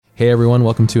Hey everyone,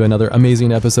 welcome to another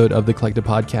amazing episode of the Collective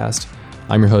Podcast.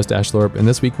 I'm your host, Ash Thorpe, and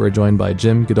this week we're joined by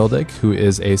Jim Geduldick, who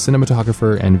is a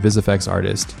cinematographer and VisFX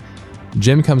artist.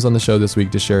 Jim comes on the show this week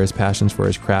to share his passions for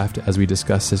his craft as we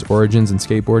discuss his origins in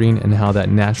skateboarding and how that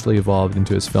naturally evolved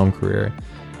into his film career.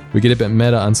 We get a bit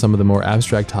meta on some of the more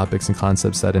abstract topics and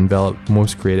concepts that envelop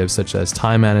most creatives, such as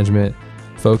time management,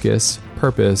 focus,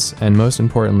 purpose, and most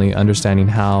importantly, understanding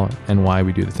how and why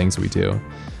we do the things we do.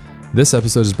 This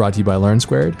episode is brought to you by Learn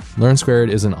Squared. Learn Squared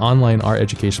is an online art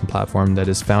education platform that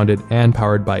is founded and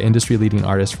powered by industry-leading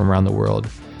artists from around the world.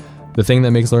 The thing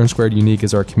that makes Learn Squared unique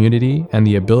is our community and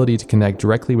the ability to connect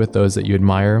directly with those that you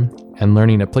admire and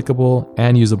learning applicable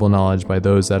and usable knowledge by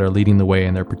those that are leading the way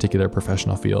in their particular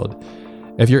professional field.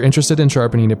 If you're interested in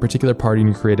sharpening a particular part in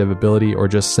your creative ability or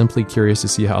just simply curious to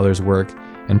see how others work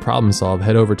and problem solve,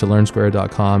 head over to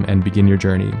learnsquared.com and begin your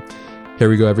journey. Here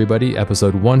we go, everybody.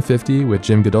 Episode 150 with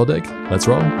Jim Geduldick. Let's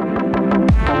roll.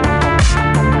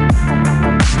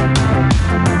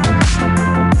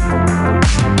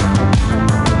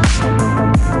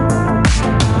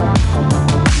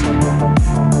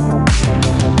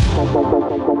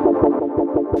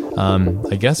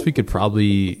 I guess we could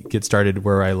probably get started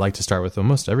where I like to start with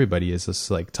almost everybody, is just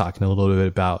like talking a little bit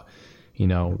about, you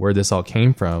know, where this all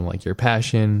came from, like your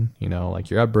passion, you know, like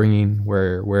your upbringing,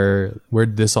 where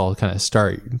did this all kind of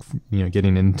start, you know,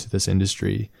 getting into this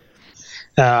industry?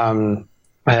 I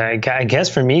guess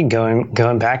for me,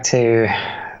 going back to,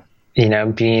 you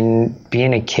know, being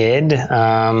a kid,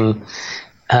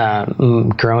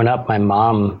 growing up, my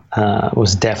mom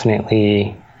was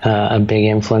definitely a big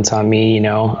influence on me. You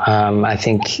know, I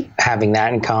think having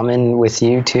that in common with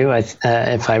you too,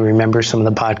 if I remember some of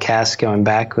the podcasts going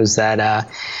back, was that,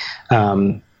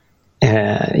 you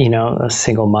know,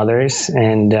 single mothers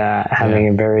and having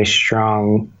a very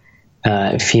strong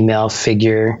female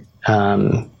figure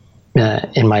in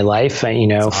my life. You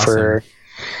know, awesome.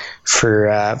 For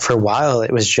a while,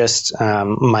 it was just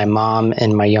my mom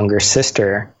and my younger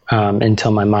sister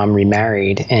until my mom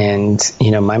remarried. And,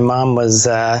 you know, my mom was,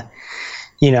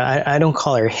 you know, I don't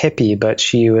call her hippie, but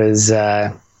she was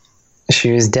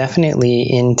definitely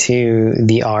into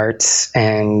the arts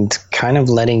and kind of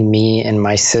letting me and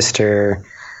my sister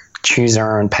choose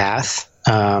our own path.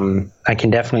 I can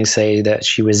definitely say that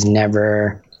she was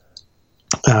never,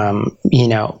 you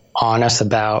know, on us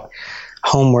about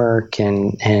homework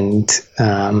and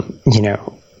you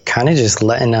know, kind of just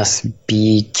letting us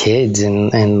be kids.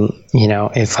 And, you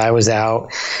know, if I was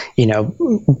out, you know,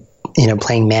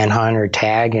 playing manhunt or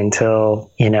tag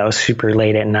until, you know, super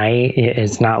late at night,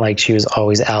 it's not like she was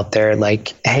always out there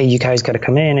like, hey, you guys got to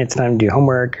come in, it's time to do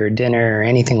homework or dinner or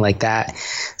anything like that.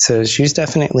 So she was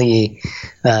definitely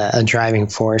a driving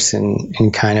force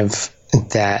in kind of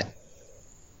that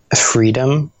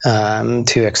freedom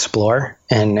to explore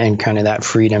and kind of that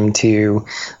freedom to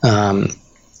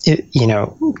you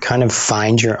know, kind of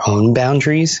find your own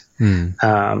boundaries. You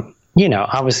know,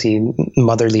 obviously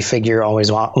motherly figure,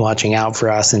 always watching out for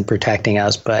us and protecting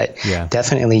us, but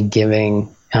definitely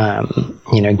giving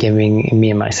me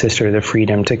and my sister the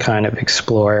freedom to kind of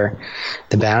explore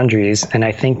the boundaries. And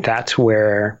I think that's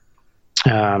where,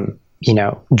 you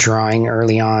know, drawing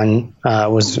early on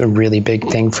was a really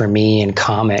big thing for me in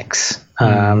comics.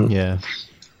 I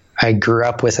grew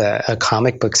up with a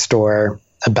comic book store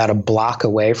about a block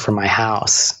away from my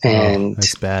house, and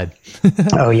that's bad.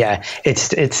 Oh yeah,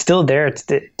 it's still there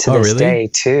to this day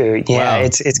too. Yeah, wow.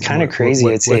 It's kind of crazy.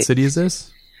 What city is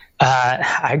this?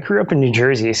 I grew up in New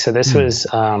Jersey, so this was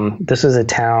a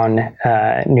town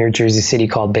near Jersey City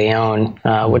called Bayonne,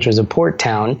 which was a port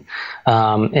town.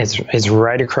 It's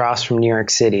right across from New York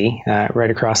City,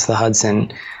 right across the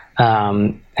Hudson.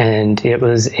 And it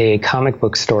was a comic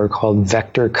book store called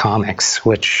Vector Comics,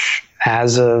 which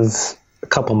as of a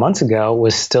couple months ago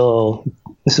was still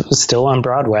on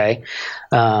Broadway.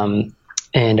 And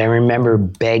I remember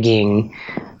begging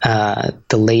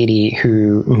the lady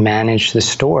who managed the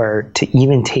store to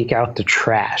even take out the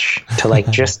trash, to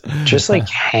like just like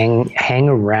hang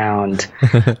around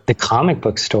the comic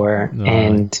book store.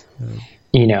 And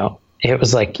you know, it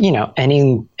was like, you know,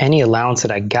 any allowance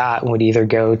that I got would either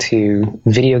go to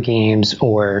video games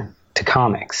or to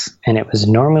comics. And it was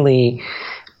normally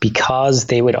because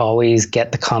they would always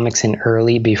get the comics in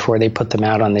early before they put them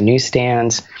out on the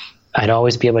newsstands. I'd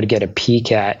always be able to get a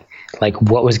peek at like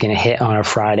what was going to hit on a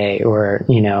Friday or,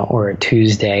 you know, or a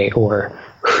Tuesday, or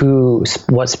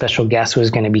what special guest was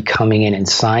going to be coming in and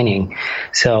signing.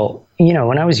 So, you know,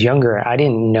 when I was younger, I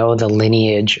didn't know the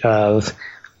lineage of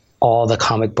all the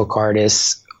comic book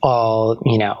artists, all,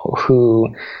 you know,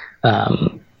 who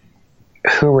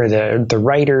who were the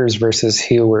writers versus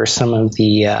who were some of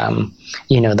the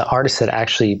the artists that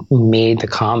actually made the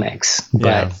comics.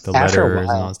 But the after letters a while, and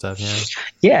all that stuff.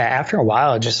 After a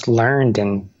while, I just learned,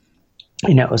 and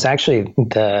it was actually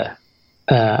the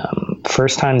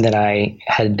first time that I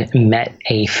had met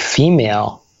a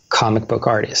female comic book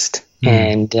artist,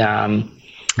 and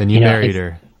you married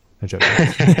her. No joke.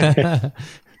 That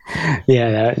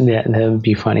would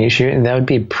be funny. That would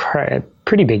be a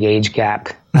pretty big age gap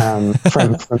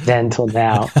from then till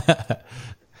now. But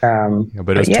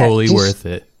it was totally worth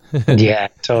it. Yeah,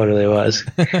 it totally was.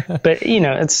 But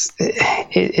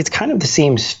it's kind of the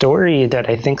same story that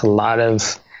I think a lot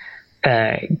of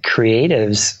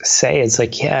creatives say. It's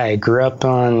like, I grew up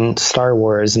on Star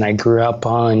Wars, and I grew up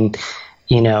on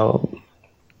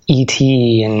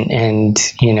E.T. and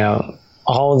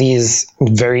all these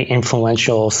very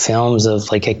influential films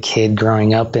of like a kid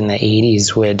growing up in the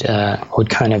 80s would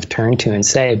kind of turn to and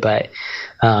say. But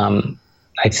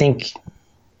I think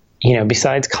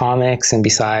besides comics and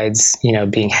besides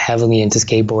being heavily into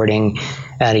skateboarding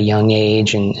at a young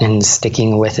age and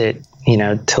sticking with it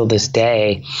till this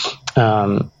day,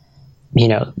 that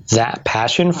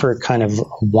passion for kind of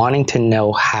wanting to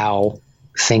know how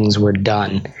things were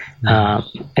done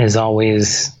is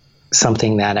always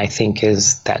something that I think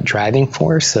is that driving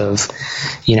force of,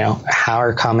 how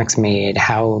are comics made?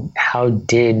 How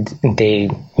did they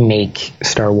make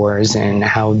Star Wars, and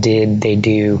how did they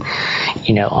do,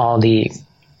 all the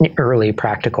early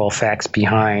practical effects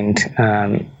behind,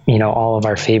 all of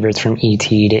our favorites from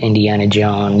E.T. to Indiana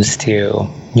Jones to,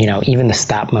 even the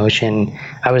stop motion.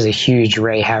 I was a huge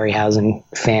Ray Harryhausen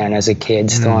fan as a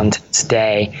kid, still on to this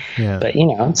day. Yeah. But,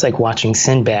 it's like watching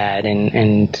Sinbad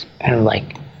and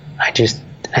like, I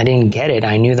didn't get it.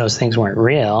 I knew those things weren't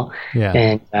real. Yeah.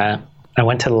 And I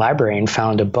went to the library and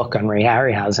found a book on Ray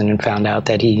Harryhausen and found out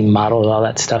that he modeled all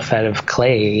that stuff out of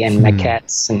clay and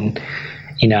maquettes. And,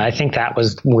 I think that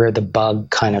was where the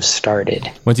bug kind of started.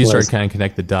 Once you start kind of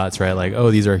connect the dots, right? Like, oh,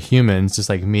 these are humans just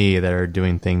like me that are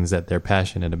doing things that they're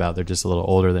passionate about. They're just a little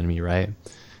older than me, right?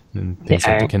 And things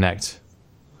start to connect.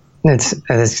 That's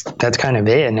kind of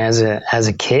it. And as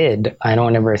a kid, I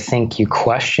don't ever think you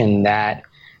question that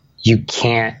you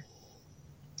can't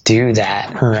do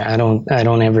that, or I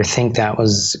don't ever think that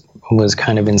was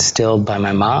kind of instilled by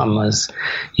my mom. Was,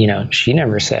 she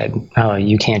never said, oh,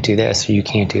 you can't do this or you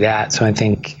can't do that. So I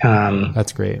think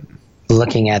that's great.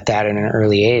 Looking at that at an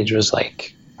early age was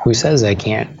like, who says I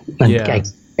can't? I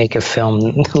make a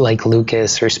film like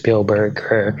Lucas or Spielberg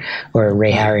or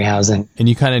Ray Harryhausen. And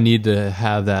you kind of need to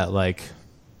have that like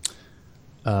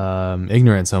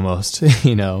ignorance almost,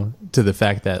 to the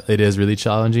fact that it is really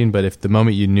challenging. But if the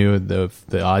moment you knew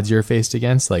the odds you're faced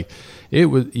against, like it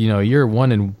was, you're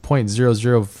 1 in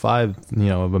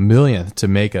 0.005, of a millionth to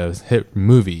make a hit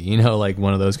movie, like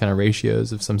one of those kind of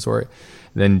ratios of some sort,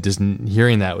 then just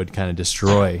hearing that would kind of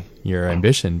destroy your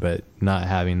ambition. But not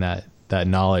having that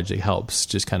knowledge, it helps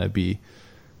just kind of be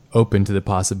open to the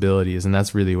possibilities. And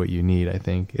that's really what you need, I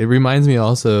think. It reminds me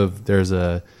also of, there's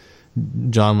a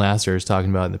John Lasseter is talking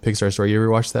about in the Pixar Story. You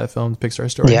ever watched that film, The Pixar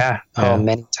Story? Yeah. Oh,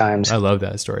 many times. I love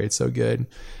that story. It's so good.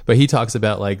 But he talks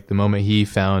about like the moment he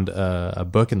found a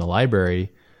book in the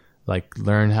library, like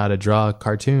learn how to draw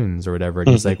cartoons or whatever.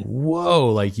 And he's like, whoa,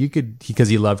 like you could, because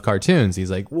he loved cartoons.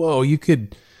 He's like, whoa, you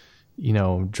could,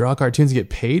 draw cartoons and get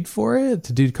paid for it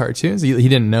to do cartoons. He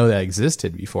didn't know that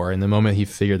existed before. And the moment he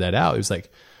figured that out, he was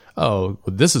like, oh,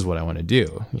 well, this is what I want to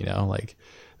do. Like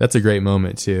that's a great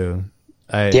moment too.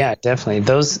 Yeah, definitely.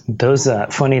 Those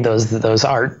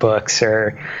art books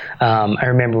are, I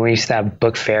remember we used to have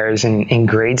book fairs in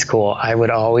grade school. I would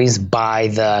always buy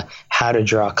the how to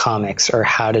draw comics or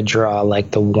how to draw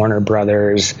like the Warner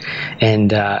Brothers.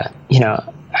 And, I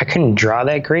couldn't draw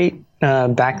that great,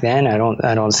 back then. I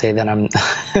don't say that I'm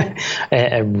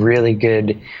a really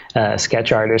good,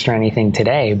 sketch artist or anything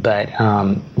today, but,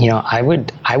 I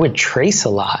would trace a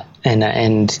lot. And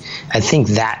I think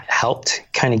that helped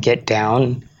kind of get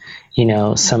down,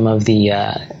 some of the,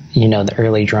 the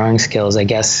early drawing skills. I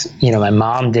guess, my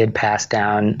mom did pass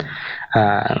down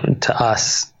to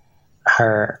us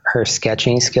her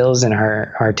sketching skills and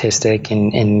her artistic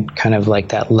and kind of like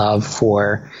that love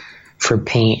for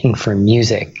paint and for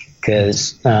music,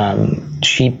 because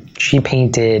she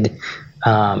painted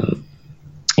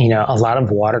a lot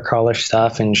of watercolor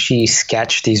stuff, and she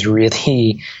sketched these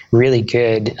really, really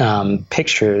good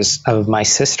pictures of my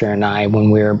sister and I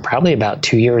when we were probably about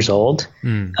 2 years old.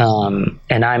 And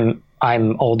I'm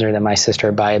older than my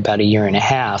sister by about a year and a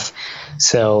half.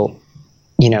 So,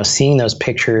 seeing those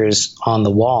pictures on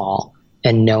the wall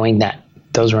and knowing that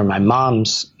those were my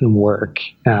mom's work,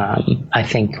 I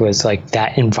think was like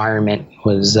that environment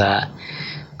was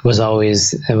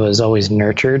always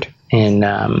nurtured in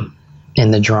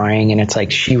the drawing. And it's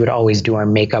like she would always do our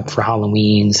makeup for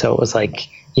Halloween, so it was like,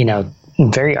 you know,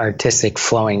 very artistic,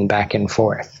 flowing back and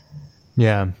forth.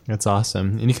 Yeah, that's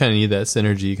awesome. And you kind of need that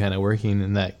synergy kind of working,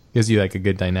 and that gives you like a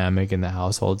good dynamic in the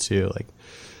household too. Like,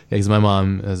 because my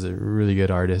mom is a really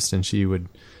good artist and she would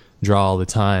draw all the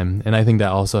time. And I think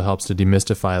that also helps to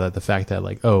demystify that, the fact that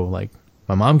like, oh, like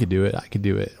my mom could do it, I could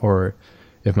do it. Or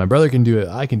if my brother can do it,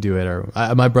 I can do it. Or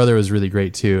my brother was really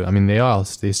great too. I mean,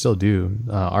 they still do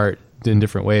art in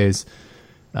different ways.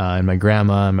 And my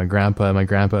grandma and my grandpa and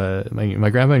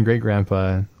great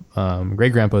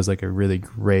grandpa is like a really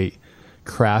great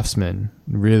craftsman,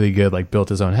 really good, like built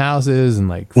his own houses and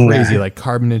like crazy, like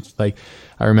carbonate. Like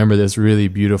I remember this really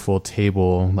beautiful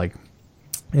table, like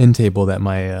end table that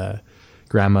my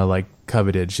grandma like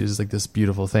coveted. She was like this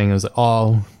beautiful thing. It was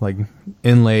all like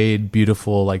inlaid,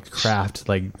 beautiful, like craft,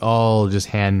 like all just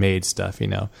handmade stuff, you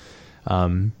know.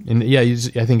 And yeah,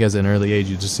 I think as an early age,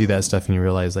 you just see that stuff and you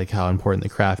realize like how important the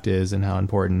craft is and how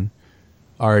important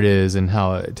art is and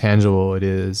how tangible it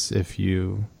is if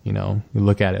you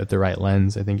look at it with the right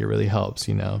lens. I think it really helps,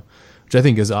 you know, which I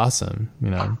think is awesome,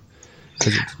 you know,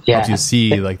 because it helps you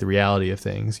see like the reality of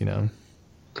things, you know.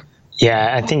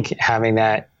 Yeah, I think having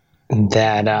that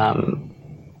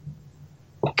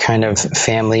kind of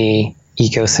family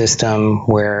ecosystem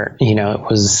where, you know, it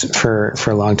was for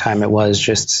a long time, it was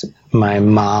just my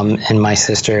mom and my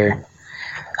sister,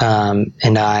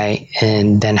 and I,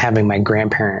 and then having my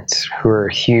grandparents, who were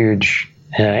a huge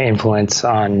influence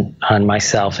on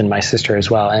myself and my sister as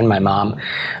well, and my mom,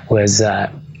 was,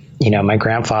 you know, my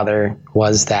grandfather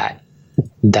was that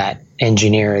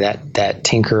engineer, that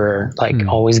tinkerer, like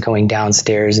always going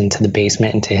downstairs into the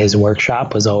basement, into his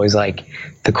workshop, was always like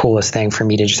the coolest thing for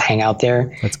me to just hang out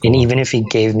there. That's cool. And even if he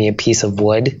gave me a piece of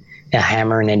wood, a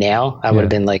hammer and a nail, I would have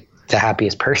been like the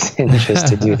happiest person just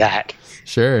to do that.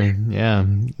 Sure. Yeah.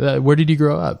 Where did you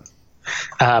grow up?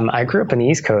 I grew up on the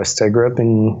East Coast. I grew up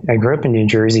in New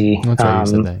Jersey. That's right. You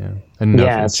said that. Yeah. I didn't know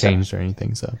if it changed or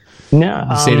anything. So no,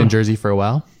 you stayed in Jersey for a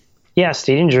while? Yeah,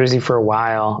 stayed in Jersey for a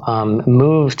while.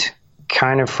 Moved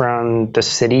kind of from the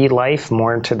city life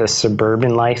more to the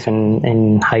suburban life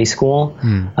in high school.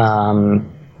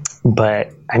 But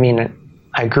I mean,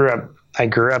 I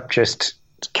grew up just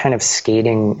kind of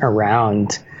skating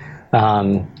around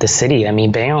the city. I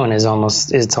mean, Bayonne it's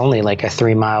only like a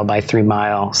 3 mile by 3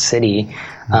 mile city.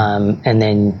 And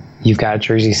then you've got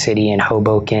Jersey City and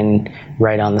Hoboken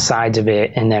right on the sides of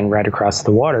it. And then right across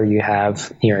the water, you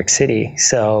have New York City.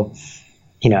 So,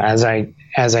 you know, as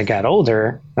I got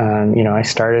older, you know, I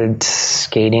started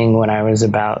skating when I was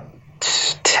about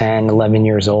 10, 11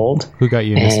 years old. Who got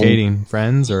you into skating?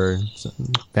 Friends or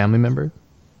family member?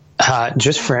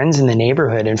 Just friends in the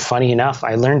neighborhood. And funny enough,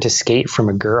 I learned to skate from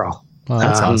a girl. Oh,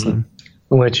 that's awesome.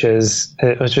 Which was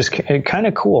just kind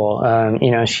of cool.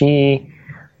 You know, she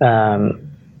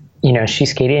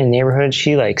skated in the neighborhood.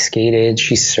 She like skated,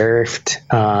 she surfed,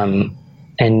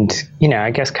 and, you know, I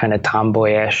guess kind of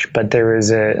tomboyish, but there was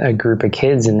a group of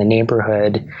kids in the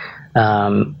neighborhood.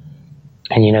 And,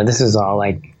 you know, this is all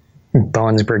like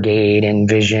Bones Brigade and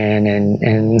Vision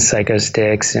and Psycho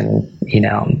Sticks and, you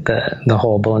know, the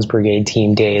whole Bones Brigade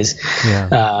team days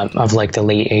of like the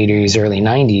late 80s, early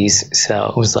 90s. So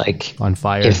it was like on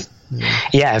fire.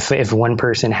 If one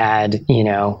person had, you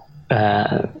know,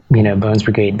 Bones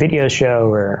Brigade video show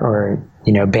or,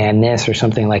 you know, band this or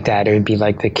something like that, it would be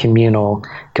like the communal,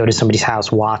 go to somebody's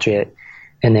house, watch it,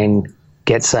 and then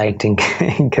get psyched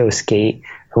and go skate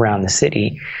around the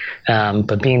city.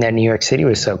 But being that New York City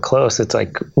was so close, it's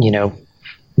like, you know,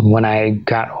 when I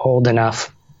got old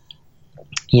enough,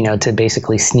 you know, to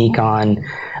basically sneak on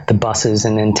the buses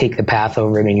and then take the path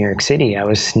over to New York City, I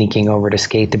was sneaking over to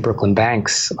skate the Brooklyn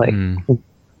Banks, like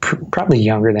probably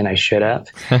younger than I should have.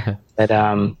 But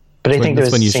I think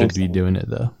that's when you should be doing it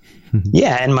though.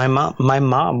 Yeah. And my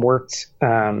mom worked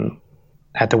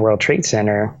at the World Trade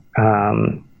Center.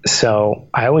 So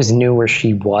I always knew where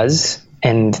she was.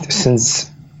 And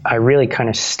since I really kind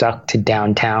of stuck to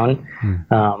downtown,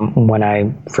 when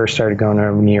I first started going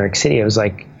to New York City, I was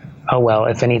like, oh, well,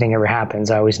 if anything ever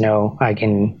happens, I always know I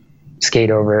can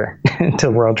skate over to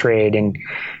World Trade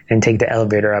and take the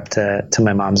elevator up to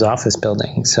my mom's office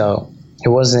building. So it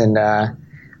wasn't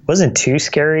too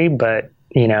scary, but,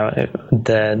 you know,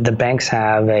 the banks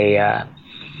have a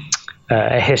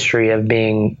history of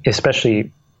being,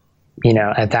 especially, you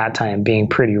know, at that time, being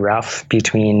pretty rough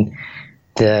between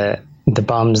the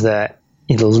bums that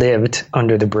lived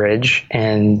under the bridge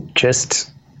and just,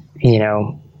 you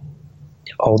know,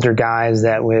 older guys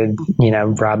that would,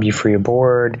 rob you for your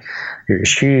board, or your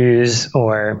shoes,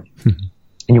 or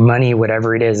your money,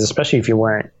 whatever it is, especially if you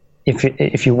weren't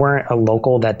a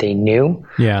local that they knew.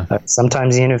 Yeah.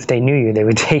 Sometimes even if they knew you, they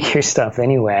would take your stuff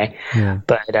anyway. Yeah.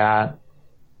 But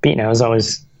it was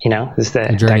always, it's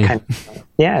that kind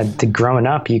of, the growing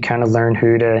up, you kind of learn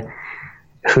who's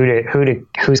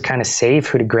kind of safe,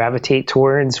 who to gravitate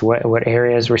towards, what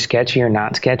areas were sketchy or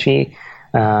not sketchy.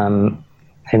 And,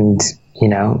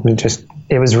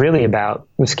 it was really about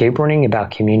skateboarding,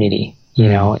 about community,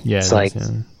 it's like,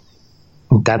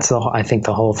 that's I think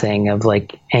the whole thing of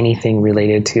like anything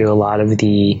related to a lot of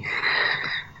the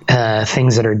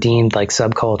things that are deemed like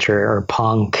subculture or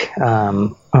punk,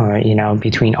 or,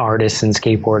 between artists and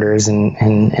skateboarders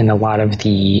and a lot of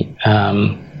the,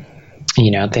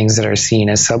 things that are seen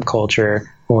as subculture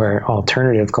or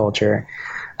alternative culture,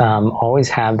 always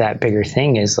have that bigger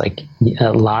thing is like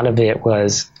a lot of it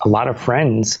was a lot of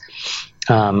friends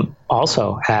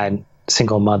also had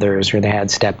single mothers, or they had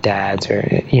stepdads,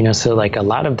 or, so like a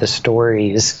lot of the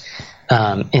stories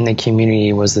in the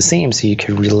community was the same. So you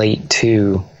could relate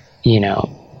to,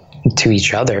 to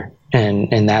each other.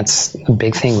 And that's a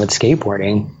big thing with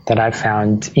skateboarding that I've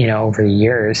found, over the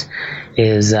years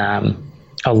is a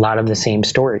lot of the same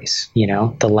stories,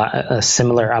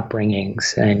 similar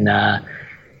upbringings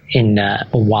and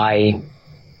why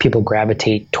people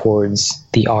gravitate towards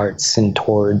the arts and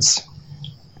towards,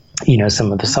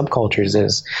 some of the subcultures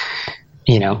is,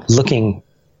 looking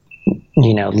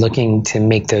to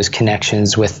make those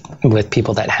connections with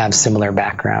people that have similar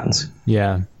backgrounds.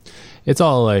 Yeah. It's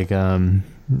all like,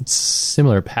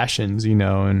 similar passions,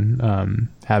 and,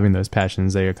 having those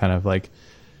passions, they are kind of like,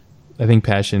 I think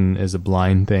passion is a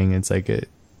blind thing. It's like it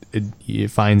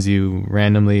finds you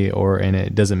randomly, and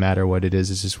it doesn't matter what it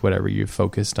is. It's just whatever you're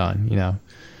focused on,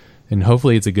 and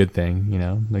hopefully it's a good thing,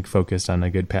 like focused on a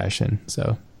good passion.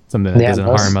 So something that doesn't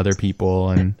harm other people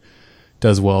and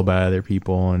does well by other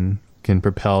people and can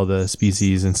propel the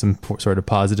species in some sort of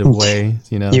positive way,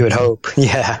 You would hope.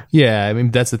 Yeah. Yeah. I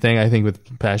mean, that's the thing. I think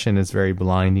with passion, it's very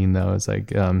blinding though. It's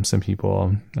like, some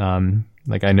people,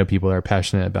 like I know people that are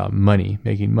passionate about money,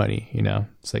 making money,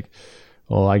 it's like,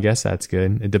 well, I guess that's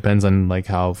good. It depends on like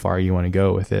how far you want to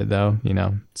go with it though,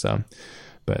 so,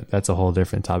 but that's a whole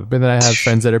different topic. But then I have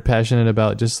friends that are passionate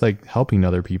about just like helping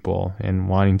other people and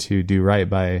wanting to do right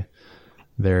by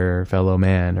their fellow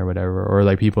man or whatever, or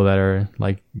like people that are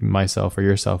like myself or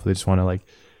yourself, they just want to like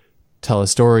tell a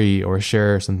story or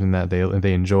share something that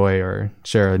they enjoy, or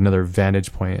share another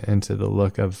vantage point into the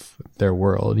look of their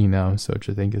world, so which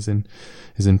I think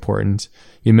is important.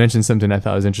 You mentioned something I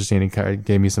thought was interesting and kind of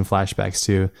gave me some flashbacks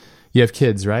too. You have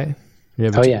kids, right?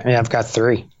 Yeah, I've got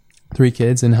three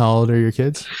kids. And how old are your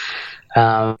kids?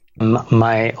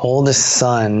 My oldest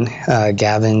son,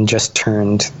 Gavin, just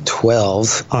turned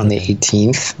 12 on the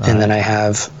 18th. And then I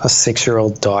have a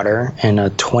 6-year-old daughter and a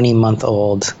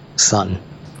 20-month-old son.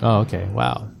 Oh, okay.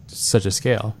 Wow. Such a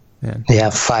scale. Man. Yeah.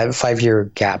 5-year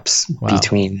gaps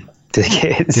between the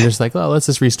kids. You're just like, oh, let's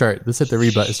just restart. Let's hit the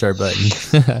restart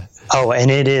button. Oh, and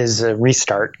it is a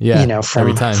restart,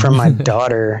 every time. From my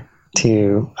daughter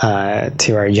to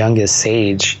our youngest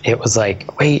Sage, it was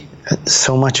like, wait,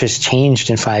 so much has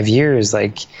changed in 5 years,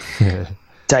 like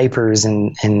diapers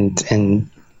and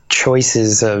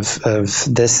choices of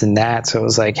this and that. So it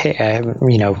was like, hey,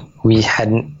 we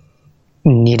hadn't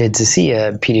needed to see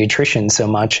a pediatrician so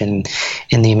much in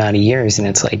the amount of years, and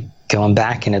it's like going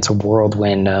back, and it's a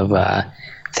whirlwind of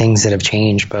things that have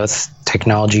changed, both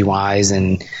technology wise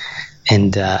and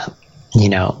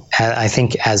I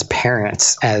think as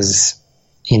parents, as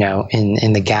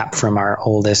in the gap from our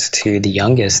oldest to the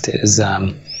youngest is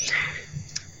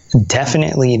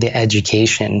definitely the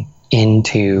education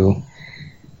into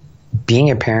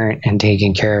being a parent and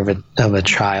taking care of a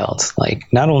child, like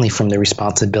not only from the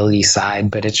responsibility side,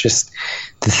 but it's just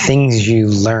the things you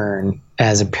learn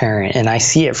as a parent. And I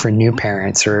see it for new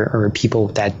parents or people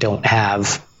that don't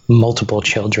have multiple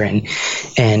children.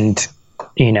 And,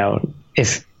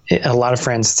 if a lot of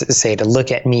friends say to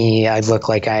look at me, I look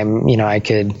like I'm, I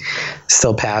could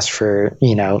still pass for,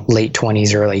 late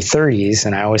 20s, early 30s.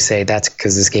 And I always say that's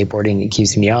because of skateboarding, it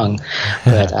keeps me young.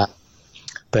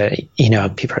 But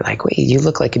people are like, wait, you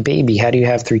look like a baby. How do you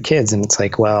have 3 kids? And it's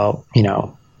like, well,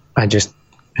 I just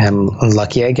am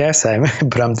lucky, I guess.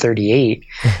 But I'm 38.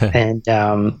 And,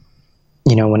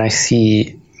 when I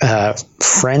see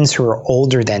friends who are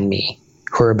older than me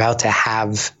who are about to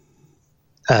have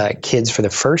kids for the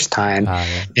first time,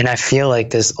 and I feel like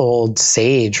this old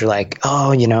sage, like,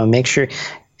 oh, make sure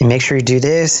make sure you do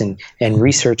this and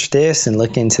research this and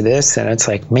look into this. And it's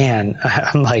like, man,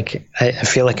 I'm like, I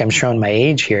feel like I'm showing my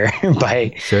age here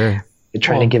by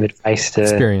trying to give advice to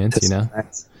experience, to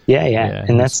Yeah.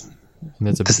 And that's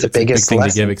the biggest big thing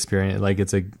lesson. to give experience. Like,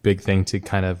 it's a big thing to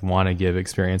kind of want to give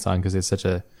experience on, because it's such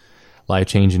a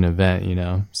life-changing event,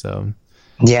 so.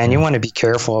 Yeah. And you want to be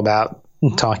careful about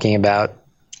talking about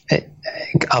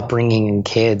upbringing in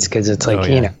kids, because it's like,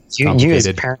 you as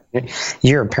a parent,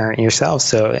 you're a parent yourself.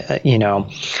 So,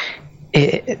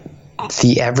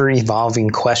 the ever evolving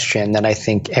question that I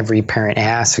think every parent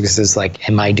asks is like,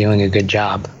 am I doing a good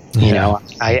job?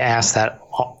 I ask that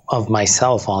of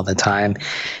myself all the time,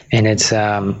 and it's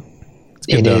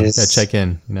it is check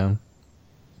in,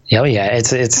 Oh yeah,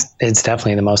 it's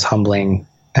definitely the most humbling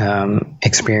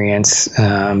experience,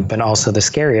 but also the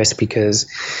scariest, because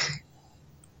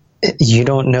you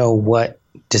don't know what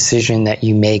decision that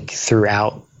you make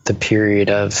throughout the period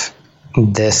of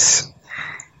this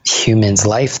human's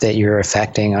life that you're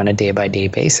affecting on a day-by-day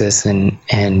basis, and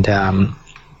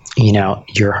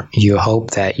you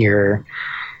hope that you're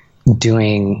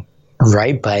doing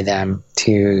right by them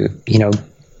to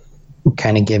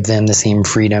kind of give them the same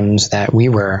freedoms that we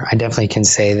were. I definitely can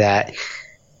say that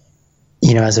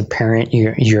as a parent,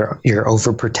 you're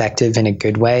overprotective in a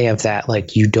good way, of that,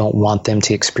 like, you don't want them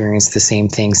to experience the same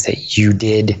things that you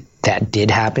did that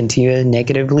did happen to you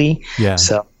negatively. Yeah.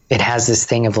 So it has this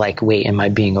thing of like, wait, am I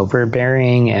being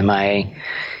overbearing? Am I,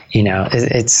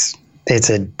 it's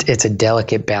a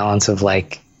delicate balance of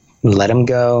like, let them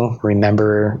go,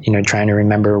 remember, trying to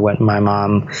remember what my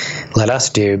mom let us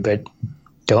do, but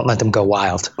don't let them go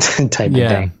wild type of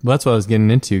thing. Well, that's what I was getting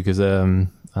into, because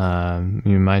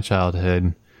my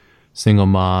childhood, single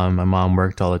mom, my mom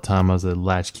worked all the time. I was a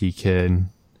latchkey kid,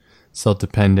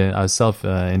 self-dependent. I was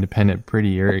independent pretty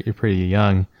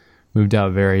young, moved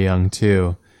out very young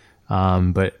too.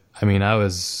 But I mean, I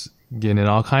was getting in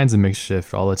all kinds of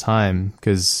mischief all the time,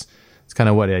 because it's kind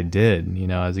of what I did,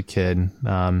 as a kid.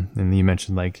 And you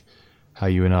mentioned like how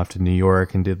you went off to New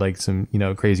York and did like some,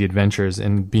 crazy adventures,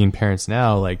 and being parents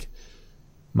now, like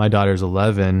my daughter's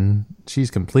 11,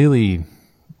 she's completely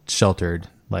sheltered,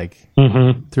 like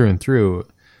through and through.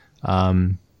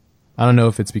 I don't know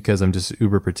if it's because I'm just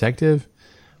uber protective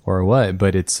or what,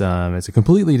 but it's a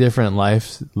completely different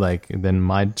life, like, than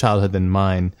my childhood than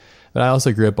mine. But I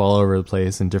also grew up all over the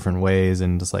place in different ways,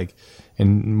 and just like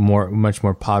in much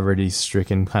more poverty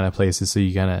stricken kind of places. So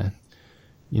you kind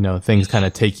of, things kind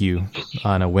of take you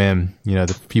on a whim,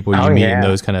 the people you meet in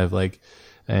those kind of like,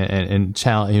 and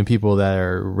people that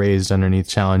are raised underneath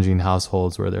challenging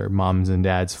households where their moms and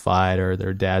dads fight, or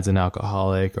their dad's an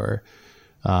alcoholic, or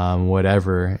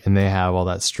whatever, and they have all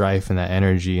that strife and that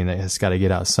energy, and it's got to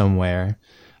get out somewhere.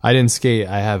 I didn't skate.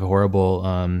 I have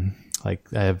horrible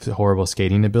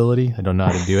skating ability. I don't know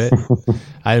how to do it.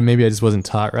 Maybe I just wasn't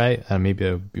taught right. Maybe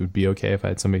it would be okay if I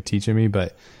had somebody teaching me,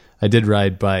 but I did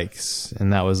ride bikes,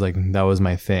 and that was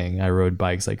my thing. I rode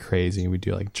bikes like crazy. We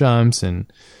do like jumps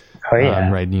and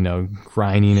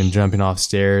grinding and jumping off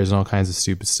stairs and all kinds of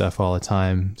stupid stuff all the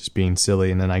time, just being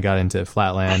silly. And then I got into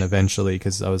flatland eventually,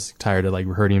 because I was tired of like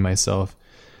hurting myself.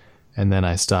 And then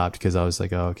I stopped, because I was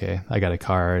like, oh, okay, I got a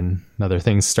car, and other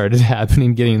things started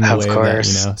happening, getting in the way of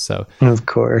that, So of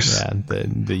course, yeah,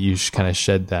 that you kind of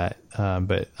shed that,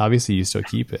 but obviously you still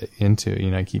keep into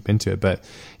it. But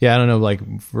yeah, I don't know,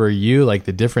 like for you, like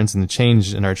the difference and the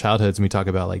change in our childhoods, and we talk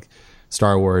about like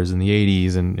Star Wars in the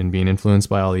 80s and being influenced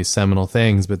by all these seminal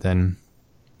things. But then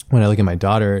when I look at my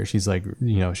daughter, she's like,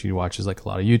 she watches like a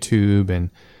lot of YouTube,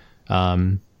 and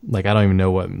like, I don't even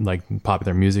know what like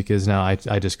popular music is now. I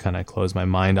just kind of close my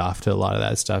mind off to a lot of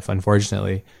that stuff.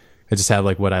 Unfortunately, I just have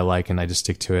like what I like, and I just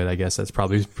stick to it. I guess that's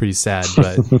probably pretty sad,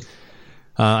 but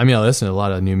I listen to a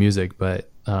lot of new music, but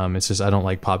it's just, I don't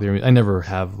like popular music. I never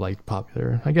have liked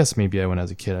popular. I guess maybe when I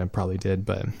was a kid, I probably did,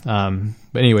 but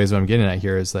anyways, what I'm getting at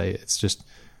here is like, it's just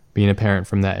being a parent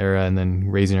from that era, and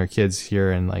then raising our kids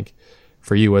here. And like,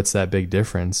 for you, what's that big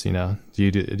difference? Are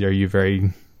you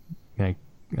very like,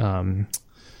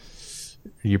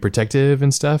 are you protective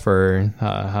and stuff, or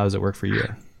how does it work for you?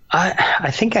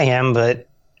 I think I am, but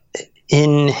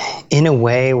in a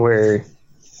way where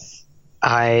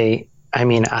I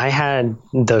had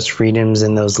those freedoms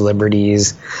and those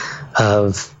liberties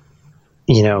of,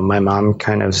 my mom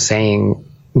kind of saying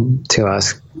to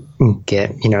us,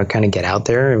 get out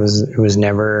there. It was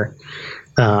never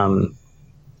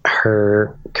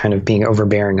her kind of being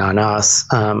overbearing on us.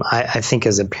 I think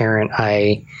as a parent,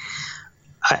 I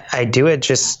do it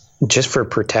just for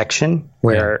protection,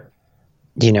 where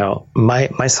you know,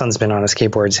 my son's been on a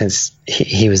skateboard since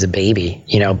he was a baby,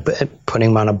 you know,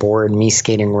 putting him on a board, me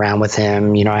skating around with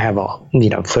him. You know, I have all, you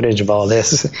know, footage of all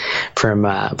this from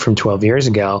 12 years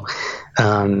ago.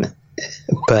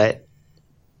 But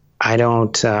I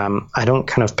don't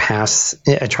kind of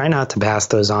I try not to pass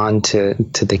those on to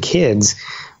the kids,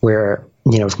 where,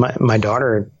 you know, if my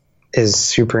daughter is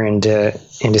super into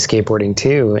skateboarding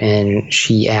too. And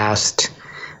she asked,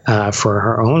 for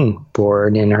her own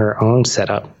board and her own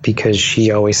setup, because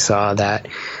she always saw that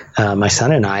my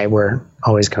son and I were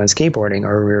always going skateboarding,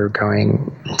 or we were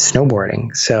going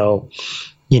snowboarding. So,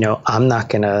 you know, I'm not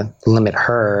going to limit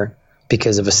her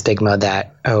because of a stigma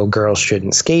that, oh, girls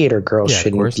shouldn't skate, or girls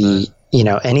shouldn't be, you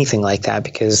know, anything like that.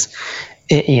 Because,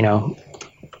 you know,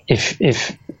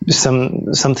 if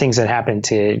some things that happen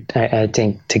to, I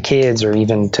think, to kids, or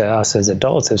even to us as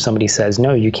adults, if somebody says,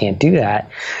 no, you can't do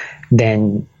that,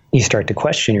 then you start to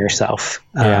question yourself.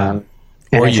 And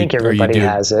I think everybody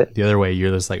has it. The other way,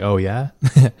 you're just like, oh yeah,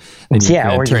 and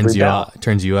or turns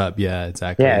you up. Yeah,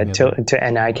 exactly. Yeah,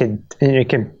 and I could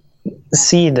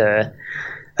see the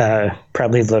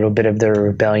probably a little bit of the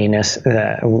rebelliousness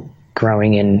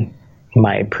growing in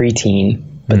my preteen.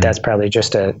 But that's probably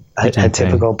just a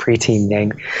typical preteen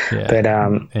thing. Yeah. But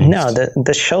no,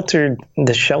 the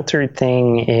sheltered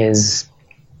thing is,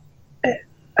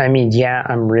 I mean, yeah,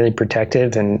 I'm really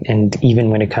protective, and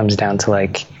even when it comes down to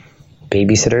like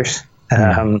babysitters,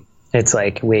 it's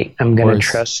like, wait, I'm going to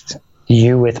trust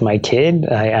you with my kid.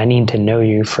 I need to know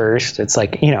you first. It's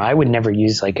like, you know, I would never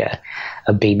use like a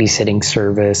babysitting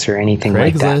service or anything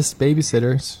like that. Craigslist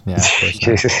babysitters. Yeah, of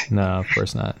course not. No, of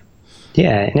course not.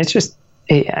 Yeah. And it's just,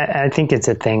 I think it's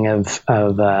a thing of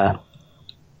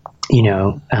you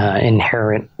know,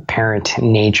 inherent parent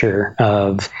nature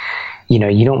of, you know,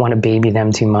 you don't want to baby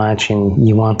them too much, and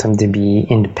you want them to be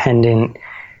independent.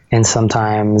 And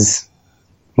sometimes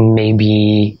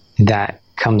maybe that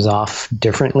comes off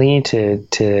differently to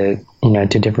you know,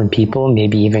 to different people.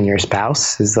 Maybe even your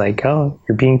spouse is like, oh,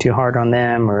 you're being too hard on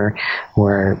them,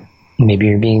 or maybe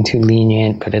you're being too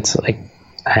lenient. But it's like,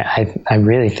 I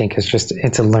really think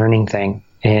it's a learning thing.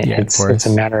 It's a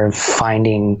matter of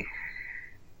finding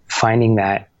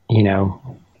that, you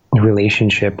know,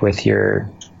 relationship with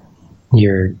your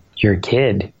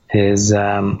kid is,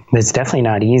 it's definitely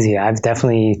not easy.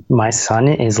 My son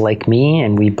is like me,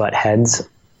 and we butt heads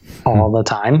all the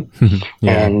time.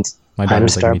 And I'm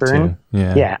stubborn. Like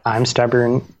me too. Yeah, I'm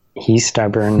stubborn. He's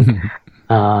stubborn.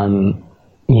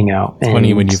 You know, it's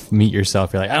funny when you meet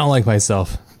yourself, you're like, I don't like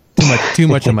myself too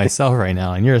much of myself right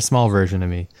now. And you're a small version of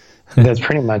me. That's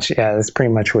pretty much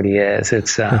what he is.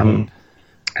 It's,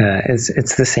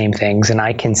 it's the same things, and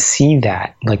I can see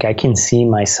that. Like, I can see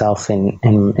myself in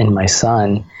my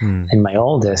son and my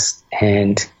oldest,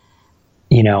 and,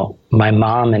 you know, my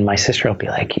mom and my sister will be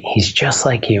like, he's just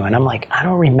like you, and I'm like, I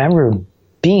don't remember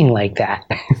being like that.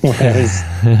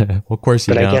 Well, of course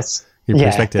you don't. I guess your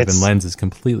perspective and lens is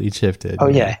completely shifted. Oh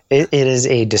yeah, it is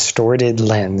a distorted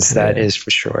lens. That is for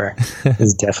sure.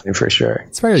 Is definitely for sure.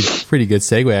 It's probably a pretty good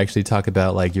segue actually to talk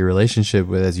about like your relationship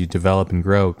with, as you develop and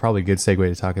grow. Probably a good segue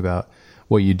to talk about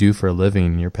what you do for a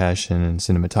living, your passion and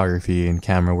cinematography and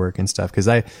camera work and stuff. Because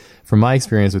from my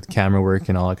experience with camera work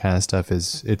and all that kind of stuff,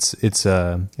 it's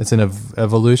an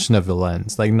evolution of the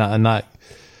lens. Like not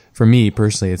for me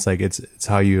personally, it's like it's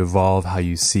how you evolve, how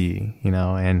you see, you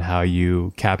know, and how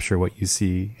you capture what you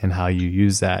see and how you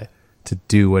use that to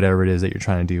do whatever it is that you're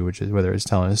trying to do, which is whether it's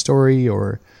telling a story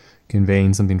or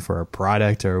conveying something for a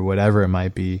product or whatever it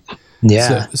might be.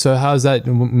 Yeah. So how's that?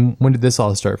 When did this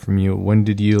all start from you? When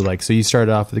did you so you started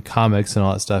off with the comics and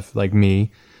all that stuff like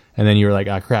me, and then you were like,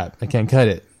 ah, crap, I can't cut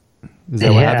it. Is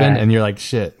that what happened? And you're like,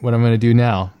 shit, what am I going to do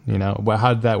now? You know,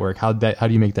 how did that work? How do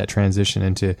you make that transition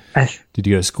into, did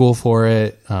you go to school for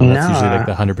it? That's usually like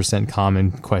the 100%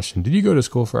 common question. Did you go to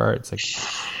school for art? It's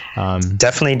like,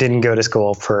 definitely didn't go to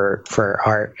school for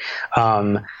art.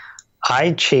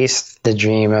 I chased the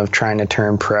dream of trying to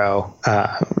turn pro,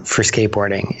 for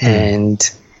skateboarding. And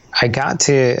I got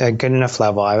to a good enough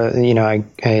level.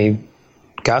 I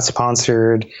got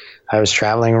sponsored. I was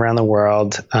traveling around the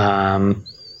world.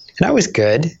 And I was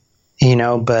good, you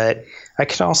know, but I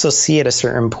could also see at a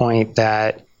certain point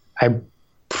that I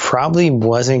probably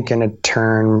wasn't going to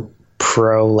turn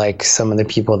pro like some of the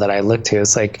people that I looked to.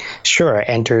 It's like, sure, I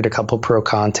entered a couple pro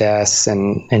contests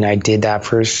and I did that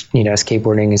for, you know,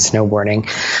 skateboarding and snowboarding.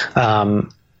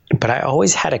 But I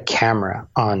always had a camera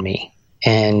on me,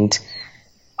 and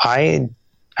I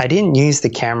didn't use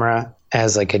the camera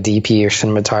as like a DP or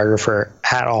cinematographer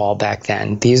at all back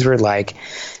then. These were like,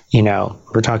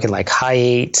 we're talking like high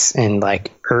eights and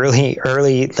like early,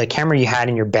 like camera you had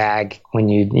in your bag when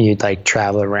you'd like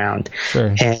travel around.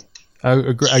 Sure. And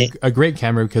a great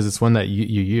camera because it's one that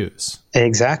you use.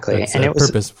 Exactly. It's and it was a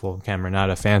was purposeful camera, not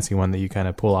a fancy one that you kind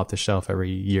of pull off the shelf every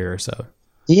year or so.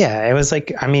 Yeah, it was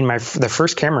like, I mean, the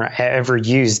first camera I ever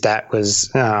used that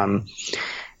was, it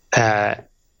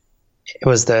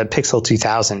was the Pixel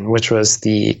 2000, which was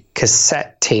the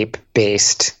cassette tape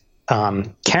based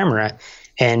camera.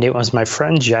 And it was my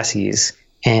friend Jesse's,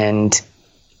 and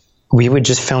we would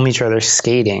just film each other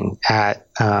skating at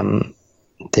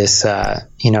this,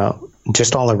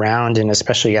 just all around, and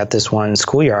especially at this one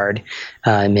schoolyard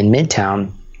in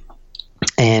Midtown.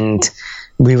 And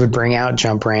we would bring out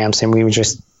jump ramps, and we would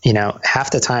just,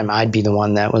 half the time I'd be the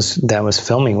one that was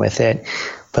filming with it.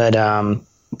 But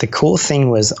the cool thing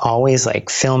was always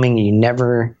like filming. You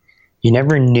never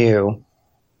knew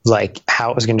like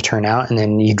how it was going to turn out, and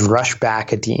then you'd rush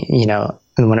back at the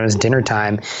when it was dinner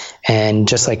time, and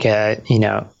just like a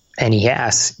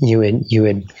NES, you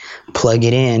would plug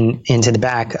it into the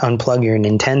back, unplug your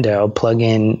Nintendo, plug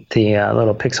in the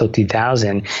little Pixel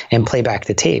 2000, and play back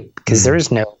the tape, because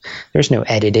there's no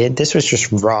edited. This was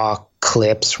just raw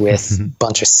clips with a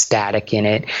bunch of static in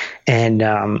it, and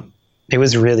it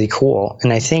was really cool.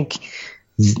 And I think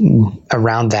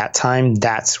around that time,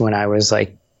 that's when I was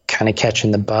like kind of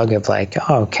catching the bug of like,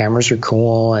 oh, cameras are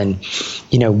cool. And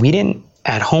we didn't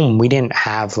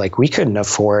have like, we couldn't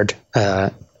afford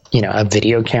a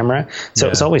video camera, so it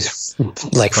was always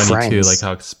like funny friends. too, like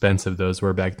how expensive those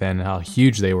were back then and how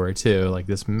huge they were too, like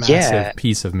this massive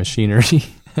piece of machinery.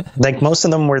 Like most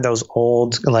of them were those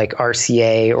old like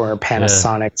RCA or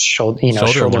Panasonic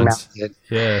shoulder mounted.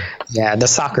 Yeah, the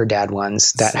soccer dad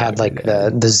ones that had like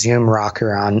the zoom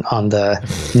rocker on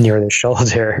the near the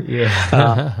shoulder.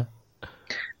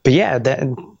 But yeah,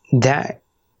 that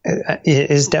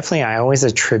is definitely, I always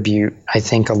attribute, I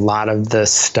think, a lot of the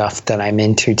stuff that I'm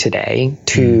into today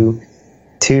to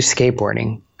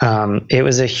skateboarding. It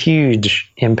was a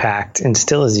huge impact, and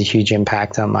still is a huge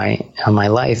impact on my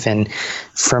life. And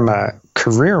from a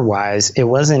career wise, it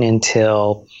wasn't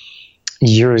until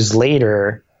years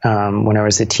later, when I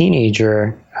was a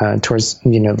teenager, towards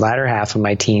latter half of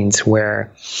my teens,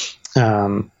 where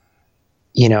I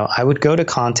would go to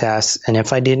contests, and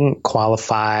if I didn't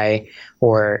qualify,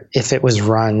 or if it was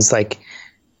runs, like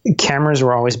cameras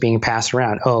were always being passed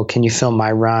around. Oh, can you film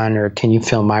my run? Or can you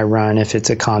film my run if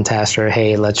it's a contest? Or,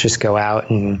 hey, let's just go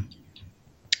out and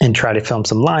try to film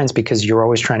some lines, because you're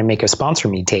always trying to make a sponsor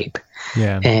me tape.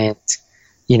 Yeah. And,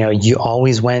 you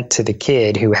always went to the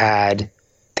kid who had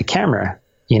the camera,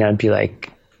 it'd be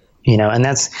like, and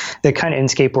that's the kind of, in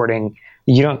skateboarding,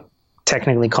 you don't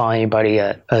technically call anybody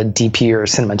a DP or a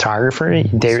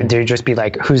cinematographer. They'd just be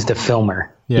like, who's the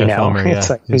filmer? Filmer, it's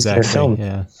like, who's the film?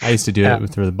 Yeah, I used to do it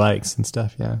through the bikes and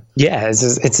stuff. Yeah, it's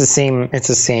the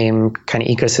same kind of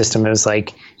ecosystem. It was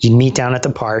like you'd meet down at the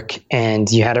park, and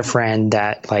you had a friend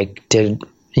that like did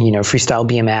freestyle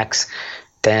BMX.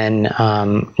 Then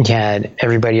you had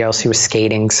everybody else who was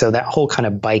skating. So that whole kind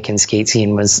of bike and skate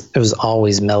scene was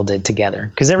always melded together,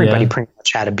 because everybody pretty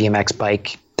much had a BMX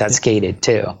bike that skated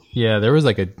too. Yeah, there was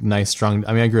like a nice strong.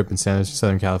 I mean, I grew up in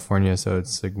Southern California, so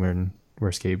it's like where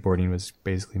skateboarding was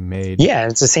basically made. Yeah,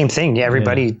 it's the same thing. Yeah,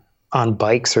 everybody on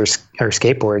bikes or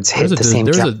skateboards hit the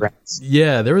same jump ramps.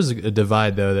 Yeah, there was a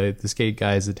divide though. The skate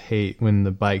guys would hate when the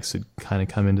bikes would kind of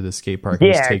come into the skate park.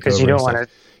 Yeah, because you don't want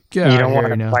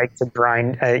a bike to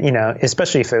grind.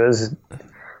 Especially if it was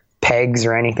pegs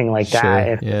or anything like that.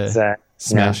 If it's,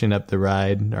 smashing up the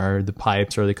ride or the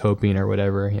pipes or the coping or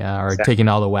whatever. Yeah. Or taking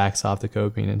all the wax off the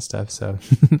coping and stuff. So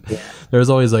there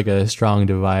was always like a strong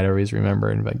divide. I always remember,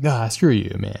 and like, screw you,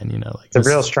 man. Like the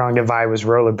real strong divide was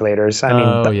rollerbladers. I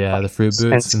mean, the fruit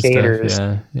boots and skaters.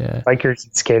 Stuff. Yeah. Bikers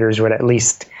and skaters would at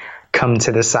least come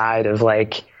to the side of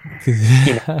like,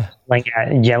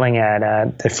 yelling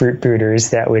at the fruit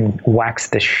booters that would wax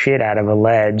the shit out of a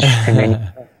ledge and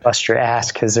then bust your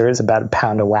ass because there is about a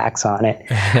pound of wax on it.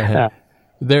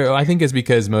 I think it's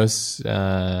because most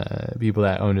people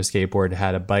that owned a skateboard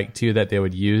had a bike too that they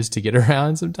would use to get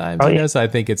around sometimes. So I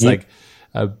think it's like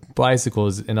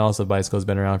bicycles, and also bicycles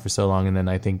been around for so long. And then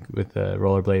I think with the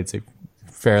rollerblades, it's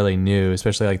fairly new,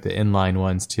 especially like the inline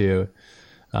ones too.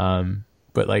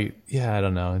 But like, I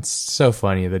don't know. It's so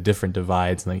funny, the different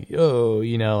divides, and like,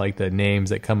 like the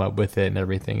names that come up with it and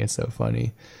everything. It's so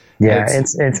funny. Yeah,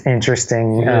 it's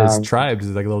interesting. It's tribes,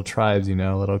 it's like little tribes,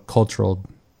 little cultural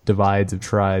divides of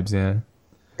tribes. Yeah,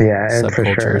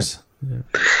 subcultures. For sure.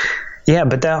 Yeah,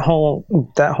 but that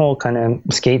whole kind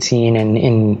of skate scene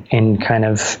and kind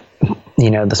of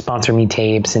the sponsor me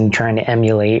tapes and trying to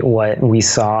emulate what we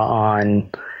saw on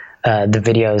the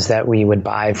videos that we would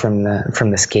buy from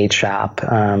the skate shop.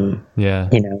 I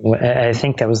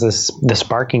think that was the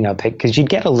sparking of it, because you'd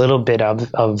get a little bit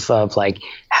of like,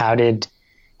 how did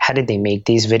they make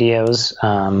these videos,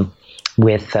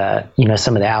 with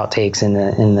some of the outtakes in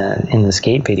the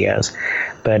skate videos.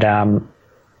 But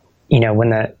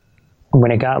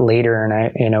when it got later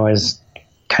and I was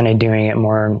kind of doing it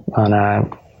more on a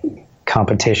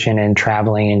competition and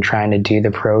traveling and trying to do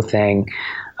the pro thing,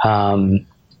 I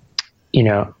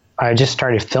just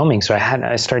started filming. So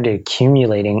I started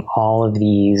accumulating all of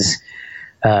these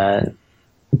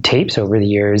tapes over the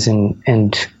years,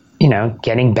 and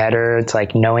getting better. It's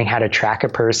like knowing how to track a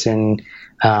person.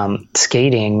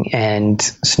 Skating and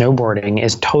snowboarding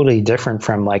is totally different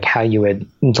from like how you would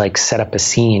like set up a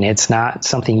scene. It's not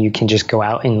something you can just go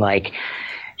out and like,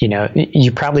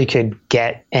 you probably could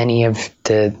get any of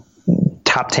the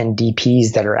top 10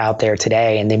 DPs that are out there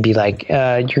today and they'd be like,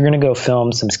 you're going to go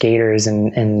film some skaters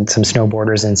and some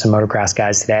snowboarders and some motocross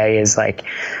guys today, is like,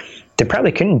 they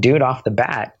probably couldn't do it off the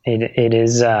bat. It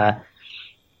is a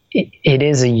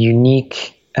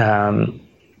unique,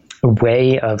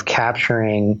 way of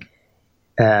capturing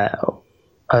a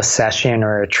session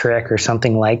or a trick or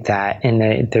something like that.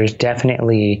 And there's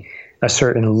definitely a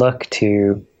certain look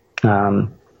to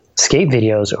skate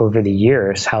videos over the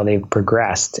years, how they've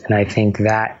progressed. And I think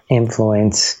that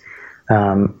influence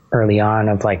early on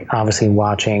of like obviously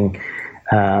watching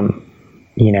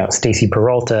Stacy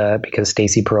Peralta, because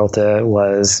Stacy Peralta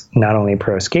was not only a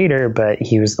pro skater, but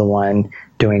he was the one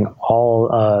doing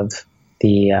all of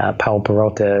the Powell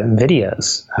Peralta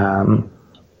videos.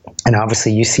 And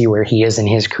obviously you see where he is in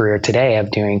his career today of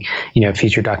doing,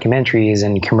 feature documentaries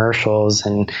and commercials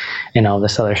and all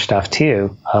this other stuff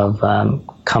too, of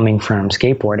coming from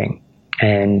skateboarding.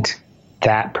 And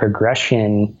that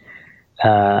progression,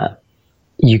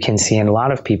 you can see in a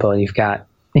lot of people. You've got,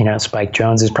 Spike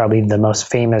Jonze is probably the most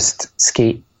famous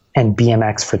skate and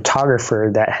BMX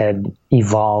photographer that had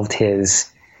evolved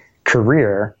his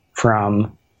career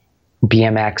from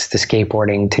BMX to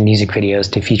skateboarding to music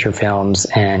videos to feature films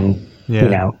and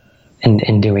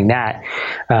and doing that.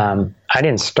 I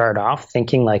didn't start off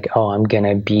thinking like, oh, I'm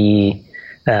gonna be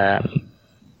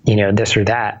this or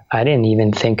that. I didn't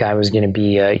even think I was gonna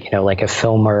be like a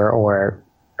filmer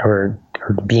or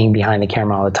being behind the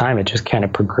camera all the time. It just kind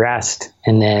of progressed.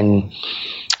 And then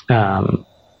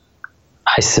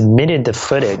I submitted the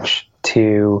footage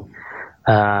to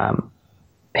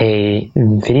a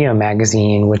video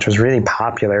magazine, which was really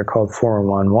popular, called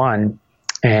 411.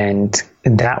 And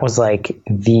that was like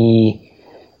the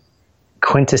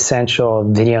quintessential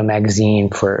video magazine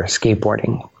for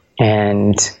skateboarding.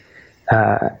 And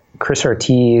Chris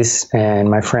Ortiz and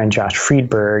my friend Josh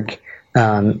Friedberg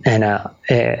and a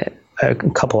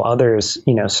couple others,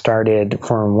 started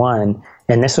 411.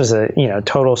 And this was a,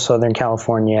 total Southern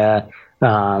California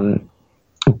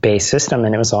based system.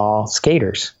 And it was all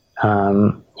skaters.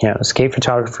 Skate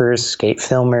photographers, skate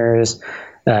filmers,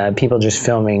 people just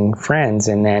filming friends.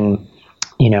 And then,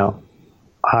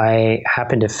 I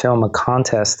happened to film a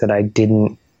contest that I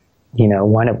didn't,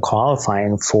 wind up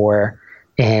qualifying for,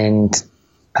 and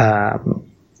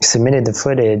submitted the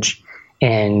footage,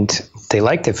 and they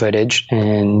liked the footage,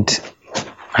 and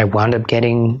I wound up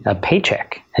getting a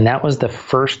paycheck. And that was the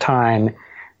first time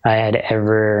I had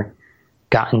ever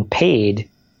gotten paid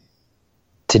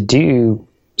to do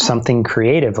something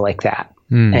creative like that.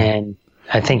 And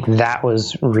I think that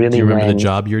was really, do you remember the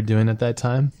job you were doing at that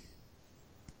time?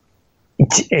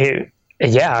 I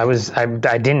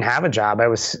didn't have a job. I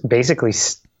was basically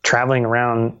traveling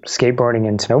around skateboarding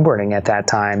and snowboarding at that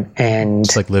time. And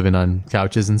just like living on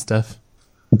couches and stuff.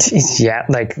 Yeah.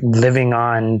 Like living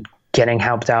on getting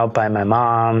helped out by my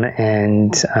mom.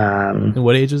 And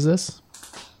what age was this?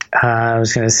 I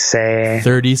was going to say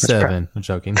 37. I'm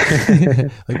joking. Like,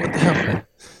 what the hell? Man?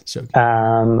 Joking.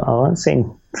 I want to say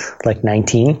like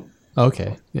 19.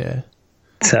 Okay. Yeah.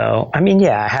 So, I mean,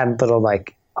 I had little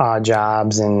like odd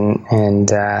jobs and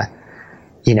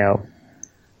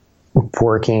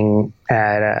working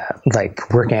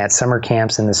at summer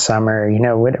camps in the summer,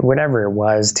 whatever it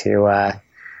was to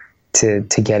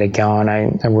get it going.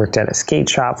 I worked at a skate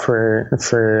shop for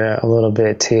a little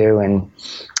bit too. And,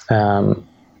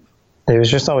 it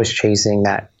was just always chasing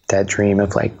that dream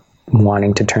of like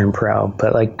wanting to turn pro,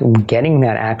 but like getting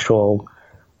that actual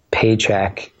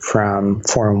paycheck from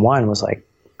 4-in-1 was like,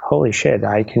 holy shit,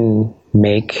 I can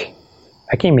make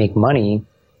money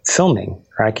filming,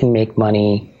 or I can make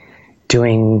money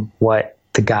doing what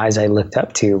the guys I looked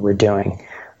up to were doing.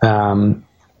 And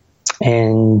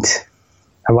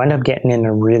I wound up getting in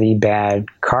a really bad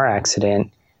car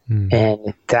accident,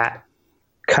 and that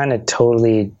kind of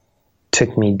totally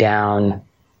took me down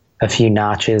a few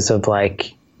notches of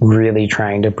like really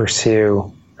trying to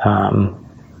pursue,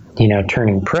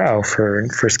 turning pro for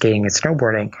skating and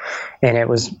snowboarding. And it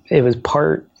was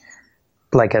part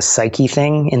like a psyche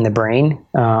thing in the brain.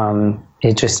 I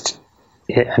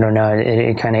don't know,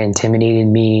 it kind of intimidated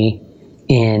me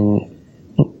in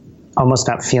almost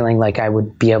not feeling like I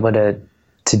would be able to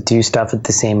do stuff at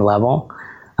the same level.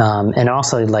 And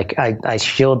also like I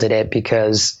shielded it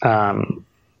because of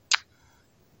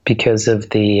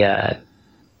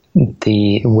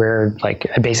where like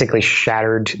I basically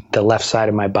shattered the left side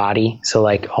of my body. So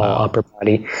like all upper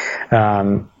body.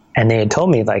 And they had told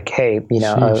me like, hey,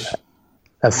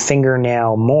 a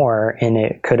fingernail more and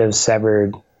it could have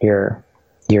severed your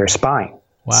spine.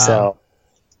 Wow. So,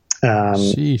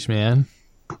 sheesh, man.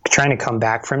 Trying to come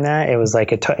back from that, it was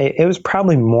like it was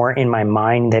probably more in my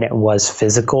mind than it was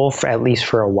physical, at least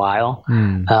for a while.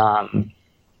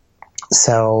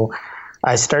 So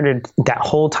I started that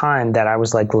whole time that I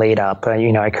was like laid up.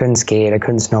 I couldn't skate, I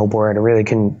couldn't snowboard,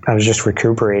 I was just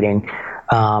recuperating.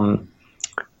 One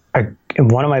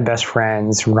of my best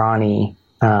friends, Ronnie,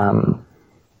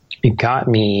 got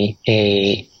me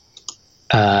a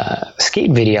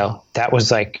skate video that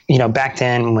was like, back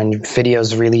then when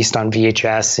videos released on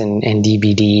VHS and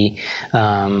DVD,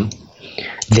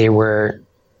 they were,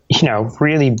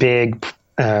 really big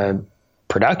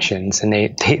productions, and they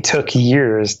took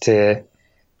years to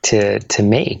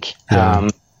make. Yeah.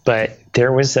 But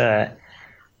there is a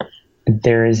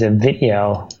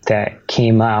video that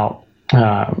came out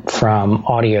from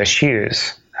Audio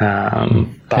Shoes I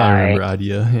remember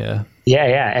Audio, yeah.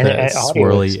 Yeah, and the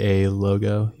swirly A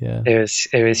logo, yeah.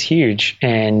 It was huge,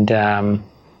 and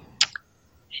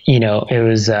it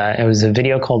was a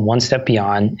video called One Step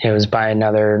Beyond. It was by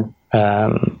another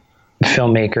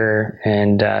filmmaker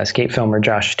and skate filmer,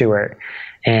 Josh Stewart.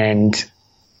 And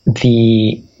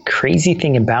the crazy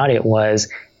thing about it was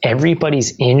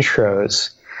everybody's intros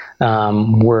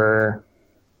were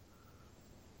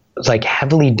like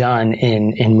heavily done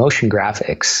in motion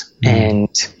graphics, and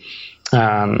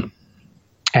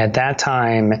at that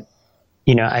time,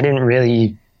 I didn't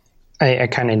really, I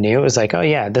kind of knew it was like, oh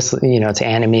yeah, this, it's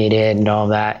animated and all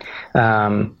that.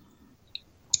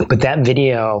 But that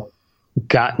video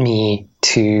got me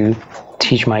to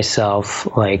teach myself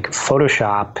like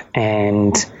Photoshop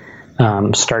and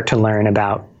start to learn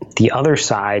about the other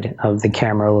side of the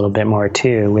camera a little bit more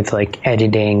too, with like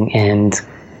editing, and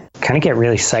kind of get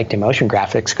really psyched in motion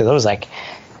graphics. Cause I was like,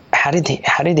 how did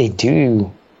they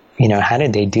do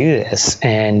this?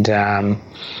 And, I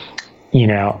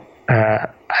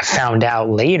found out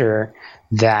later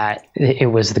that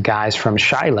it was the guys from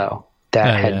Shiloh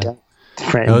that had done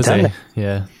Jose.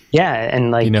 Yeah. Yeah.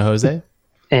 And like, Jose?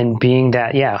 And being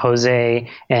that,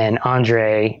 Jose and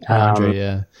Andre.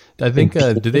 Yeah. I think,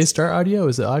 did they start Audio?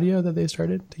 Was it Audio that they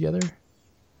started together? Can't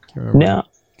remember. No.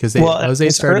 Because Jose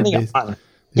started.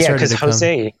 Yeah, because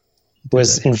Jose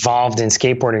was involved in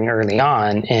skateboarding early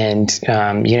on, and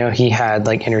he had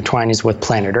like intertwinings with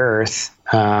Planet Earth,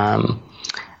 but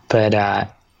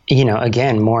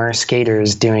again, more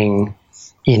skaters doing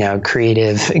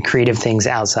creative things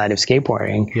outside of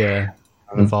skateboarding. Yeah,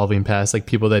 evolving past like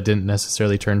people that didn't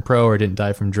necessarily turn pro or didn't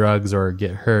die from drugs or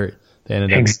get hurt. They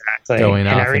ended up going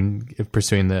off and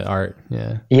pursuing the art.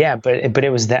 Yeah, but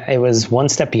it was one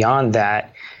step beyond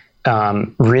that.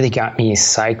 Really got me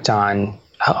psyched on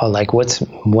like what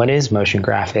is motion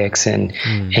graphics and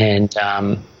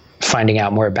finding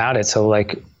out more about it. So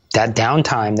like that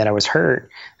downtime that I was hurt,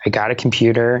 I got a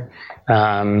computer.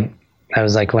 I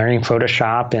was like learning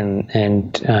Photoshop and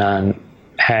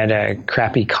had a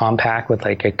crappy compact with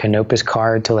like a Canopus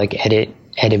card to like edit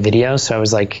videos. So I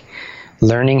was like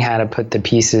learning how to put the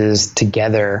pieces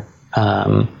together,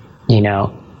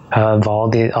 of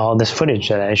all this footage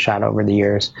that I shot over the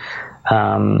years.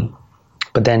 But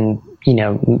then,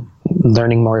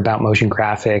 learning more about motion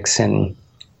graphics and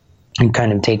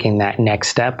kind of taking that next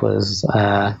step was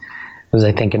I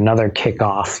think another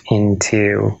kickoff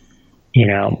into,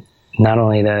 not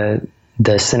only the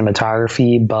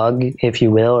cinematography bug, if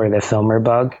you will, or the filmer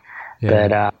bug,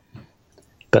 but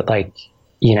like,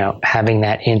 having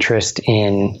that interest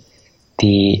in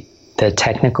the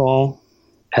technical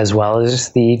as well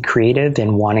as the creative,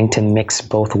 and wanting to mix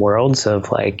both worlds of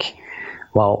like,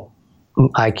 well,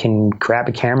 I can grab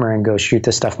a camera and go shoot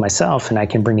this stuff myself, and I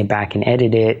can bring it back and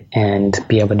edit it and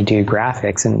be able to do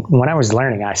graphics. And when I was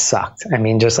learning, I sucked. I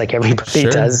mean, just like everybody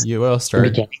does. You will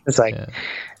start. It's like,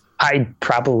 I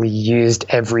probably used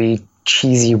every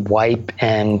cheesy wipe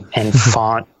and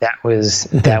font that was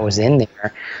in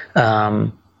there.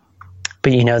 But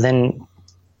then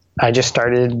I just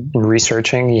started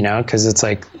researching, because it's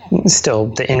like still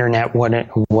the internet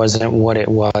wasn't what it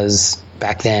was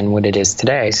back then, what it is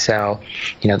today. So,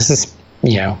 this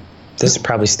is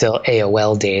probably still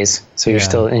AOL days. So you're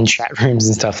still in chat rooms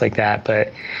and stuff like that.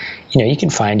 But, you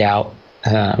can find out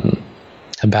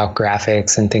about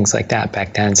graphics and things like that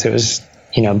back then. So it was,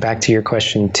 back to your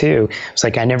question too, it's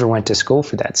like I never went to school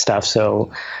for that stuff.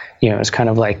 So, it was kind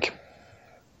of like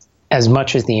as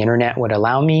much as the internet would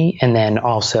allow me. And then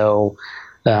also,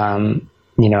 I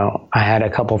had a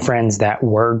couple friends that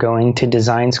were going to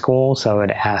design school. So I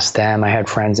would ask them. I had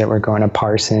friends that were going to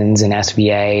Parsons and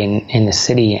SVA in the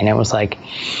city. And it was like,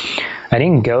 I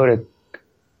didn't go to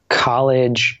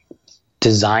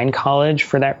design college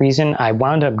for that reason. I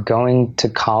wound up going to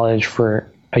college for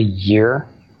a year,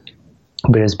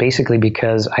 but it was basically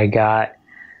because I got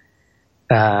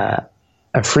a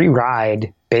free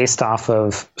ride based off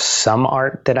of some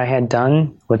art that I had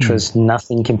done, which was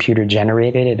nothing computer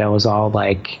generated. It was all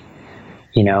like,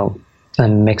 a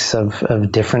mix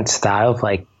of different styles,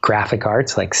 like graphic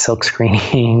arts, like silk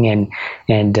screening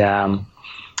and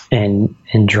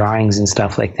drawings and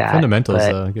stuff like that.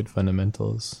 Fundamentals, good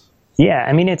fundamentals. Yeah.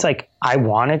 I mean, it's like, I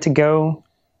wanted to go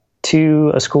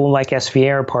to a school like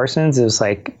SVA or Parsons. It was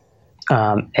like,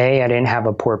 I didn't have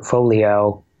a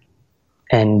portfolio,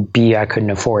 and B, I couldn't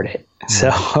afford it. So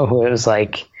it was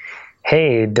like,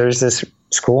 hey, there's this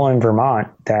school in Vermont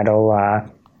that'll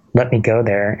let me go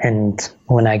there. And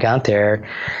when I got there,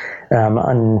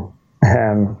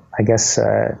 I guess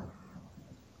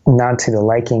not to the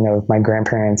liking of my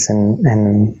grandparents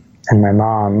and my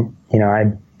mom,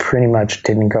 I pretty much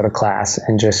didn't go to class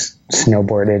and just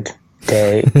snowboarded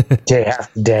day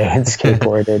after day and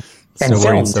skateboarded. And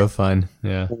snowboarding's so fun.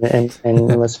 Yeah. And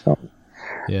it was fun.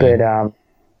 Yeah.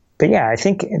 But yeah, I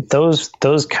think those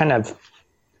kind of,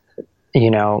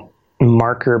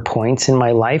 marker points in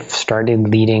my life started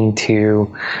leading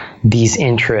to these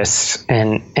interests.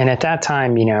 And at that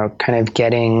time, kind of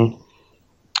getting,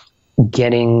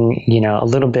 a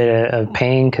little bit of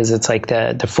pain, because it's like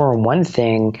the 401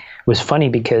 thing was funny,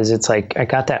 because it's like I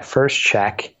got that first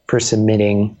check for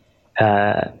submitting,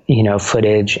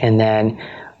 footage. And then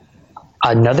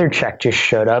another check just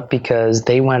showed up because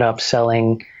they went up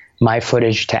selling my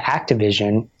footage to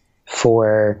Activision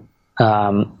for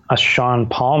a Sean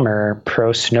Palmer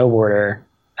pro snowboarder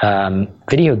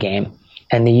video game,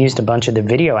 and they used a bunch of the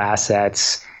video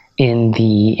assets in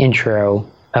the intro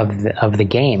of the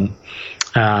game.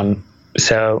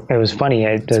 So it was funny.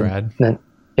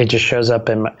 It just shows up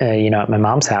in at my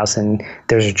mom's house, and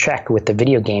there's a check with the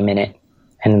video game in it,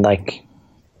 and like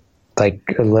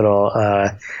a little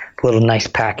nice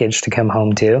package to come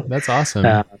home to. That's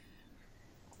awesome.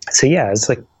 So yeah, it's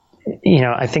like,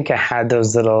 I think I had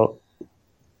those little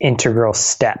integral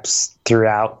steps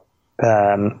throughout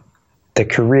the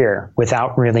career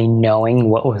without really knowing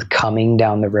what was coming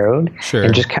down the road. Sure.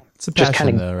 And It's a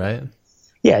passion though, right?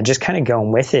 Yeah, just kind of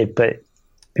going with it, but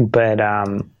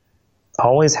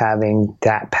always having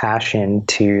that passion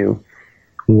to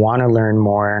want to learn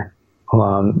more,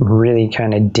 really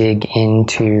kind of dig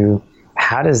into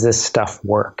how does this stuff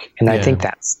work? And I think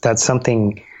that's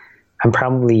something I'm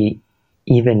probably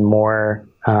even more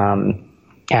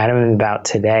adamant about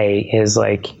today, is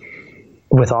like,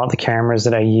 with all the cameras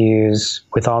that I use,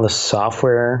 with all the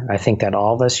software I think that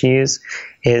all of us use,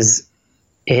 is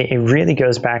it really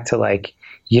goes back to like,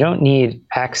 you don't need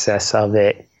excess of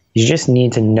it. You just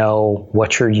need to know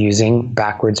what you're using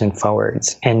backwards and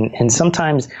forwards. And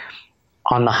sometimes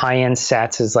on the high end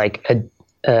sets is like a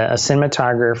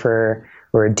cinematographer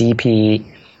or a DP,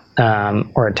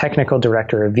 or a technical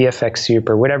director, or a VFX soup,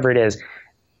 or whatever it is.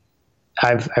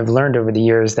 I've learned over the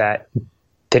years that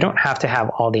they don't have to have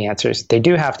all the answers. They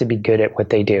do have to be good at what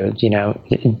they do.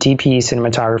 DP,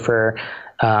 cinematographer,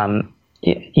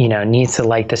 needs to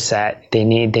light the set. They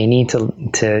need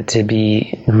to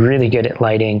be really good at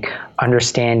lighting,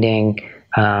 understanding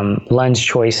lens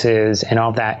choices and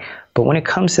all that. But when it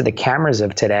comes to the cameras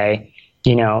of today,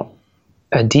 a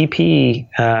DP,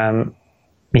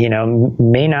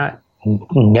 may not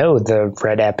know the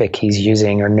Red Epic he's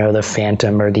using, or know the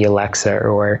Phantom or the Alexa,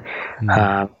 or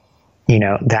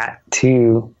that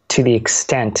to the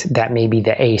extent that maybe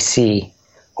the AC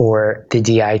or the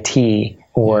DIT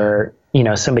or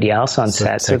somebody else on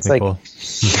set. So technical.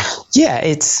 It's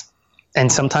like,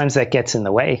 and sometimes that gets in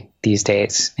the way these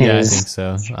days. Yeah, I think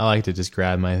so. I like to just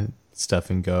grab my stuff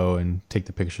and go and take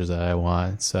the pictures that I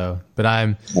want. So, but I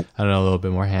don't know, a little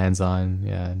bit more hands-on.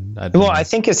 Yeah. I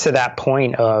think it's to that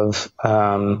point of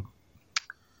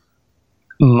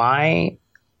my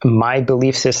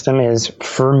belief system is,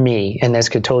 for me, and this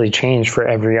could totally change for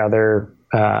every other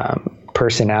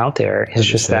person out there is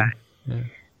just that,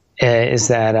 is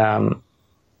that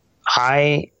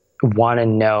I want to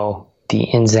know the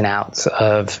ins and outs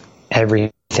of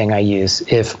everything I use.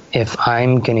 If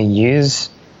I'm going to use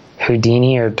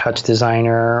Houdini or Touch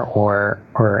Designer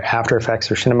or After Effects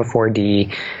or Cinema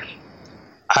 4D,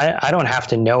 I don't have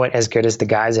to know it as good as the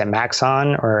guys at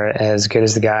Maxon or as good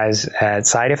as the guys at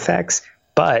Side Effects,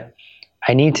 but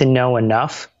I need to know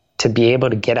enough to be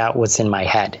able to get out what's in my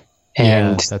head.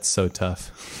 And that's so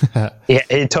tough.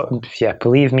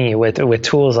 Believe me, with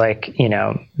tools like,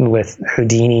 with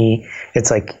Houdini, it's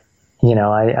like,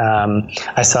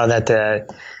 I saw that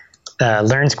the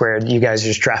Learn Squared, you guys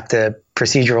just dropped the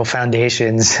procedural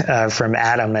foundations from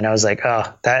Adam, and I was like, oh,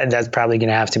 that's probably going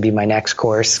to have to be my next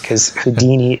course, because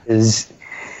Houdini is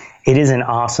an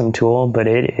awesome tool, but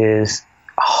it is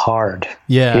hard.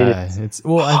 Yeah, I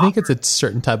think it's a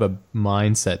certain type of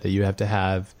mindset that you have to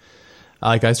have.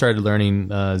 Like, I started learning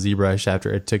ZBrush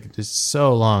after it took just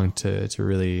so long to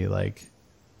really like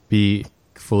be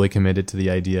fully committed to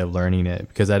the idea of learning it,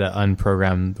 because I had to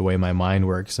unprogram the way my mind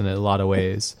works in a lot of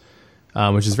ways,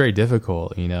 which is very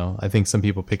difficult. I think some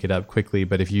people pick it up quickly,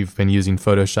 but if you've been using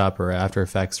Photoshop or After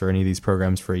Effects or any of these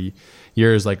programs for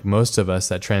years, like most of us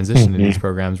that transition to these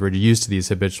programs, we're used to these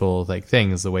habitual like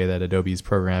things, the way that Adobe's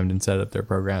programmed and set up their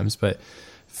programs. But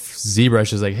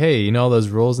ZBrush is like, hey, all those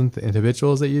rules and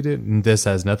habituals that you do, and this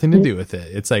has nothing to do with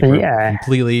it. It's like a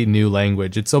completely new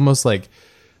language. It's almost like,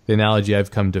 the analogy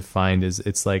I've come to find is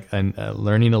it's like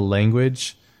learning a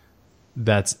language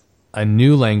that's a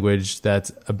new language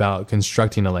that's about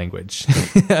constructing a language.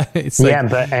 It's like,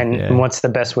 what's the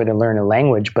best way to learn a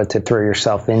language but to throw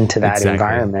yourself into that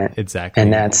environment? Exactly.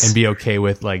 And be okay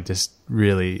with like just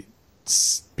really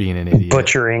being an idiot.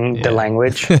 Butchering the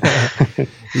language.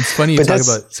 It's funny you talk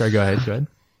about, sorry, go ahead.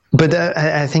 But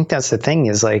I think that's the thing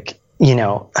is like,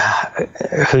 Houdini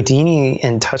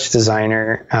and Touch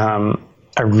Designer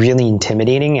are really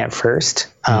intimidating at first.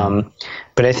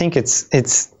 But I think it's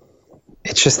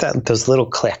just that those little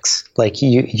clicks, like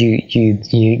you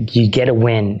get a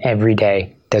win every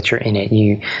day that you're in it.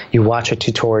 You watch a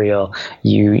tutorial,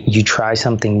 you try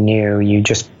something new,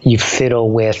 you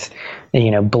fiddle with,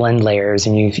 blend layers,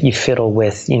 and you fiddle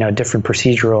with, different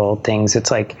procedural things. It's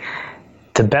like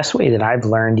the best way that I've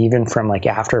learned, even from like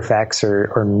After Effects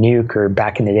or Nuke or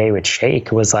back in the day with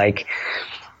Shake, was like,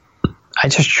 I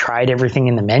just tried everything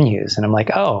in the menus, and I'm like,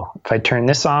 oh, if I turn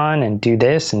this on and do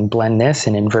this and blend this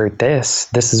and invert this,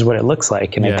 this is what it looks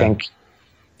like. And I think,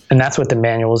 and that's what the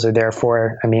manuals are there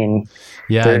for. I mean,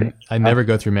 I never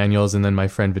go through manuals. And then my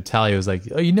friend Vitaly was like,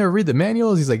 oh, you never read the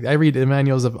manuals? He's like, I read the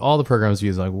manuals of all the programs we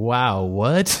use. I'm like, wow,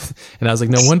 what? And I was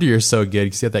like, no wonder you're so good,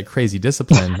 because you have that crazy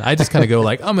discipline. I just kind of go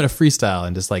like, I'm going to freestyle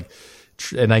and just like,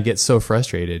 and I get so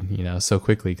frustrated, so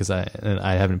quickly, because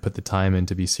I haven't put the time in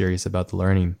to be serious about the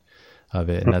learning of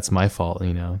it, and that's my fault,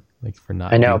 like for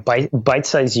not. I know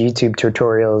bite-sized YouTube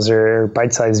tutorials or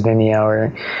bite-sized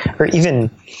Vimeo or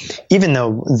even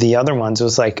though the other ones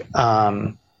was like,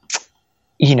 when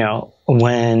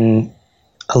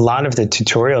a lot of the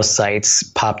tutorial sites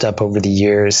popped up over the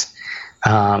years,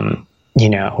 with all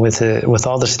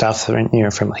the stuff,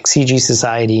 from like CG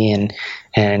Society and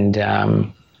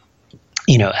FX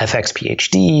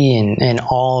PhD and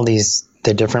all the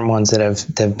different ones that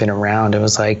have been around. It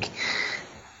was like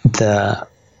the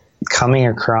coming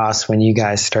across when you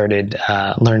guys started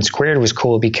Learn Squared was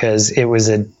cool, because I think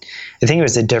it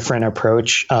was a different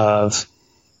approach of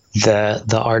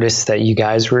the artists that you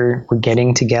guys were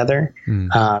getting together.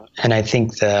 And I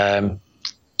think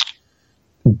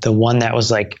the one that was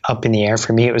like up in the air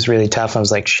for me, it was really tough. I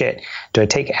was like, shit, do I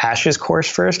take Ash's course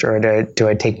first, or do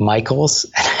I take Michael's?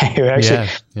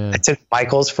 I took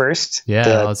Michael's first. Yeah,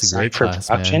 that's a great class,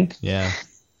 production. Man. Yeah.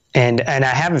 And I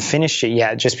haven't finished it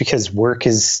yet, just because work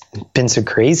has been so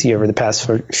crazy over the past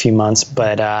few months.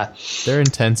 But they're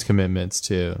intense commitments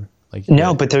too. Like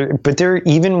but they're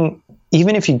even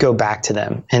if you go back to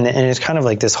them, and it's kind of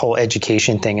like this whole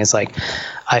education thing is like,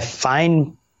 I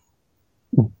find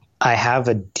I have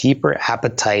a deeper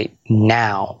appetite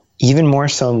now, even more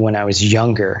so when I was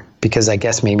younger, because I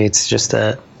guess maybe it's just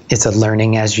it's a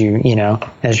learning as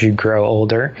you grow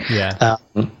older. Yeah.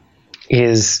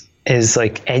 Is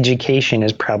like education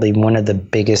is probably one of the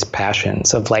biggest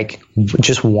passions of like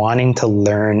just wanting to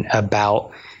learn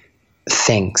about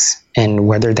things, and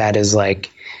whether that is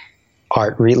like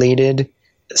art related,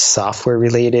 software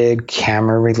related,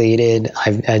 camera related.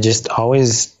 I just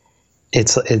always,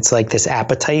 it's like this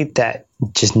appetite that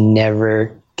just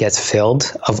never gets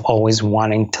filled, of always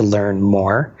wanting to learn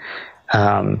more.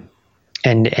 And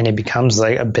it becomes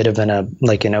like a bit of an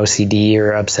OCD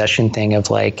or obsession thing of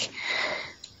like,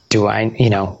 do I,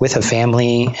 with a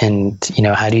family, and,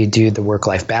 how do you do the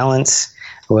work-life balance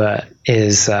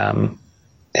is a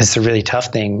really tough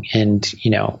thing. And,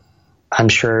 I'm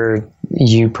sure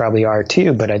you probably are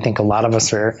too, but I think a lot of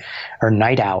us are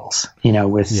night owls,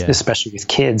 especially with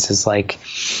kids. Is like,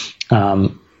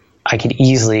 I could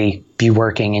easily be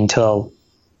working until,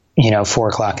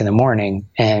 4:00 in the morning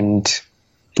and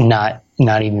not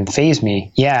even faze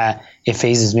me. Yeah. It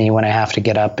phases me when I have to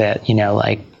get up at,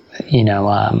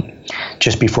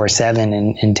 just before 7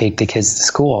 and take the kids to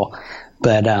school.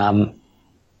 But,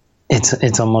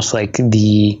 it's almost like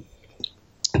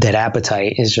that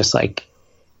appetite is just like,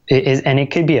 and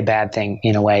it could be a bad thing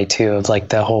in a way too, of like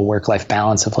the whole work-life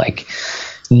balance of like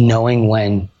knowing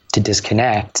when to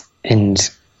disconnect. And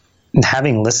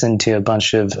having listened to a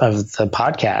bunch of the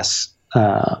podcasts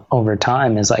over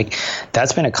time, is like,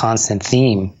 that's been a constant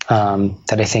theme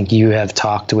that I think you have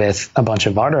talked with a bunch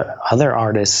of other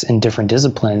artists in different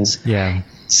disciplines. Yeah.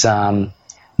 It's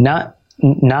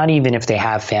not even if they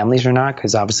have families or not,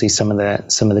 because obviously some of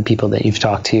the people that you've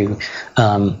talked to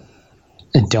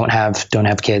don't have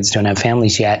kids, don't have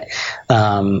families yet.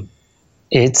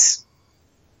 It's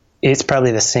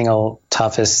probably the single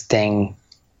toughest thing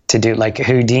to do. Like,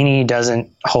 Houdini doesn't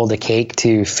hold a cake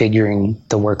to figuring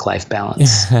the work-life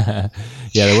balance. Yeah,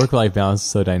 the work-life balance is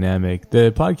so dynamic.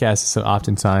 The podcast is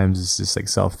oftentimes is just like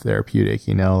self-therapeutic,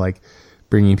 like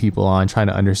bringing people on, trying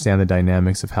to understand the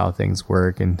dynamics of how things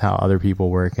work and how other people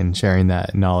work, and sharing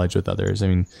that knowledge with others. I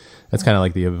mean, that's kind of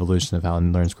like the evolution of how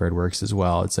Learn Squared works as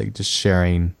well. It's like just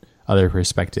sharing other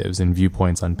perspectives and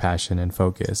viewpoints on passion and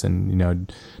focus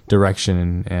and,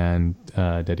 direction and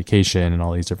dedication and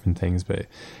all these different things. But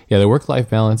yeah, the work-life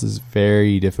balance is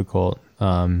very difficult. I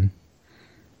don't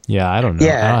know. Yeah, I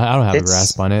don't have a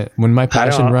grasp on it. When my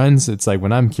passion runs, it's like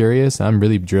when I'm curious and I'm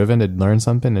really driven to learn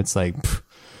something, it's like,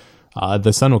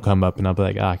 the sun will come up and I'll be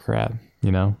like, crap,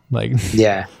 like,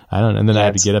 yeah, I don't know. And then I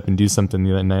have to get up and do something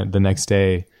the next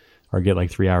day, or get like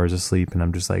 3 hours of sleep, and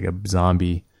I'm just like a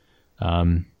zombie.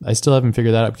 I still haven't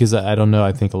figured that out, because I don't know.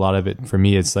 I think a lot of it for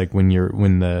me, it's like when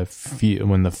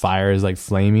the fire is like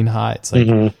flaming hot, it's like,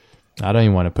 I don't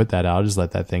even want to put that out. I'll just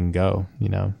let that thing go,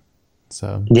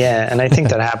 so. Yeah. And I think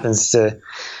that happens to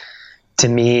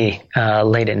me,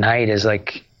 late at night, is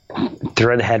like,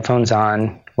 throw the headphones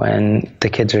on when the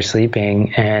kids are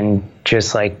sleeping and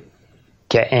just like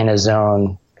get in a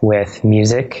zone with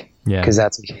music. Yeah. Cause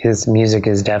his music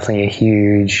is definitely a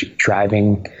huge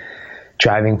driving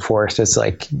force. It's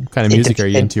like, what kind of music are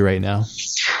you into right now?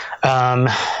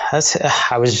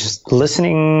 I was just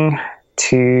listening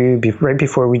to, right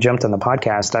before we jumped on the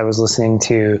podcast, I was listening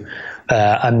to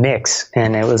a mix,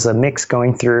 and it was a mix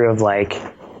going through of like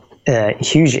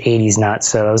huge 80s nuts.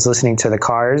 So I was listening to the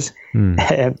Cars, cool.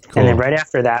 And then right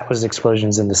after that was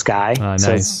Explosions in the Sky. So nice.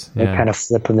 it's kind of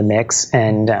flip of the mix.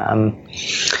 And,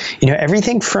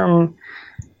 everything from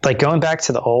like going back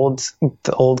to the old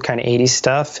kind of 80s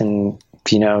stuff, and,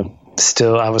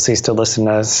 still listen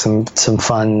to some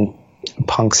fun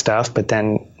punk stuff, but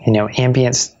then,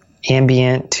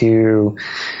 ambient to,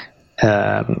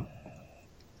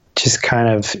 just kind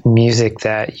of music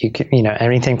that you can,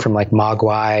 anything from like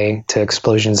Mogwai to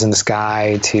Explosions in the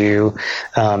Sky to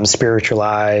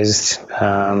Spiritualized,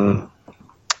 and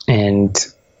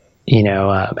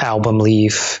Album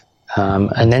Leaf,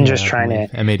 and then just trying to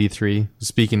M83.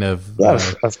 Speaking of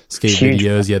skate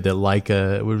videos, you had the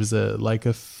Leica. What was it?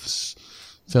 Leica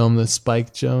film, the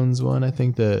Spike Jones one. I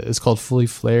think it's called Fully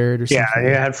Flared or something.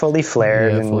 Yeah, it had Fully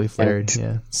Flared. Yeah, Fully Flared.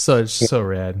 Yeah, so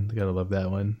rad. You gotta love that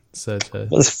one.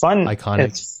 It was fun.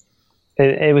 Iconic.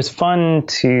 It was fun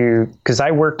because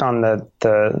I worked on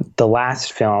the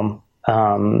last film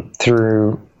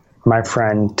through my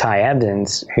friend Ty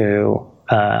Evans, who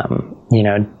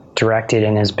directed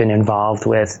and has been involved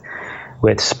with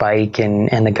Spike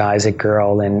and the guys at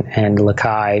Girl and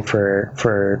Lakai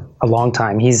for a long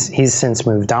time. He's since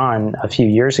moved on a few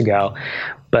years ago,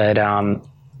 but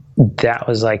that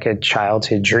was like a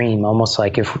childhood dream, almost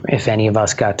like if any of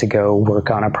us got to go work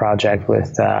on a project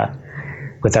with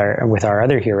our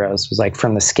other heroes. It was like,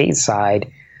 from the skate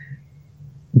side,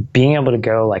 being able to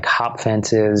go like hop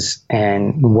fences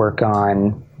and work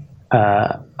on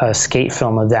a skate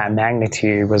film of that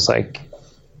magnitude was like,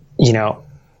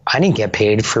 I didn't get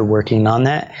paid for working on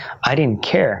that. I didn't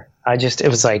care. It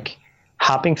was like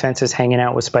hopping fences, hanging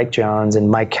out with Spike Jones and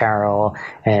Mike Carroll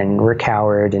and Rick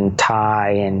Howard and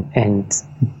Ty and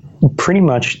pretty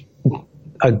much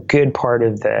a good part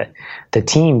of the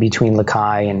team between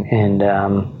Lakai and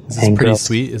Pretty Girl.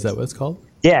 Sweet. Is that what it's called?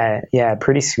 Yeah.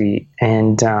 Pretty Sweet.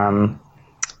 And,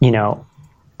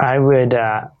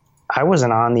 I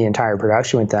wasn't on the entire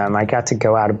production with them. I got to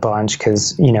go out a bunch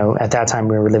because, you know, at that time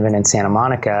we were living in Santa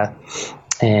Monica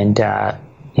and,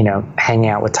 you know, hanging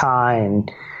out with Ty and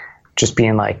just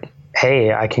being like,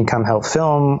 hey, I can come help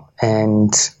film.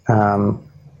 And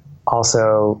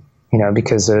also, you know,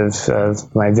 because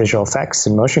of my visual effects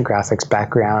and motion graphics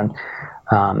background,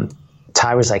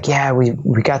 Ty was like, yeah,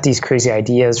 we got these crazy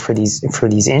ideas for these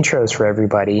intros for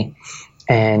everybody.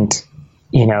 And,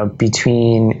 you know,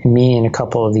 between me and a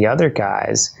couple of the other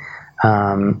guys,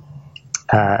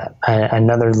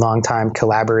 another longtime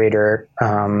collaborator,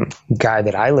 guy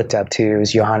that I looked up to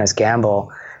was Johannes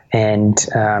Gamble. And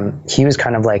he was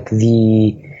kind of like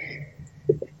the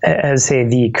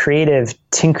creative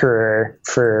tinkerer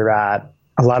for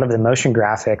a lot of the motion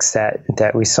graphics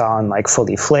that we saw in like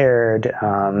Fully Flared.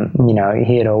 You know,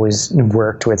 he had always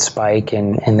worked with Spike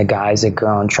and the guys at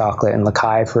Grown Chocolate and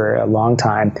Lakai for a long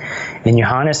time. And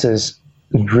Johannes is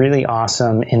really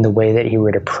awesome in the way that he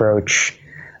would approach,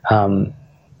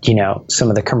 you know, some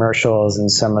of the commercials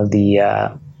and some of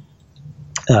the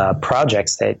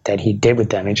projects that he did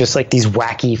with them. It's just like these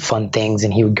wacky, fun things,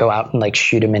 and he would go out and like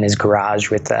shoot them in his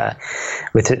garage with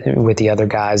the other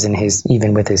guys and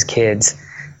even with his kids.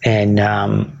 And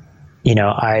you know,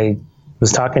 I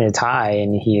was talking to Ty,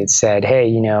 and he had said, "Hey,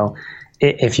 you know,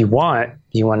 if you want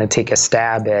to take a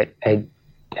stab at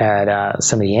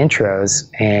some of the intros."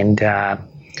 And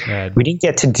we didn't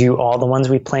get to do all the ones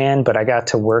we planned, but I got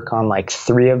to work on like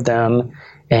 3 of them.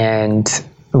 And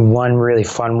one really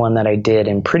fun one that I did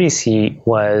in Pretty Seat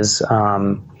was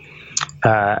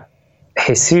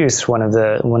Jesus, one of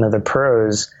the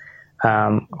pros.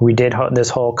 We did this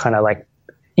whole kind of like,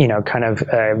 you know, kind of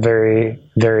very,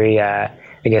 very, I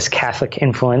guess, Catholic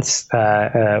influence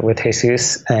with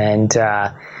Jesus. And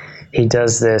he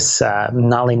does this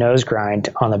nollie nose grind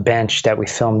on a bench that we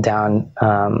filmed down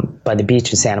by the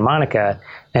beach in Santa Monica.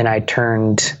 And I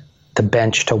turned the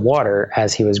bench to water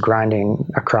as he was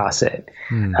grinding across it.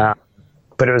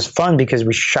 But it was fun because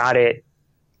we shot it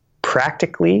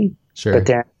practically, sure.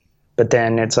 but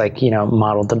then it's like, you know,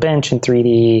 modeled the bench in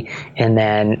 3D and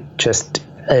then just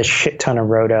a shit ton of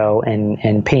roto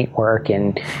and paint work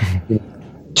and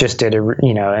just did a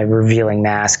revealing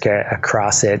mask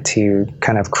across it to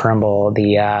kind of crumble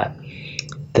the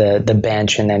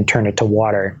bench and then turn it to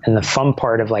water. And the fun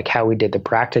part of like how we did the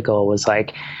practical was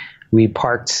like, we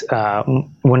parked,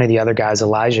 one of the other guys,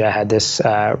 Elijah, had this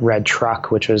red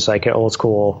truck, which was like an old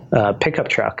school pickup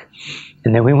truck.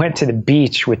 And then we went to the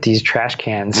beach with these trash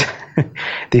cans,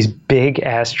 these big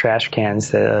ass trash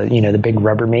cans, the big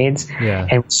Rubbermaids,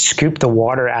 and scooped the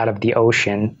water out of the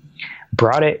ocean,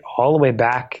 brought it all the way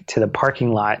back to the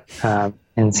parking lot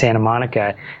in Santa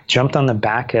Monica, jumped on the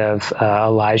back of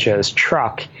Elijah's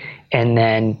truck, and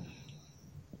then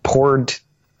poured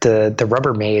the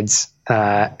Rubbermaids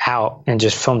out and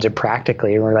just filmed it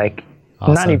practically. And we're like,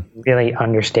 awesome. Not even really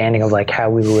understanding of like how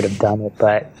we would have done it,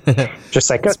 but just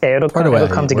like, okay, it'll come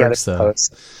together in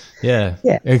post. Yeah.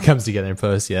 It comes together in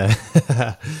post. Yeah.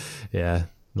 Yeah.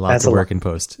 Lots of work in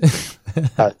post.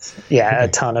 A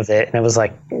ton of it. And it was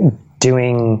like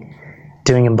doing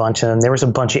a bunch of them. There was a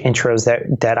bunch of intros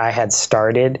that I had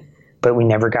started, but we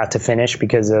never got to finish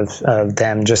because of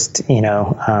them just,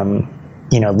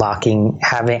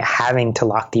 having to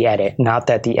lock the edit. Not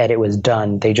that the edit was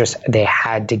done. They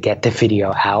had to get the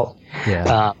video out.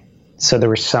 Yeah. So there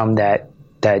were some that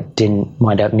didn't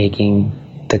wind up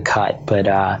making the cut, but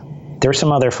there were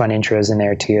some other fun intros in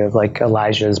there too, of like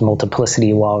Elijah's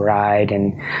multiplicity wall ride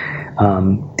and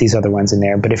these other ones in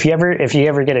there. But if you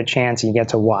ever get a chance and you get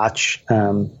to watch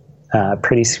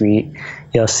Pretty Sweet,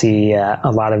 you'll see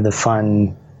a lot of the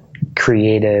fun,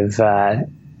 creative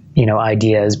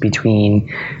ideas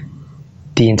between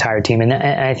the entire team. And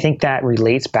I think that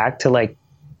relates back to like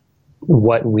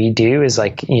what we do is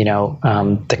like,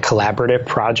 the collaborative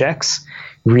projects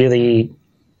really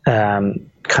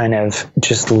kind of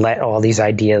just let all these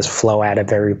ideas flow out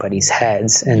of everybody's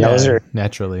heads. And those are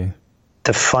naturally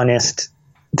the funnest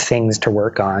things to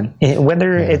work on.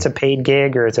 Whether it's a paid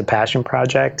gig or it's a passion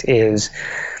project is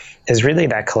really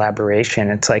that collaboration.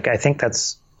 It's like, I think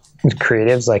that's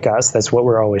creatives like us, that's what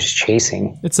we're always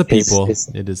chasing. It's the people.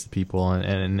 It is the people.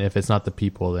 And if it's not the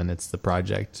people, then it's the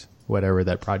project, whatever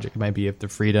that project might be. If the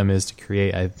freedom is to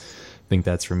create, I think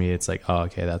that's for me. It's like, oh,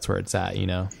 okay, that's where it's at,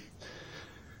 Yeah,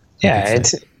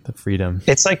 it's like the freedom.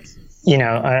 It's like,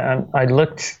 I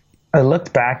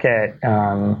looked back at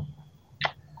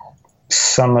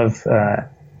some of, I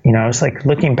was like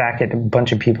looking back at a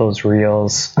bunch of people's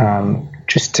reels,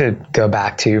 just to go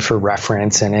back to for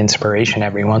reference and inspiration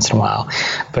every once in a while.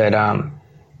 But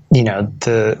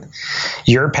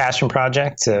your passion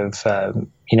project of,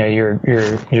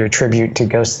 your tribute to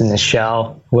Ghost in the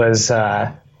Shell was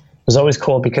always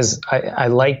cool, because I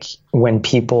like when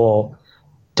people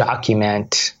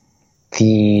document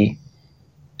the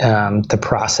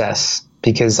process,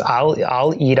 because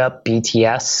I'll eat up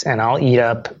BTS and I'll eat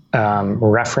up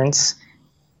reference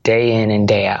day in and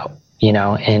day out,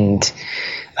 and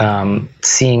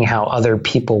seeing how other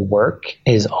people work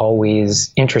is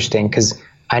always interesting, because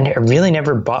I really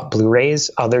never bought Blu-rays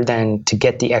other than to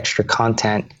get the extra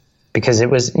content, because it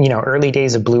was, early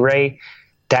days of Blu-ray,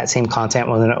 that same content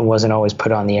wasn't always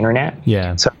put on the internet.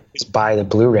 Yeah. So I just buy the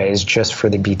Blu-rays just for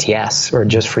the BTS or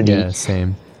just for the... Yeah,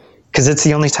 same. Because it's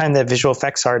the only time that visual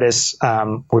effects artists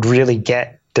would really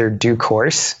get their due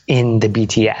course in the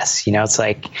BTS. It's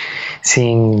like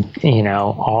seeing,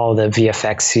 all the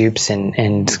VFX soups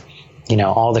and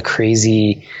all the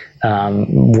crazy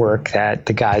work that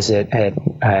the guys at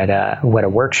What a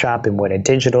Workshop and What a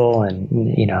Digital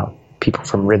and, people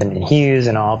from Rhythm and Hues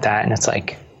and all of that. And it's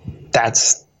like,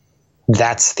 that's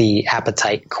the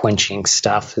appetite quenching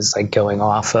stuff, is like going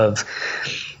off of,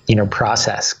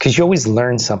 process, because you always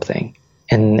learn something.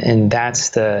 And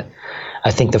that's I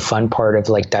think the fun part of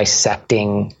like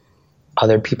dissecting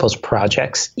other people's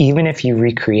projects, even if you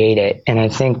recreate it. And I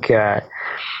think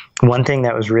one thing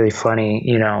that was really funny,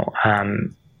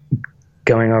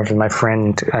 going over to my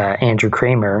friend Andrew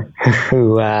Kramer,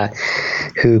 who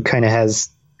kind of has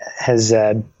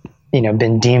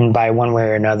been deemed by one way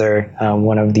or another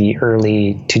one of the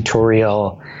early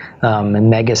tutorial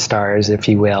megastars, if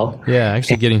you will. Yeah,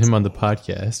 actually getting him on the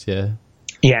podcast.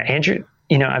 Yeah, Andrew.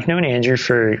 I've known Andrew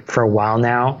for a while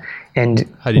now, and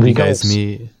how did you guys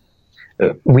meet?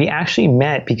 We actually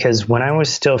met because when I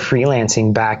was still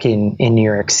freelancing back in New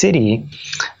York City,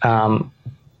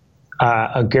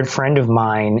 a good friend of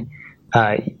mine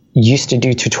used to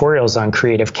do tutorials on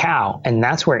Creative Cow, and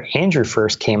that's where Andrew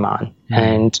first came on.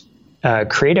 And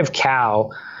Creative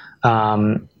Cow,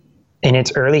 in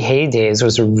its early heydays,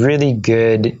 was a really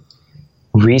good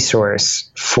resource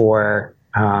for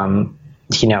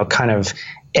kind of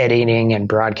editing and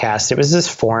broadcast. It was this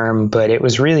forum, but it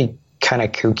was really kind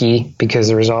of kooky, because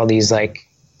there was all these like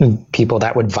people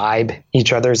that would vibe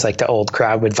each other. It's like the old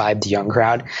crowd would vibe the young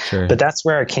crowd. Sure. But that's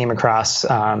where I came across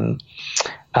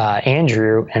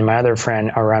Andrew and my other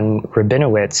friend Aran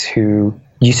Rabinowitz, who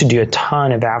used to do a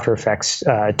ton of After Effects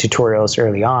tutorials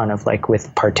early on, of like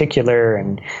with particular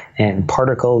and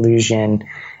particle illusion.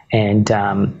 And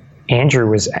Andrew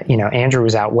was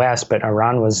out west, but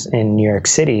Aran was in New York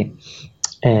City.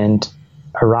 And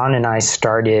Aran and I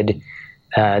started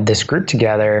this group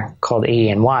together called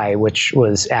ADNY, which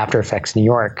was After Effects New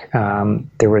York.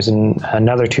 There was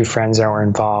another two friends that were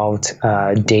involved,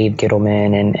 Dave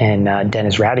Gittleman and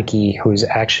Dennis Radicke, who's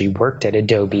actually worked at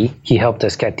Adobe. He helped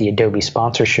us get the Adobe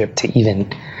sponsorship to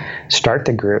even start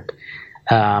the group.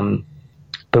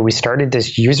 But we started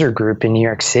this user group in New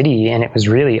York City, and it was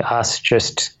really us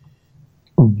just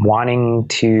wanting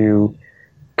to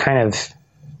kind of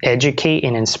educate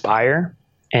and inspire.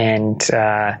 And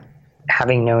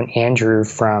having known Andrew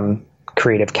from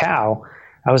Creative Cow,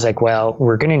 I was like, well,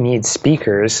 we're going to need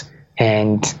speakers.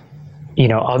 And,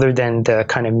 other than the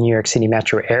kind of New York City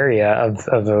metro area of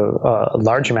a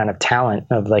large amount of talent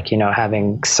of like,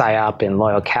 having PSYOP and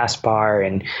Loyal Caspar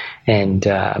and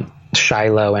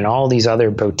Shiloh and all these other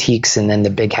boutiques, and then the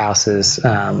big houses,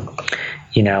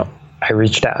 I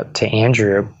reached out to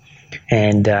Andrew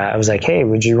and I was like, hey,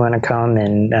 would you want to come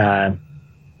and,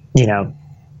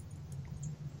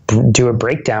 do a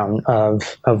breakdown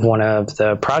of one of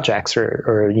the projects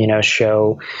or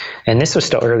show. And this was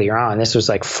still earlier on. This was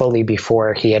like fully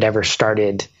before he had ever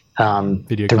started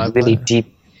the really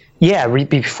deep. Yeah,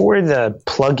 before the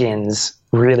plugins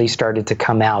really started to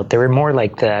come out. They were more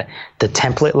like the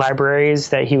template libraries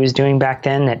that he was doing back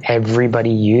then that everybody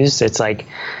used. It's like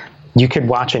you could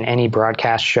watch any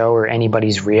broadcast show or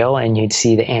anybody's reel and you'd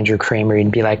see the Andrew Kramer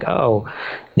and be like, oh,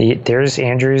 there's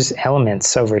Andrew's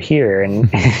elements over here.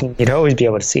 And you'd always be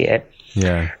able to see it.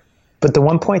 Yeah. But the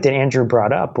one point that Andrew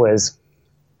brought up was,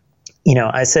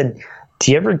 I said,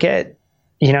 do you ever get,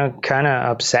 kind of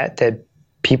upset that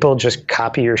people just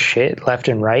copy your shit left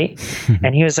and right?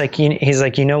 And he was like,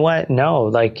 you know what? No,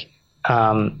 like,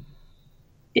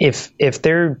 if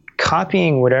they're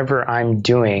copying whatever I'm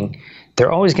doing,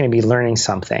 they're always going to be learning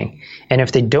something. And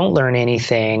if they don't learn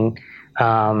anything,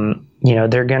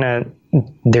 they're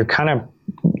kind of,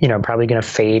 probably going to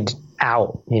fade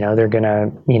out. They're going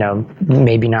to,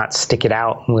 maybe not stick it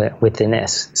out within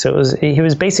this. So he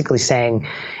was basically saying,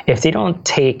 if they don't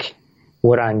take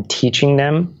what I'm teaching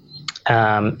them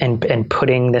and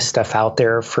putting this stuff out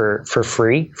there for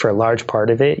free for a large part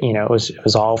of it. You know, it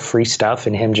was all free stuff,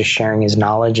 and him just sharing his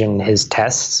knowledge and his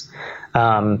tests.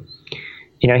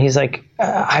 You know, he's like,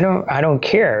 I don't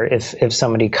care if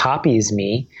somebody copies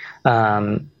me,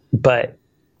 but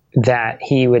that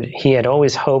he had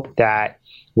always hoped that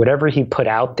whatever he put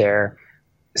out there,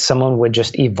 someone would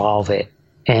just evolve it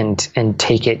and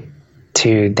take it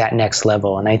to that next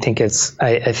level. And I think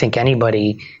I think any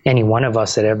one of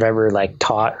us that have ever like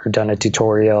taught or done a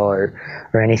tutorial or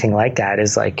anything like that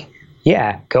is like,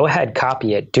 yeah, go ahead,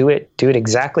 copy it, do it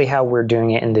exactly how we're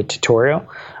doing it in the tutorial,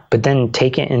 but then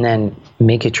take it and then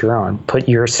make it your own, put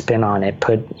your spin on it,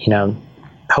 you know,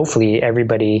 hopefully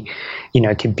everybody, you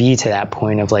know, could be to that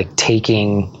point of like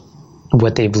taking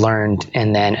what they've learned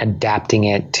and then adapting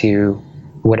it to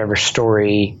whatever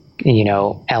story, you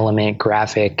know, element,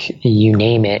 graphic, you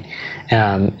name it,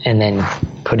 and then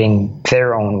putting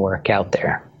their own work out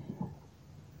there.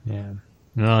 Yeah,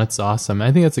 no, that's awesome.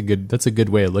 I think that's a good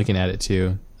way of looking at it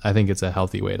too. I think it's a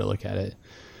healthy way to look at it,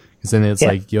 because then it's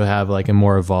like you'll have like a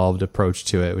more evolved approach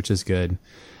to it, which is good.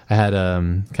 I had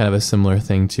kind of a similar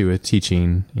thing too with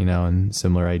teaching, you know, and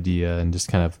similar idea, and just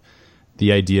kind of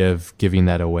the idea of giving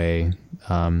that away.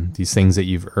 These things that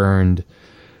you've earned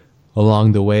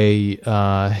along the way,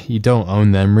 you don't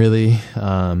own them really.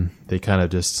 They kind of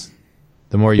just,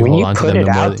 the more you hold on to them, the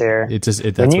more that's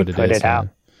what it is.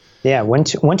 Yeah.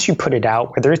 Once you put it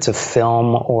out, whether it's a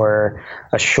film or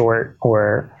a short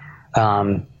or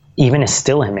even a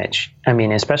still image, I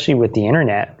mean, especially with the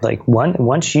internet, like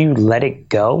once you let it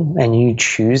go and you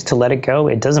choose to let it go,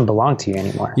 it doesn't belong to you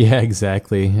anymore. Yeah,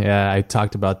 exactly. Yeah, I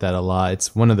talked about that a lot.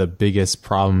 It's one of the biggest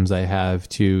problems I have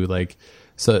too. Like,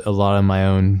 so a lot of my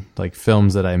own like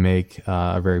films that I make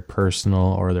are very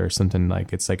personal, or there's something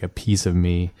like, it's like a piece of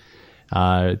me.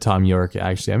 Tom York,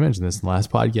 actually, I mentioned this in the last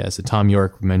podcast. So Tom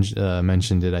York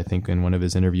mentioned it, I think, in one of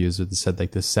his interviews. It said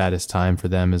like the saddest time for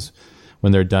them is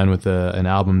when they're done with an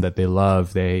album that they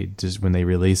love. They just, when they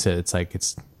release it, it's like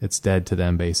it's dead to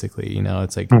them, basically. You know,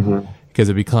 it's like because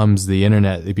it becomes the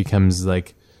internet. It becomes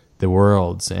like the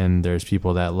world's, and there's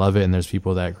people that love it and there's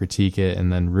people that critique it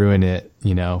and then ruin it,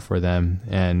 you know, for them.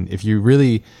 And if you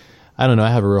really, I don't know,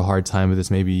 I have a real hard time with this.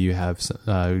 Maybe you have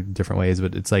different ways,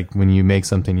 but it's like when you make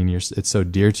something and it's so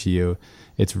dear to you,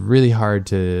 it's really hard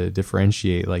to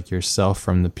differentiate like yourself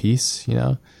from the piece, you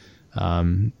know.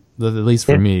 At least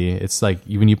for me, it's like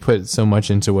when you put so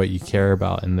much into what you care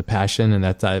about and the passion, and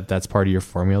that's part of your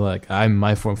formula. Like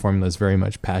my formula is very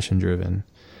much passion driven.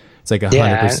 It's like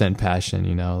 100% passion,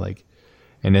 you know, like,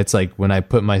 and it's like when I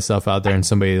put myself out there and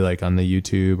somebody like on the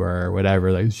YouTube or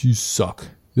whatever, like, you suck.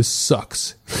 This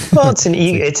sucks. Well, it's an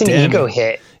ego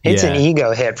hit. It's an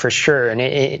ego hit for sure.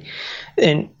 And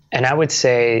and I would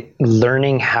say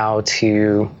learning how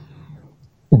to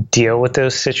deal with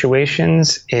those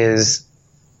situations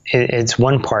it's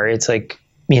one part. It's like,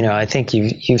 you know, I think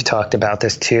you've talked about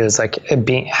this too. It's like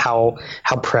being how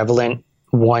prevalent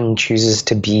one chooses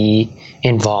to be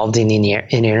involved in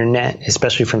internet,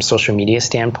 especially from social media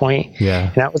standpoint.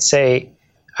 Yeah. And I would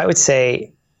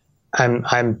say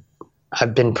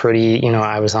I've been pretty, you know,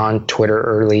 I was on Twitter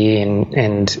early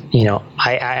and, you know,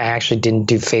 I actually didn't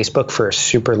do Facebook for a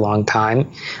super long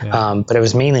time. Yeah. But it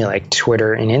was mainly like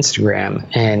Twitter and Instagram.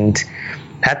 And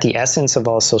at the essence of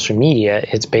all social media,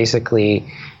 it's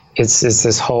basically, it's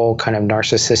this whole kind of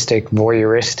narcissistic,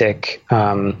 voyeuristic,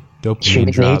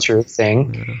 human nature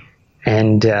thing. Yeah.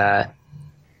 And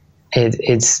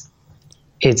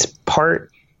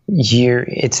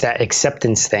it's that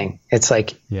acceptance thing. It's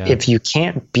like, if you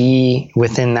can't be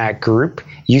within that group,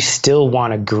 you still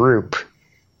want a group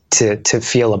to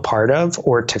feel a part of,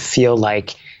 or to feel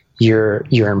like you're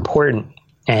important.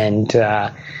 And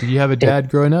did you have a dad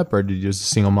growing up, or did you just a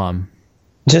single mom?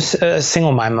 Just a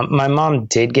single mom. My mom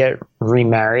did get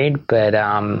remarried, but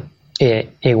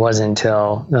it wasn't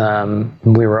until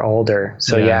we were older.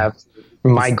 So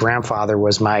my grandfather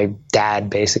was my dad,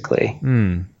 basically.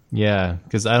 Yeah,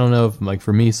 because I don't know if, like,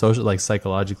 for me, social, like,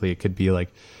 psychologically, it could be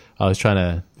like, I was trying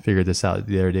to figure this out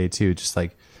the other day too, just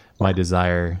like my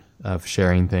desire of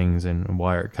sharing things and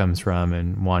where it comes from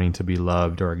and wanting to be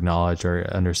loved or acknowledged or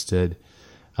understood.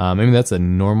 I mean, that's a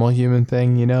normal human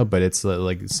thing, you know, but it's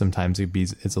like sometimes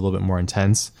it's a little bit more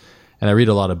intense. And I read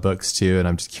a lot of books too, and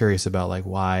I'm just curious about like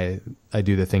why I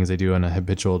do the things I do on a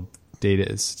habitual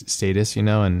status, you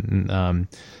know. And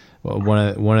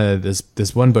one of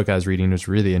this one book I was reading was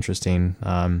really interesting,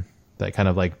 that kind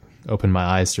of like opened my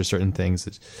eyes to certain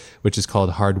things, which is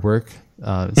called Hard Work.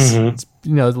 It's,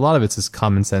 you know, a lot of it's just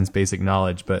common sense, basic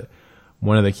knowledge, but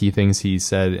one of the key things he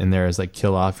said in there is like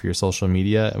kill off your social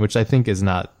media, which I think is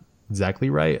not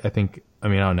exactly right. I think I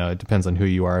mean, I don't know. It depends on who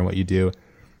you are and what you do.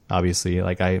 Obviously,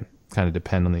 like I kind of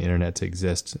depend on the internet to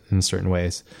exist in certain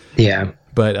ways. Yeah.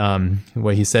 But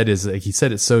what he said is like, he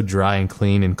said it's so dry and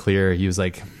clean and clear. He was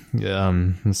like,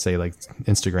 let's say like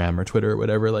Instagram or Twitter or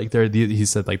whatever. Like he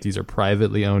said like these are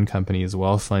privately owned companies,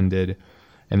 well funded,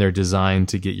 and they're designed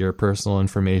to get your personal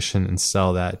information and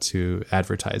sell that to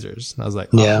advertisers. And I was like,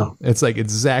 yeah, it's like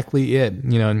exactly it,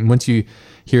 you know. And once you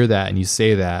hear that and you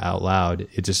say that out loud,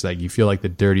 it just like you feel like the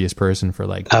dirtiest person for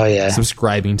like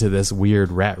subscribing to this weird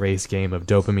rat race game of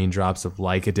dopamine drops of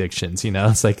like addictions, you know.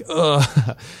 It's like,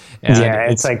 ugh. And yeah,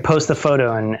 it's like post the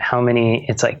photo and how many.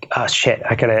 It's like, oh shit,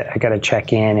 I gotta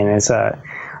check in, and it's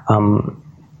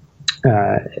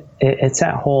it's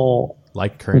that whole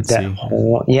like currency.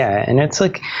 And it's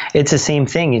like it's the same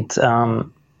thing. It's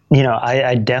you know,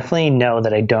 I definitely know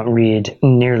that I don't read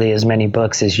nearly as many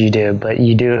books as you do, but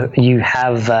you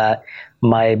have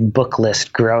my book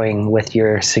list growing with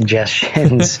your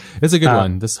suggestions. It's a good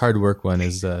one. This hard work one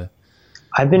is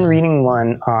I've been reading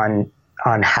one on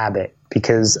habit,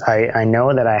 because I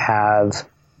know that I have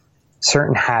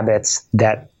certain habits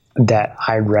that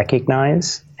I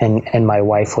recognize, and my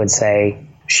wife would say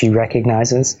she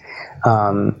recognizes,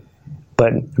 but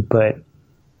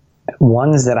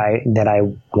ones that I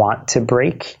want to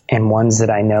break, and ones that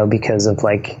I know because of,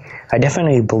 like, I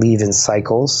definitely believe in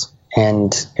cycles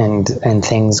and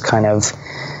things kind of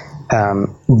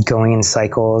going in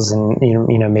cycles, and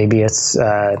you know maybe it's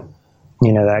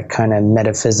you know, that kind of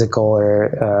metaphysical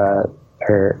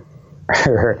or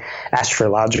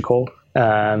astrological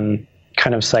kind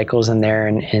of cycles in there,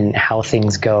 and how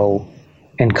things go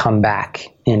and come back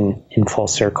in full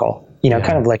circle. You know,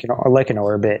 kind of like an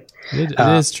orbit. It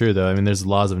is true, though. I mean, there's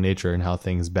laws of nature and how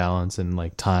things balance, and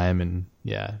like time, and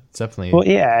it's definitely. Well,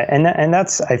 yeah, and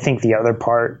that's, I think, the other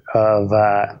part of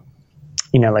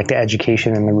you know, like the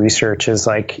education and the research is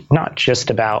like not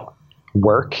just about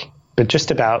work, but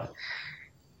just about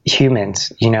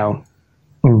humans. You know,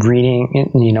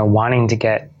 reading, you know, wanting to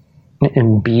get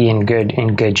and be in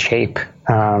good shape,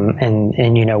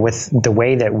 and you know, with the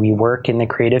way that we work in the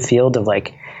creative field of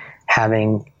like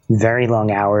having very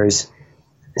long hours,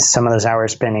 some of those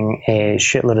hours spending a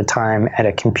shitload of time at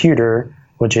a computer,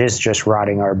 which is just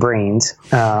rotting our brains,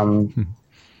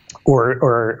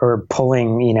 or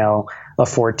pulling, you know, a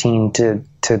 14 to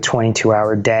 22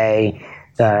 hour day,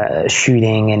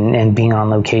 shooting and being on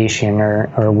location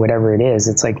or whatever it is.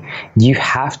 It's like you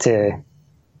have to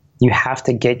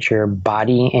get your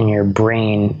body and your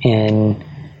brain in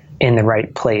the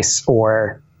right place,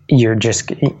 or you're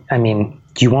just, I mean,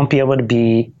 you won't be able to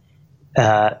be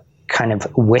kind of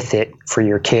with it for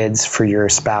your kids, for your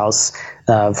spouse,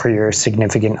 for your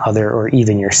significant other, or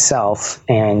even yourself.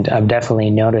 And I've definitely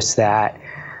noticed that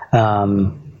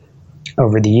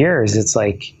over the years. It's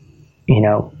like, you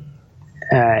know,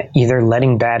 either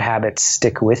letting bad habits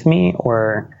stick with me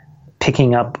or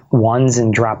picking up ones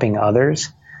and dropping others.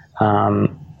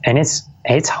 And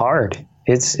it's hard.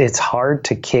 It's hard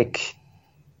to kick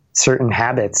certain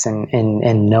habits and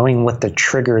knowing what the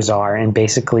triggers are, and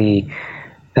basically,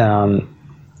 you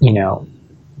know,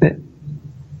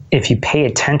 if you pay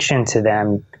attention to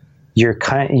them, you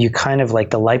kind of like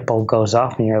the light bulb goes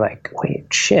off and you're like,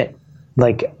 wait, shit.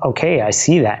 Like, okay, I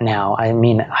see that now. I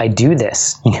mean, I do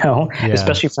this, you know,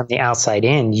 especially from the outside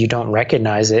in, you don't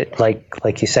recognize it.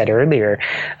 Like you said earlier,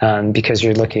 because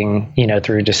you're looking, you know,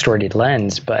 through a distorted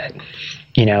lens, but,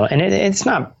 you know, and it's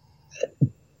not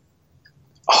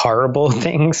horrible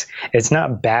things. It's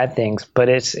not bad things, but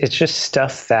it's just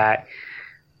stuff that,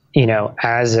 you know,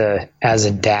 as a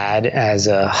dad, as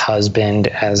a husband,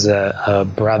 as a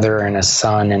brother and a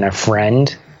son and a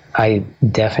friend, I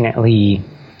definitely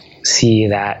see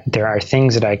that there are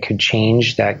things that I could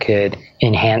change that could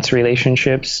enhance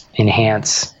relationships,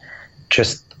 enhance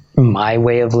just my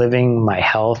way of living, my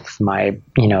health, my,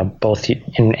 you know, both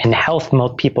in health,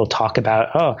 most people talk about,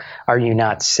 oh, are you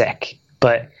not sick?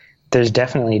 But there's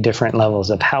definitely different levels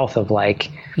of health of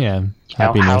like,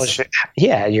 happiness.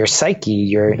 Your psyche,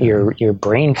 your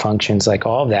brain functions, like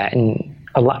all of that. And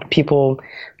a lot of people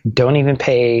don't even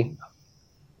pay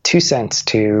 2 cents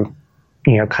to,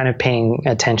 you know, kind of paying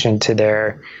attention to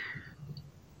the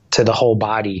whole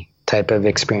body type of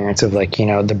experience of like, you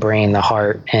know, the brain, the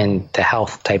heart, and the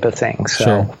health type of thing. So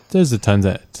sure. There's a ton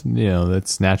that, you know,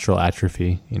 that's natural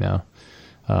atrophy, you know.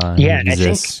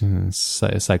 Exists,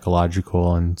 I think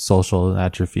psychological and social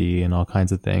atrophy and all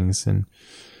kinds of things. And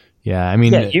I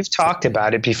mean, you've talked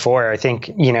about it before. I think,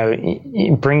 you know,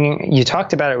 you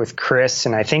talked about it with Chris,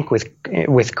 and I think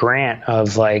with Grant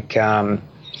of like,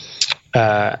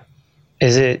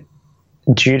 is it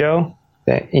judo?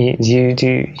 You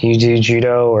do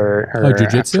judo or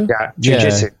jiu-jitsu?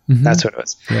 Jiu-jitsu. Yeah. Mm-hmm. That's what it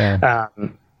was. Yeah.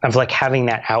 Of like having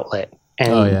that outlet.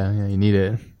 And oh yeah, you need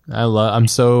it. I'm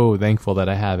so thankful that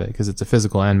I have it because it's a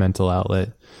physical and mental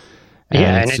outlet.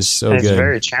 And it's just so it's good.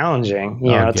 very challenging.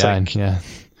 You know, it's God, like, yeah.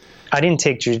 I didn't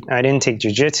take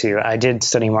jiu-jitsu. I did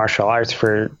study martial arts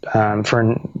for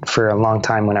a long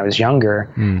time when I was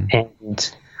younger,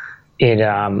 and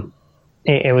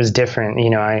it was different. You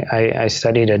know, I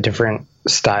studied a different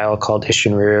style called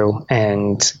Ishinryu,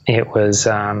 and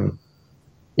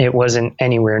it wasn't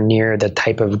anywhere near the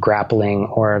type of grappling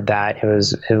or of that. It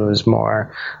was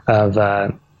more of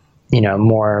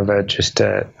just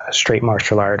a straight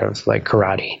martial art of like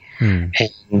karate,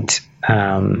 and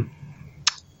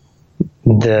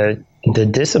the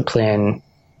discipline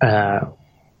of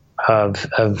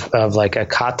like a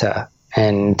kata,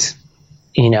 and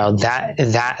you know that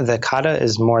the kata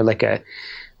is more like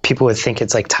people would think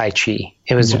it's like Tai Chi.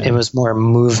 It was more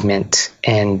movement,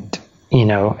 and you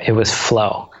know it was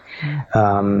flow,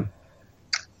 and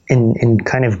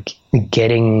kind of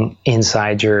getting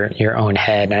inside your own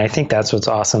head. And I think that's what's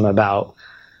awesome about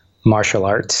martial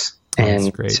arts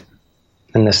and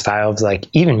the style of like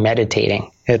even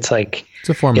meditating. It's like it's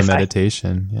a form of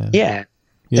meditation. Yeah.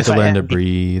 You have to learn to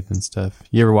breathe and stuff.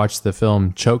 You ever watch the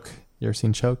film Choke? You ever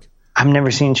seen Choke? I've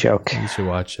never seen Choke. You should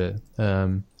watch it.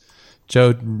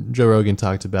 Joe Rogan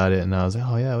talked about it, and I was like,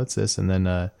 oh yeah, what's this? And then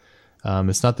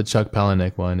it's not the Chuck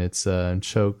Palahniuk one. It's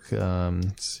Choke.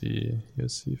 Let's see,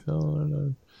 UFC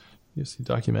film, UFC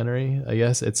documentary. I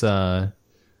guess it's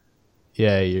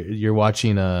you're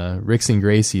watching Rickson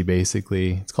Gracie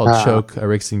basically. It's called Choke, a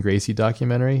Rickson Gracie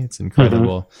documentary. It's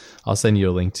incredible. I'll send you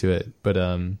a link to it. But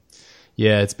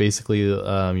it's basically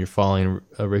you're following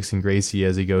Rickson Gracie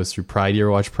as he goes through Pride. You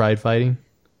ever watch Pride fighting?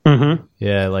 Mm-hmm.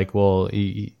 Yeah, like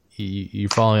you're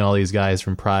following all these guys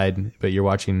from Pride, but you're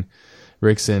watching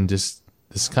Rickson, just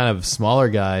this kind of smaller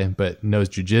guy, but knows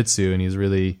jiu-jitsu, and he's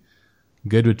really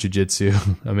good with jiu-jitsu.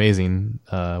 Amazing.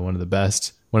 One of the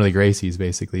best. One of the Gracies,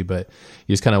 basically, but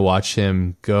you just kind of watch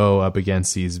him go up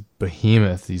against these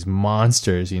behemoths, these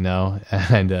monsters, you know,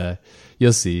 and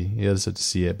you'll just have to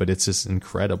see it, but it's just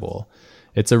incredible.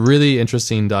 It's a really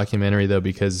interesting documentary, though,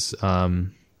 because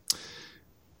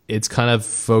it's kind of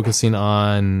focusing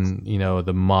on, you know,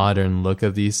 the modern look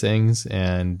of these things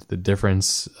and the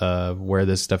difference of where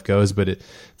this stuff goes. But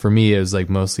for me, it was like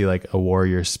mostly like a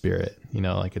warrior spirit, you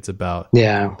know, like it's about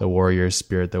the warrior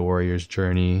spirit, the warrior's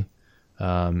journey.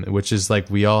 Which is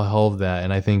like we all hold that,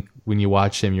 and I think when you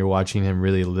watch him, you're watching him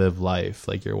really live life.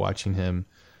 Like you're watching him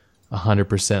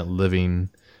 100% living.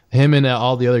 Him and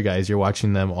all the other guys, you're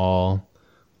watching them all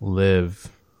live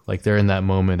like they're in that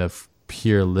moment of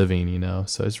pure living, you know.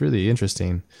 So it's really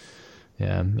interesting.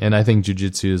 Yeah, and I think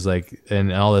jiu-jitsu is like,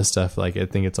 and all this stuff, like I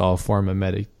think it's all a form of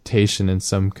meditation in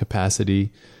some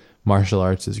capacity. Martial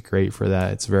arts is great for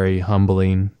that. It's very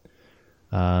humbling.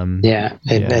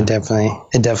 It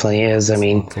definitely is. I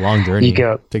mean, it's a long journey.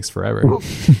 It takes forever.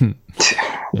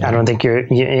 I don't think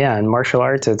in martial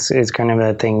arts, it's kind of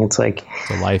a thing. It's like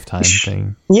it's a lifetime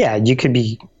thing. Yeah. You could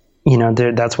be, you know,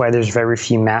 that's why there's very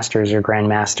few masters or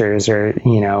grandmasters or,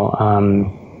 you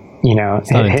know,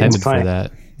 it's not intended for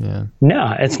that. Yeah.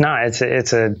 No, it's not.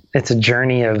 It's a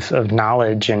journey of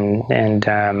knowledge and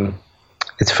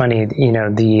it's funny, you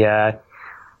know,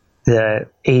 the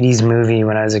 80s movie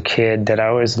when I was a kid that I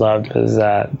always loved was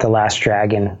The Last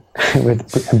Dragon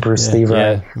with Bruce Lee.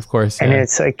 Yeah, of course. And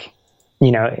it's like,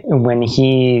 you know, when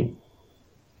he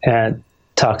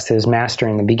talks to his master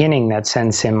in the beginning, that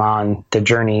sends him on the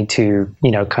journey to,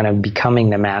 you know, kind of becoming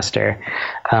the master,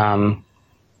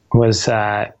 was,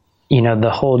 you know, the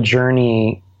whole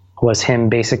journey was him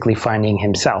basically finding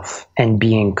himself and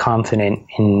being confident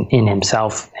in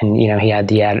himself. And, you know, he had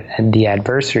the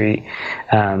adversary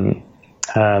of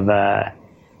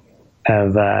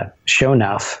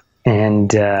Shonuff.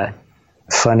 And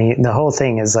funny, the whole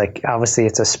thing is like, obviously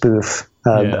it's a spoof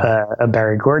of a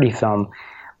Barry Gordy film,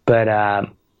 but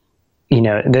you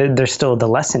know, there's still the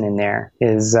lesson in there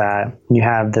is you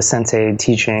have the sensei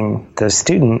teaching the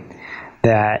student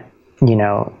that, you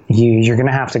know, you're going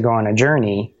to have to go on a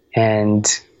journey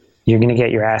and you're going to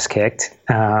get your ass kicked.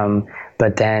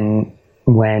 But then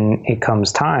when it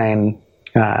comes time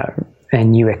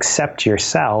and you accept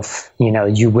yourself, you know,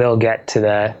 you will get to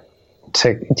the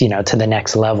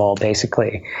next level,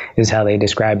 basically, is how they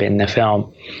describe it in the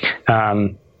film.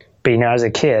 But, you know, as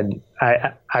a kid,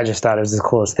 I just thought it was the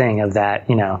coolest thing of that,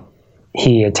 you know,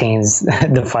 he attains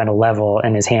the final level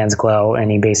and his hands glow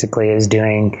and he basically is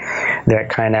doing that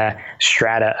kind of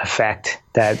strata effect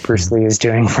that Bruce Lee is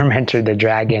doing from Enter the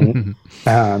Dragon.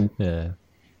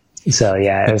 So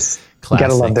yeah, classic.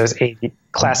 Gotta love those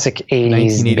classic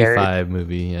 80s 1985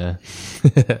 movie. Yeah.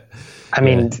 I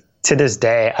mean, to this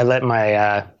day, I let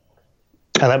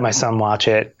my son watch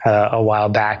it a while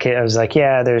back. I was like,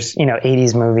 yeah, there's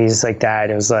 80s movies like that.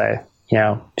 It was like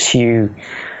few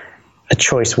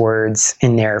choice words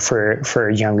in there for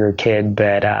a younger kid,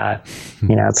 but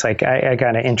it's like I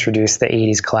got to introduce the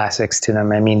 80s classics to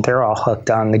them. I mean, they're all hooked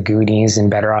on the Goonies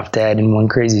and Better Off Dead and One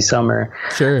Crazy Summer.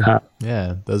 Sure.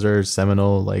 Yeah, those are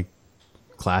seminal, like,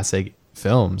 classic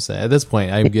films. At this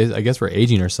point, I guess we're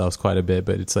aging ourselves quite a bit,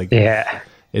 but it's like,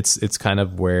 it's kind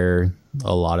of where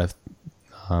a lot of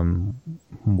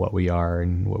what we are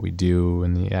and what we do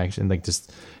and the action, like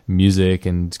just music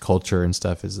and culture and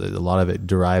stuff, is a lot of it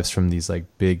derives from these like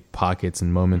big pockets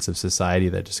and moments of society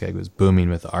that just like was booming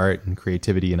with art and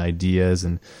creativity and ideas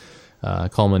and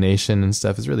culmination and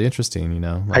stuff. Is really interesting,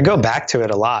 like, I go back to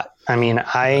it a lot. I mean,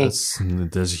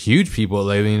 there's huge people.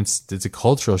 I mean, it's a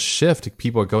cultural shift.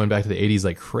 People are going back to the 80s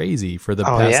like crazy. For the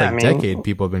past decade,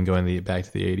 people have been going back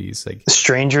to the 80s. Like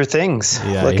Stranger Things.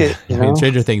 Yeah, I mean,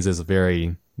 Stranger Things is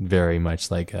very, very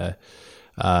much like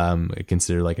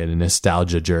considered like a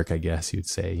nostalgia jerk, I guess you'd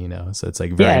say. So it's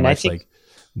like very much like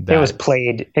that.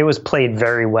 It was played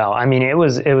very well. I mean, it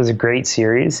was a great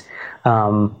series.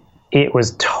 It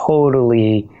was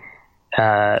totally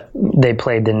they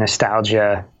played the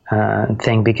nostalgia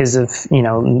thing because of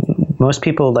most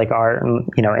people like are in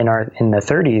the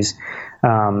 30s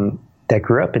that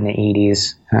grew up in the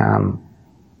 80s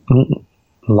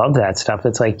love that stuff.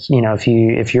 It's like if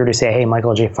you were to say, hey,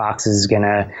 Michael J. Fox is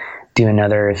gonna do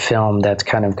another film that's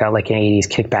kind of got like an 80s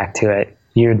kickback to it,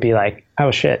 you would be like,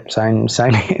 oh shit, sign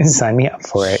me up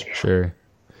for it. Sure.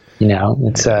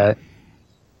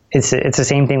 It's the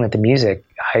same thing with the music.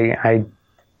 I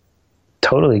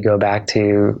totally go back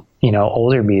to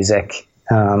older music,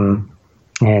 and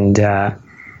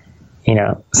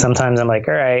sometimes I'm like,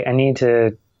 all right, I need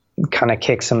to kind of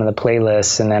kick some of the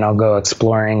playlists, and then I'll go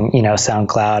exploring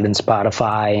SoundCloud and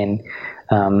Spotify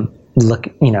and look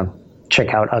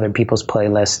check out other people's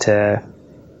playlists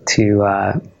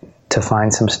to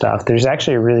find some stuff. There's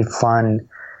actually a really fun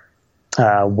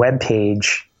web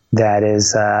page that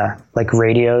is like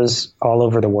radios all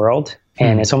over the world,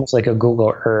 and it's almost like a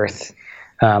Google Earth.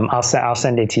 I'll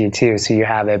send it to you too, so you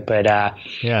have it. But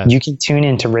you can tune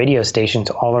into radio stations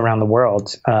all around the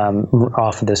world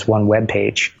off of this one web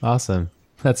page. Awesome.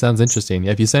 That sounds interesting.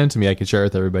 If you send it to me, I can share it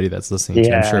with everybody that's listening.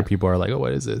 Yeah. I'm sure people are like, "Oh,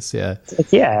 what is this?" Yeah.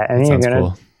 I mean, you're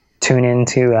gonna tune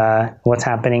into what's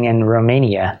happening in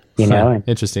Romania.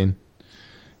 Interesting.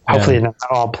 Hopefully, they're not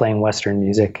all playing Western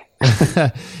music.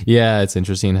 Yeah, it's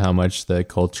interesting how much the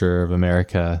culture of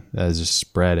America has just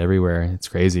spread everywhere. It's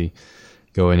crazy.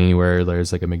 Going anywhere,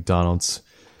 there's like a McDonald's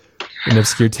in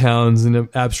obscure towns in an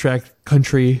abstract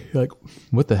country. You're like,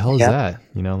 what the hell is that?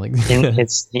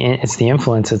 It's the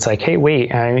influence. It's like, hey,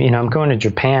 wait, I'm going to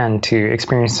Japan to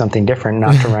experience something different,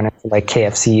 not to run into like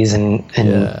KFCs and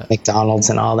McDonald's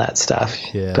and all that stuff.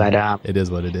 Yeah, but it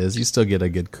is what it is. You still get a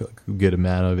good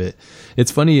amount of it.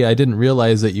 It's funny. I didn't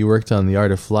realize that you worked on The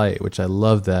Art of Flight, which I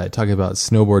love that. Talking about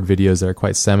snowboard videos that are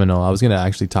quite seminal. I was going to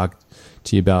actually talk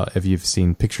to you about if you've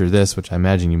seen Picture This, which I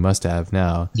imagine you must have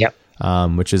now. Yep.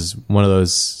 Which is one of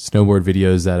those snowboard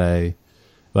videos that I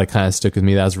like kind of stuck with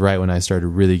me. That was right when I started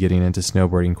really getting into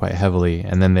snowboarding quite heavily.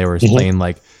 And then they were playing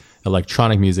like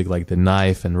electronic music, like The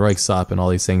Knife and Röyksopp and all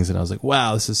these things. And I was like,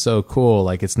 wow, this is so cool.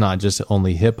 Like, it's not just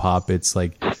only hip hop. It's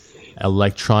like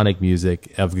electronic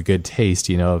music of good taste,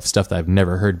 of stuff that I've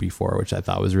never heard before, which I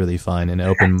thought was really fun. And it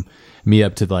opened me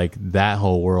up to like that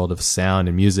whole world of sound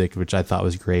and music, which I thought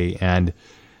was great. And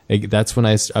that's when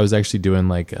I was actually doing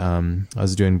like I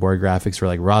was doing board graphics for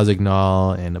like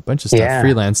Rosignol and a bunch of stuff,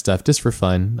 freelance stuff, just for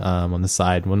fun on the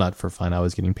side. Well, not for fun, I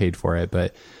was getting paid for it,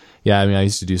 but yeah, I mean, I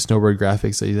used to do snowboard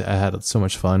graphics. I had so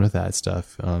much fun with that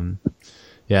stuff. But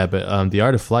The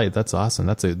Art of Flight, that's awesome.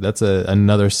 That's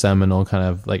another seminal kind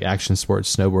of like action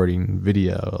sports snowboarding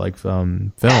video, like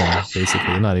film,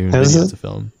 basically. Not even video, it's a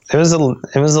film. It was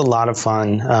a lot of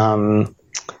fun.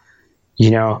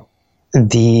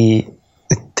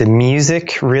 The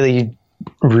music really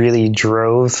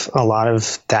drove a lot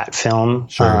of that film.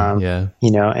 Sure.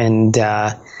 And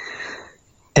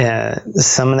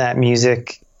some of that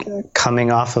music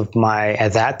coming off of my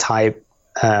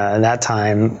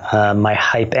my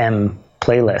Hype M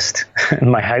playlist,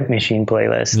 my Hype Machine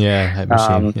playlist. Yeah, Hype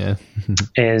Machine.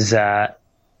 Is I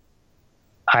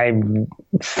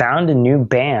found a new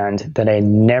band that I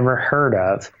never heard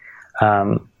of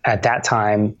at that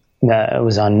time. That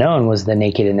was unknown, was the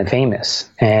Naked and the Famous,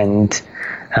 and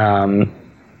some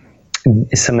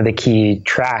of the key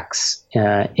tracks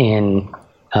in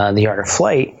The Art of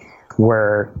Flight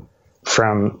were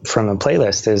from the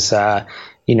playlist is, I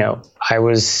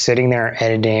was sitting there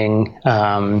editing,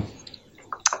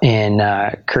 in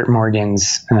Kurt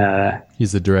Morgan's.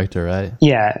 He's the director, right?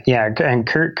 Yeah. And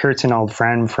Kurt's an old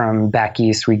friend from back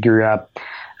east. We grew up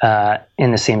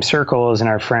in the same circles, and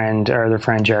our other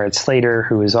friend Jared Slater,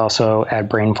 who was also at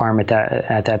Brain Farm at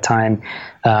that time.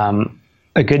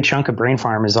 A good chunk of Brain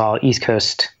Farm is all East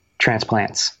Coast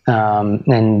transplants,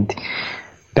 and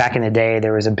back in the day,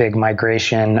 there was a big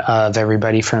migration of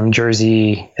everybody from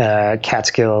Jersey,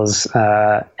 Catskills,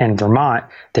 and Vermont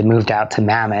that moved out to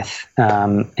Mammoth.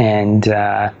 And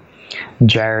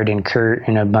Jared and Kurt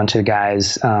and a bunch of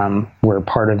guys were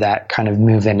part of that kind of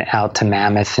moving out to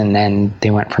Mammoth, and then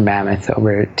they went from Mammoth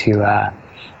over to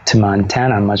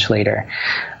Montana much later.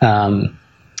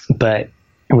 But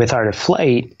with Art of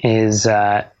Flight is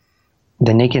the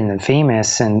Naked and the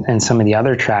Famous and some of the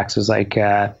other tracks was like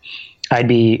I'd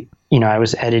be, I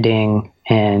was editing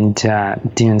and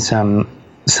doing some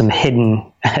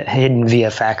hidden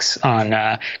VFX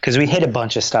on because we hid a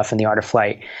bunch of stuff in the Art of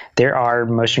Flight. There are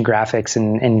motion graphics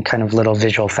and kind of little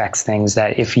visual effects things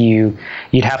that if you'd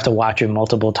have to watch it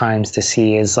multiple times to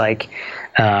see is like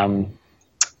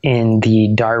in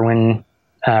the Darwin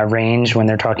range when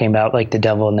they're talking about like the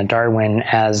devil and the Darwin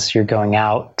as you're going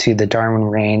out to the Darwin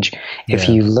range. Yeah. If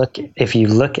you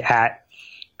look at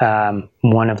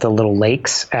one of the little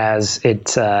lakes as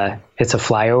it's a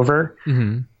flyover.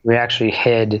 Mm-hmm. We actually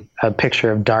hid a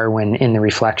picture of Darwin in the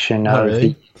reflection of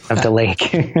the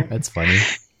lake. That's funny.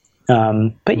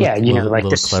 But yeah, like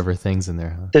little clever things in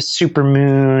there. Huh? The super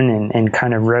moon and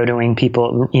kind of rotoing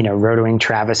people, rotoing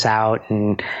Travis out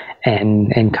and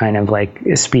kind of like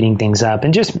speeding things up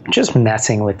and just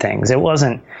messing with things. It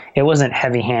wasn't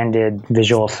heavy-handed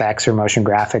visual effects or motion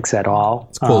graphics at all.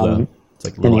 It's cool though. It's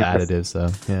like little additives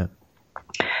though. Yeah.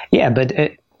 Yeah, but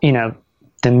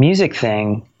the music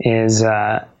thing is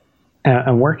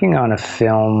I'm working on a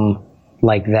film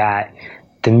like that.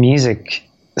 The music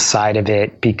side of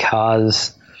it,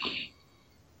 because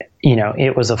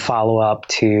it was a follow-up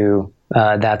to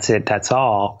That's It, That's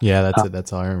All. Yeah, That's It,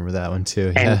 That's All. I remember that one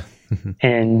too. Yeah.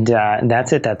 And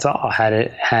That's It, That's All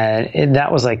that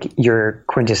was like your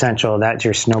quintessential, that's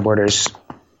your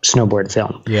snowboard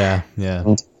film. Yeah.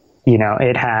 And,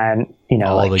 it had,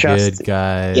 all like the Justice, good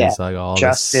guys, like all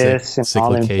Justice the sick and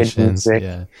all the good locations. music.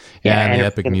 Yeah, and the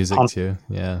epic music too.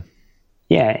 Yeah.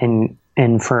 Yeah,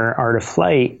 and for Art of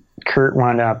Flight, Kurt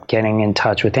wound up getting in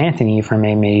touch with Anthony from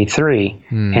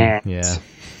AIM-83. And,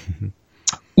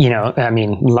 I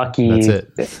mean, lucky. That's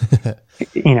it.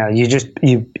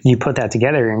 you put that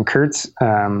together, and Kurt's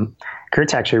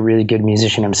actually a really good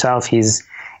musician himself. He's,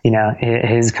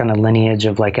 his kind of lineage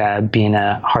of like being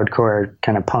a hardcore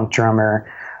kind of punk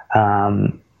drummer,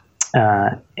 and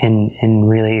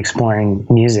really exploring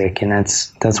music. And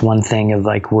that's one thing of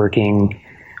like working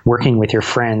with your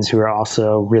friends who are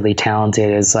also really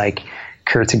talented is like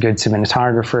Kurt's a good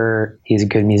cinematographer. He's a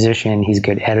good musician. He's a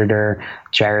good editor.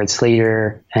 Jared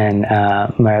Slater and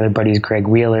my other buddies, Greg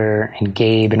Wheeler and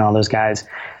Gabe and all those guys,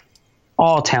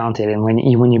 all talented. And when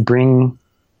you bring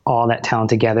all that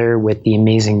talent together with the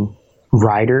amazing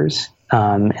writers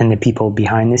and the people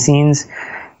behind the scenes,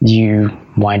 you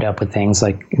wind up with things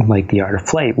like the Art of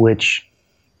Flight, which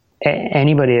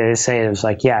anybody that say it was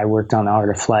like, yeah, I worked on the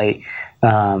Art of Flight.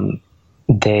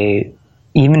 They,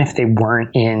 even if they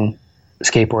weren't in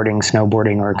skateboarding,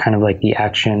 snowboarding, or kind of like the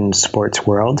action sports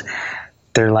world,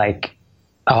 they're like,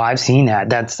 oh, I've seen that.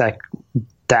 That's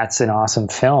an awesome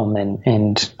film.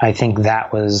 And I think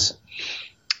that was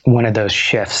one of those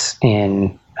shifts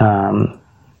in, kind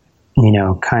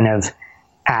of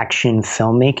action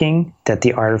filmmaking, that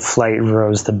the Art of Flight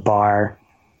rose the bar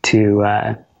to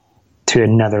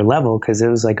another level. 'Cause it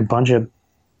was like a bunch of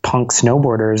punk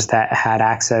snowboarders that had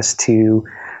access to,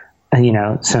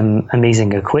 some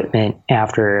amazing equipment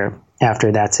after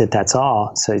That's It, That's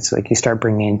All. So it's like you start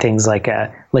bringing in things like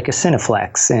a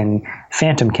Cineflex and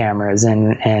Phantom cameras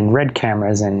and Red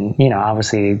cameras, and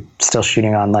obviously still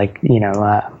shooting on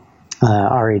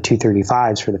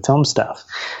RA235s for the film stuff.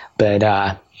 But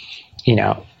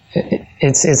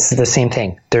it's the same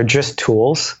thing. They're just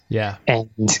tools. Yeah. And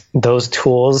those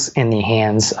tools in the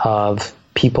hands of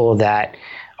people that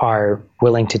are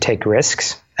willing to take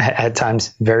risks, at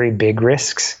times very big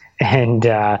risks, and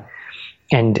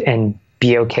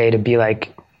be okay to be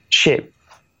like, shit,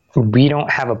 we don't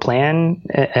have a plan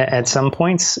at some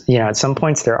points. At some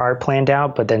points there are planned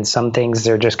out, but then some things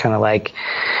they're just kind of like,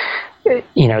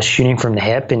 shooting from the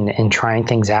hip and trying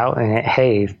things out. And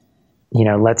hey,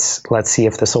 let's see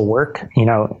if this will work.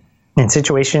 In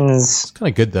situations, it's kind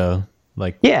of good though.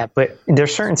 Like, yeah, but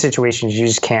there's certain situations you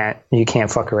just can't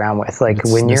fuck around with. Like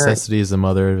when necessity is the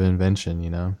mother of invention, you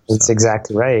know. That's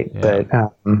exactly right. Yeah. But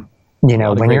you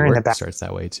know, when you're in the back, starts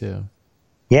that way too.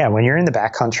 Yeah, when you're in the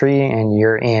backcountry and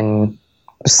you're in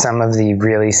some of the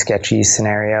really sketchy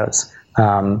scenarios,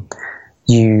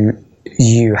 you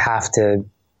have to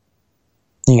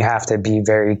be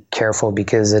very careful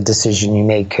because a decision you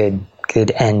make could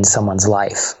end someone's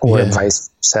life or vice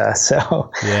versa.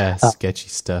 So yeah, sketchy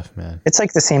stuff, man. It's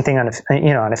like the same thing on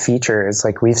a feature. It's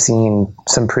like we've seen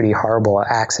some pretty horrible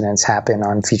accidents happen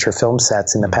on feature film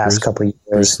sets in the past couple of years.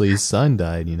 Bruce Lee's son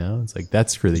died, you know? It's like,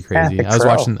 that's really crazy. I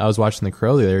was watching The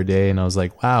Crow the other day and I was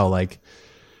like, wow, like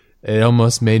it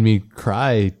almost made me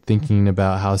cry thinking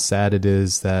about how sad it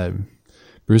is that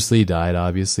Bruce Lee died,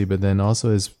 obviously, but then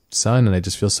also his son, and I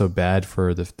just feel so bad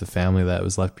for the family that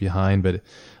was left behind. But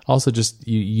also just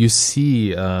you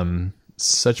see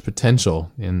such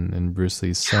potential in Bruce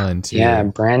Lee's son too. Yeah,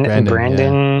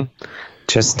 Brandon. Yeah.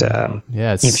 Just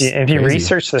if you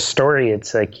research the story,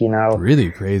 it's like, you know, really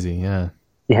crazy.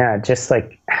 Yeah, just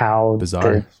like how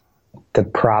bizarre the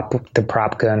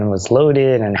prop gun was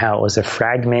loaded and how it was a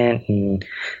fragment, and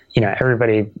you know,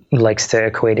 everybody likes to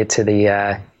equate it to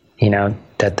the you know,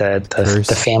 that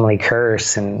the family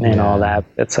curse and all that.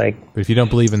 It's like, but if you don't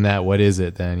believe in that, what is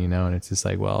it then? You know, and it's just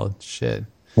like, well, shit.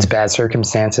 It's bad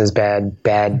circumstances,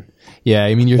 bad. Yeah,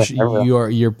 I mean,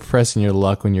 you're pressing your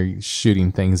luck when you're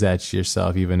shooting things at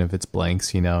yourself, even if it's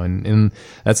blanks, you know. And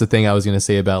that's the thing I was going to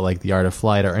say about like The Art of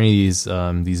Flight or any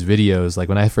of these videos. Like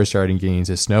when I first started getting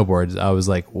into snowboards, I was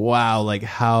like, wow, like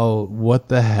what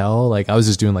the hell? Like I was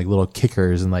just doing like little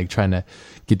kickers and like trying to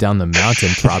get down the mountain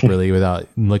properly without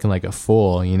looking like a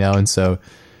fool, you know. And so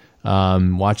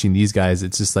watching these guys,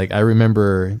 it's just like, I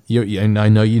remember and I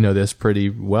know you know this pretty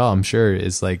well, I'm sure,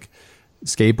 is like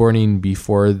skateboarding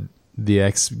before the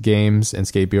X Games and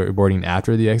skateboarding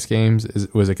after the X Games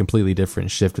was a completely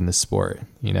different shift in the sport,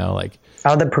 you know. Like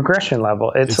the progression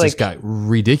level, it's like, just got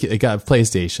ridiculous. It got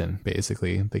PlayStation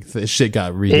basically. Like the shit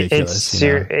got ridiculous.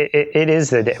 It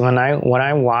is when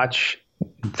I watch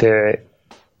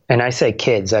and I say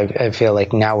kids, I feel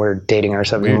like now we're dating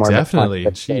ourselves more. Definitely.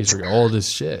 Jeez, we're old as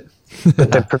shit.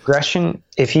 But the progression,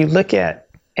 if you look at,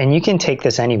 and you can take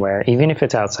this anywhere, even if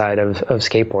it's outside of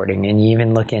skateboarding, and you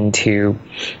even look into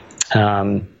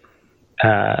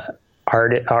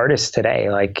artists today,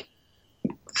 like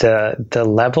the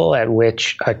level at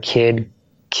which a kid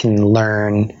can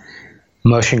learn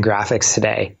motion graphics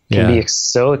today can be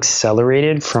so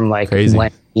accelerated from like crazy.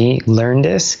 When he learned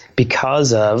this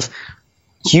because of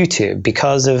YouTube,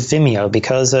 because of Vimeo,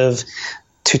 because of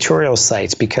tutorial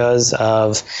sites, because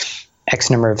of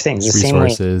X number of things. The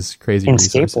resources, same way crazy in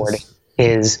resources. Skateboarding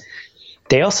is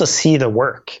they also see the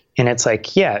work, and it's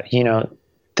like, yeah, you know,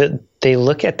 they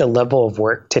look at the level of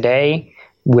work today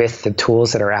with the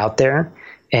tools that are out there,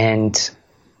 and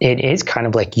it is kind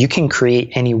of like you can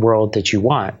create any world that you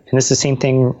want. And it's the same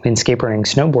thing in skateboarding and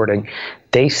snowboarding.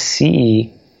 They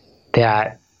see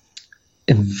that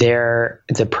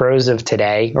the pros of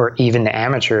today, or even the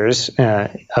amateurs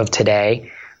of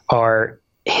today, are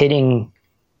hitting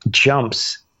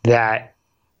jumps that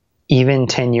even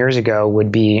 10 years ago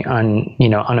would be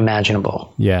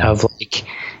unimaginable. Yeah. Of like,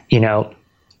 you know,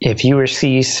 if you were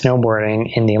see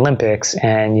snowboarding in the Olympics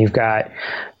and you've got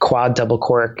quad double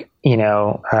cork, you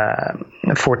know,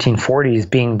 1440s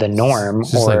being the norm,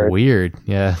 it's just like weird.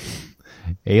 Yeah.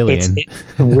 Alien.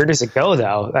 Where does it go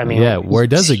though? I mean, yeah, where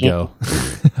does it go?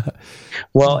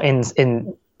 Well, in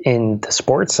the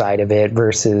sports side of it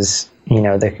versus, you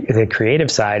know, the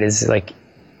creative side is like,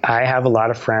 I have a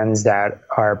lot of friends that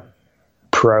are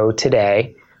pro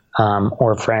today,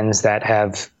 or friends that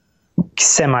have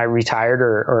semi-retired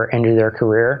or ended their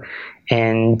career,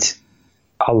 and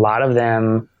a lot of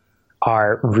them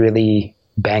are really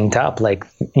banged up, like,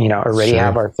 you know, already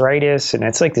have arthritis. And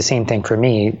it's like the same thing for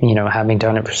me, you know, having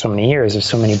done it for so many years. There's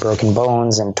so many broken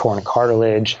bones and torn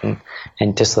cartilage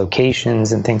and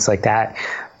dislocations and things like that.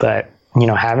 But, you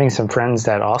know, having some friends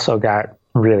that also got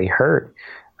really hurt,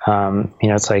 you know,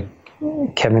 it's like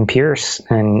Kevin Pierce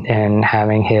and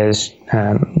having his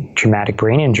traumatic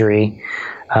brain injury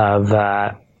of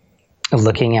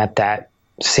looking at that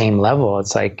same level.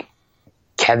 It's like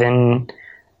Kevin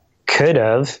could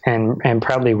have and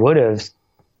probably would have,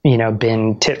 you know,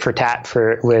 been tit for tat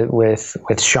with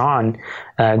Sean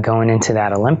going into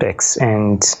that Olympics,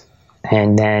 and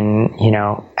then, you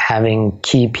know, having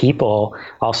key people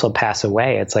also pass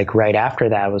away. It's like right after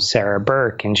that was Sarah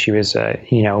Burke, and she was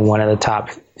you know, one of the top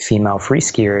female free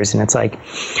skiers. And it's like,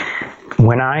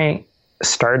 when I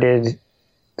started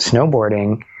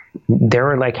snowboarding, there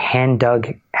were like hand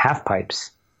dug half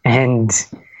pipes, and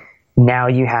now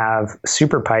you have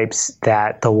super pipes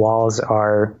that the walls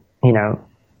are,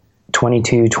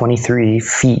 22, 23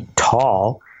 feet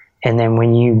tall. And then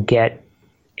when you get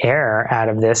air out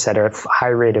of this at a high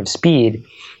rate of speed,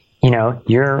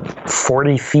 you're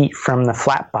 40 feet from the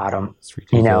flat bottom,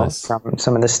 from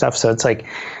some of this stuff. So it's like,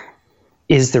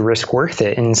 is the risk worth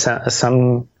it? And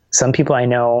some people I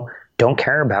know don't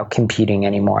care about competing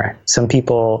anymore. Some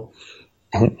people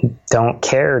don't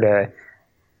care to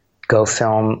go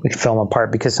film a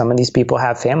part because some of these people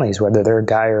have families, whether they're a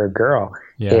guy or a girl.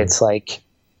 Yeah. It's like,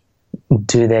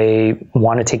 do they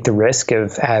want to take the risk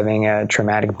of having a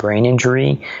traumatic brain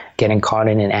injury, getting caught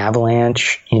in an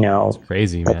avalanche? It's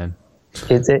crazy, man.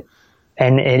 It's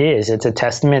a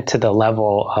testament to the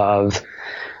level of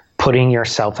putting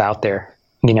yourself out there.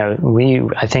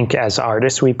 I think as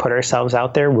artists, we put ourselves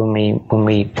out there when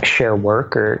we share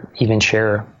work or even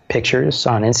share pictures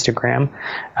on Instagram.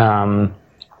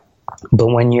 But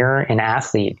when you're an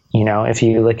athlete, if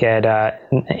you look at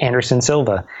Anderson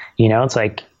Silva, it's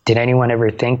like, did anyone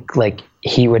ever think like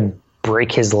he would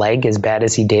break his leg as bad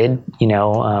as he did, in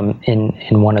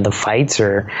one of the fights,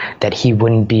 or that he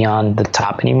wouldn't be on the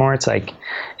top anymore? It's like,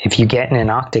 if you get in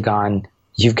an octagon,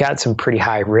 you've got some pretty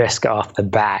high risk off the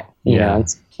bat.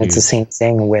 It's the same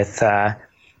thing with a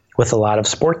lot of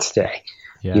sports today.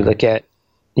 Yeah. You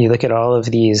look at all of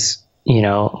these,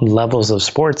 levels of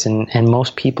sports, and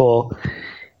most people,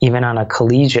 even on a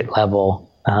collegiate level,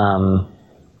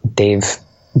 they've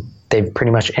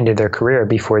pretty much ended their career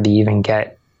before they even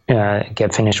get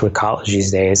finished with college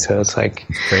these days. So it's like,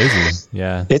 it's crazy.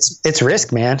 Yeah. It's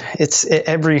risk, man.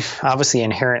 Obviously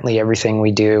inherently everything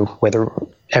we do, whether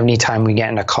any time we get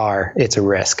in a car, it's a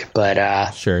risk,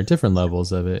 but, sure. Different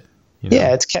levels of it.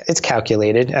 Yeah. It's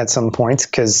calculated at some points,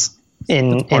 cause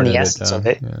in the essence of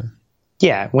it.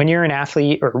 Yeah. When you're an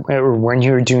athlete or when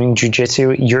you're doing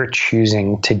jujitsu, you're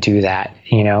choosing to do that.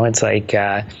 It's like,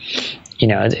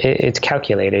 it's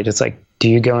calculated. It's like, do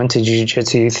you go into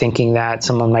jiu-jitsu thinking that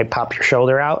someone might pop your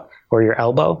shoulder out or your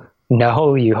elbow?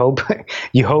 No, you hope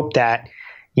that,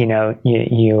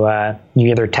 you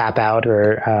either tap out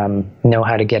or know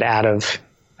how to get out of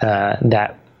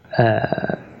that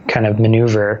kind of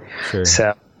maneuver. Sure.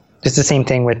 So it's the same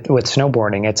thing with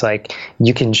snowboarding. It's like,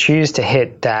 you can choose to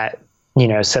hit that,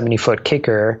 70-foot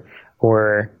kicker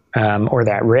or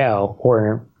that rail,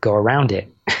 or go around it.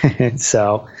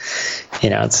 So,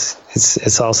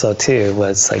 it's also too,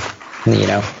 it's like,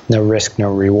 no risk,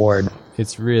 no reward.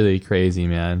 It's really crazy,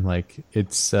 man. Like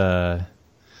it's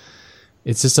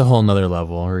just a whole nother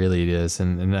level. Really, it is.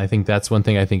 And I think that's one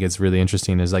thing I think it's really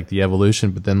interesting is like the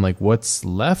evolution, but then like what's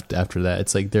left after that?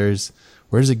 It's like,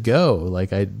 where does it go? Like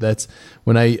that's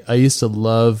when I used to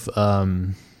love,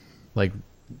 like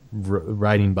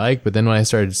riding bike, but then when I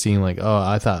started seeing like,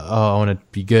 I thought, I want to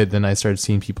be good. Then I started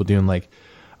seeing people doing like,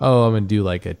 I'm going to do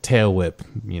like a tail whip,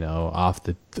 off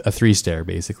a 3-stair,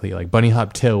 basically, like bunny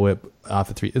hop tail whip off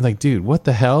a 3. It's like, dude, what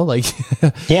the hell? Like,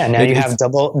 yeah, now you have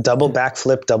double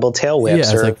backflip, double tail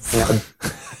whips, or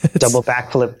double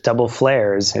backflip, double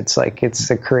flares. It's like, it's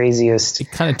the craziest.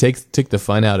 It kind of took the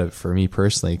fun out of it for me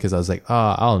personally, because I was like,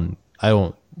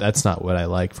 that's not what I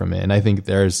like from it. And I think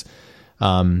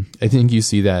I think you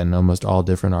see that in almost all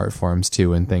different art forms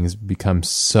too, when things become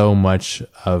so much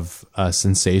of a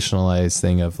sensationalized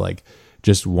thing of like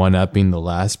just one-upping the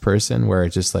last person, where it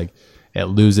just like it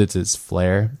loses its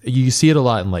flair. You see it a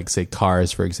lot in like, say,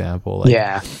 cars, for example. Like,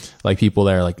 yeah, like people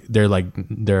that they're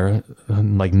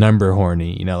like number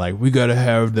horny. Like, we gotta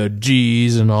have the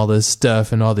G's and all this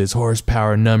stuff and all these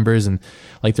horsepower numbers, and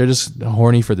like they're just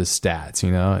horny for the stats.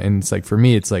 And it's like, for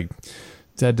me, it's like,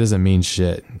 that doesn't mean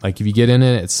shit. Like, if you get in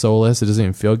it, it's soulless. It doesn't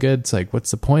even feel good. It's like,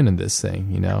 what's the point of this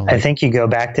thing? Like, I think you go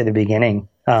back to the beginning.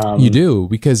 You do,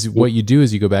 because what you do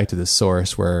is you go back to the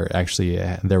source where actually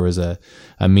there was a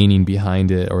meaning behind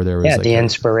it, or there was the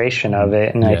inspiration of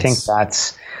it. And yes. I think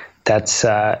that's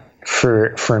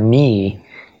for me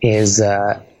is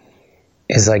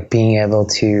like being able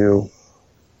to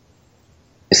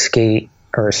skate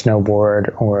or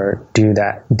snowboard or do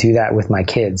that with my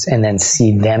kids, and then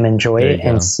see them enjoy it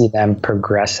and see them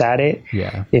progress at it.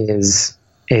 Yeah,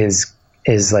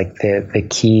 is like the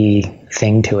key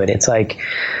thing to it. It's like,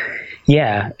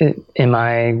 am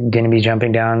I going to be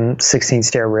jumping down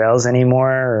 16-stair rails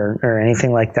anymore or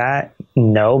anything like that?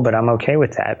 No, but I'm okay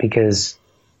with that, because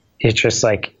it's just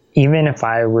like, even if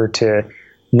I were to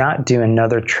not do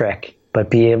another trick, but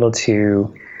be able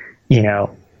to,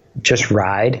 just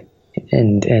ride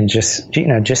and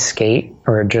just skate,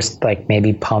 or just like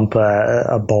maybe pump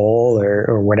a bowl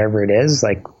or whatever it is,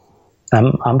 like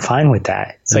I'm fine with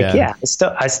that. It's like,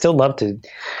 I still love to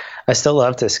I still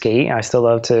love to skate. I still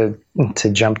love to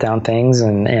jump down things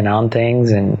and on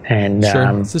things and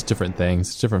sure. It's just different things.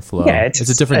 It's different flow. Yeah, it's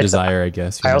a different desire, I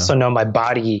guess. I also know my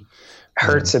body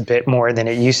hurts a bit more than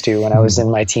it used to when I was in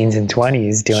my teens and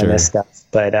 20s doing this stuff.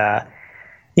 But,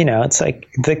 you know, it's like,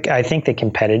 I think the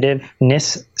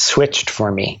competitiveness switched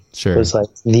for me. Sure. It was like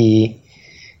the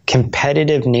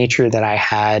competitive nature that I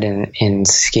had in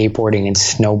skateboarding and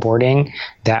snowboarding.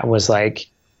 That was like,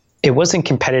 it wasn't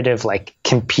competitive, like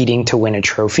competing to win a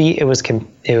trophy. It was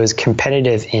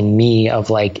competitive in me of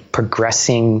like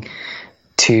progressing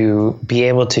to be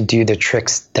able to do the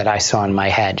tricks that I saw in my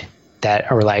head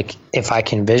that are like, if I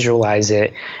can visualize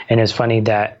it. And it's funny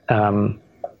that,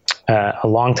 a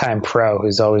longtime pro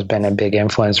who's always been a big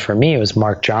influence for me was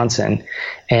Mark Johnson.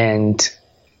 And,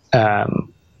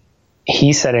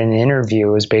 he said in an interview,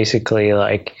 it was basically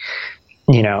like,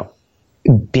 you know,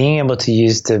 being able to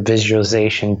use the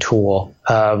visualization tool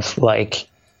of like,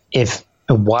 if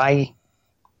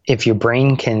your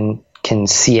brain can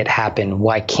see it happen,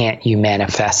 why can't you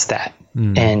manifest that?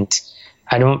 And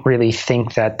I don't really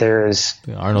think that there's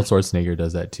Arnold Schwarzenegger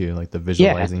does that too, like the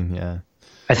visualizing. Yeah.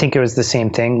 I think it was the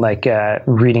same thing, like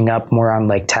reading up more on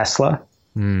like Tesla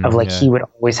of like, he would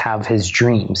always have his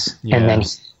dreams and then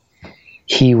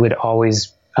he would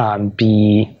always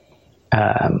be,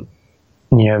 you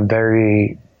know,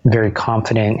 very, very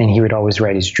confident, and he would always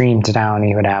write his dreams down.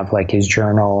 He would have like his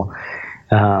journal.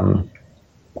 And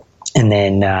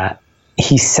then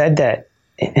he said that,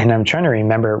 and I'm trying to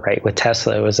remember it right with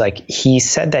Tesla, it was like, he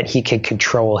said that he could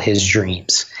control his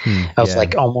dreams of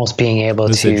like almost being able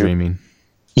Lucid to dreaming.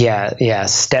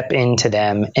 Step into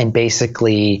them and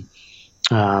basically,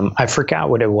 I forgot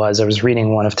what it was. I was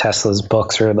reading one of Tesla's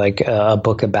books, or like a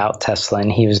book about Tesla, and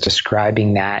he was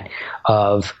describing that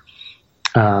of,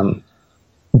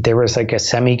 there was like a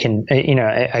you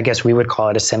know, I guess we would call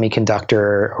it a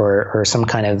semiconductor or some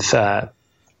kind of,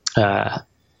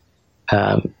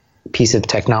 piece of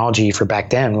technology for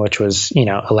back then, which was, you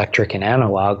know, electric and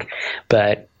analog,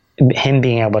 but him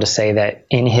being able to say that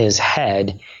in his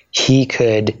head, he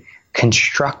could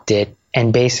construct it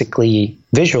and basically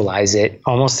visualize it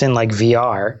almost in like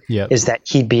VR, is that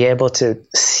he'd be able to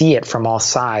see it from all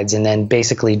sides and then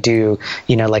basically do,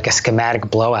 you know, like a schematic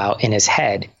blowout in his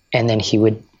head, and then he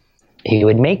would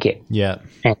make it. Yeah.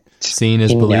 And, seeing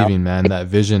is believing, man. That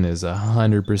vision is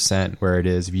 100% where it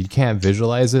is. If you can't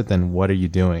visualize it, then what are you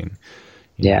doing?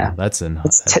 You know, that's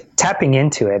tapping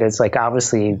into it. It's like,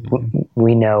 obviously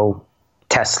we know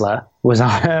Tesla was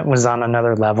on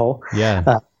another level.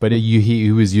 Yeah. But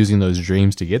he was using those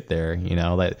dreams to get there, you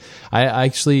know. That I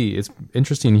actually, it's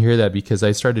interesting to hear that, because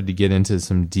I started to get into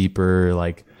some deeper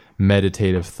like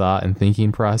meditative thought and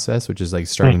thinking process, which is like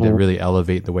starting to really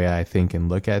elevate the way I think and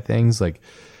look at things. Like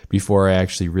before I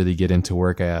actually really get into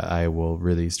work, I will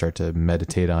really start to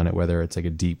meditate on it, whether it's like a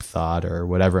deep thought or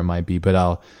whatever it might be. But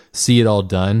I'll see it all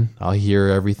done. I'll hear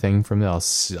everything from it.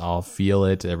 I'll feel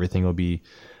it. Everything will be.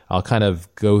 I'll kind of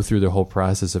go through the whole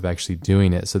process of actually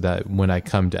doing it, so that when I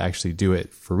come to actually do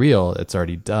it for real, it's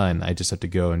already done. I just have to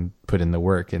go and put in the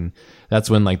work. And that's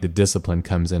when like the discipline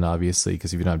comes in, obviously,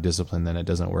 because if you don't have discipline, then it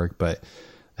doesn't work. But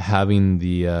having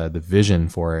the vision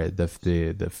for it, the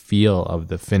feel of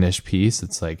the finished piece,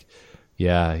 it's like,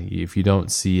 yeah, if you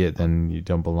don't see it, then you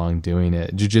don't belong doing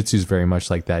it. Jiu-jitsu is very much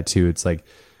like that too. It's like,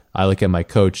 I look at my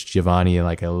coach Giovanni, and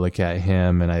like I look at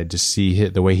him and I just see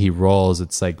the way he rolls.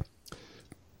 It's like,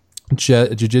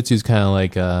 jiu-jitsu is kind of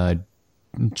like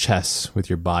chess with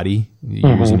your body.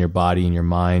 You're using your body and your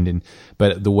mind.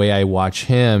 But the way I watch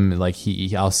him, like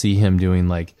I'll see him doing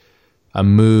like a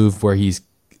move where he's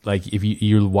like, if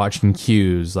you're watching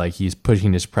cues, like he's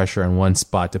pushing his pressure on one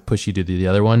spot to push you to the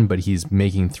other one, but he's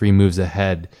making 3 moves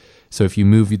ahead. So if you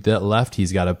move the left,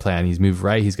 he's got a plan. He's moved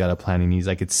right, he's got a plan. And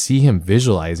I could see him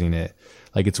visualizing it.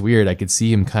 Like, it's weird. I could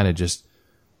see him kind of just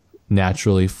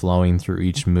naturally flowing through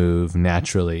each move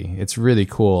naturally. It's really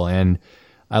cool. And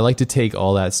I like to take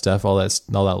all that stuff, all that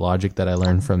logic that I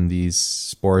learned from these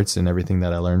sports and everything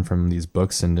that I learned from these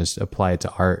books, and just apply it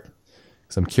to art.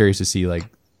 Because I'm curious to see, like,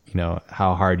 you know,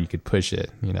 how hard you could push it,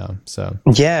 you know. So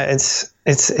yeah, it's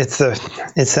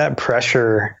that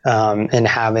pressure in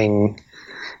having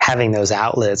those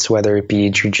outlets, whether it be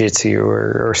jiu-jitsu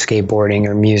or skateboarding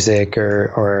or music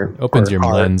or opens your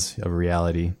art. lens of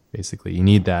reality. Basically, you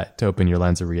need that to open your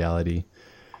lens of reality.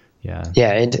 Yeah.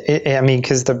 I mean,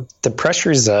 because the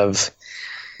pressures of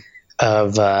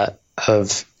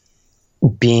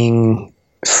being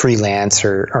freelance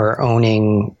or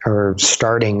owning or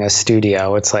starting a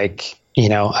studio, it's like, you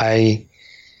know, I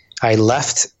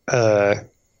left. I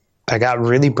got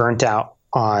really burnt out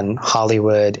on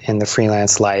Hollywood and the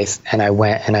freelance life, and I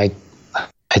went and I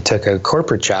I took a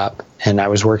corporate job, and I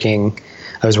was working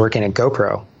at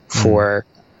GoPro for,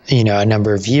 a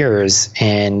number of years.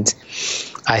 And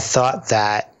I thought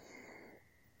that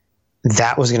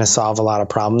was going to solve a lot of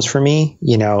problems for me,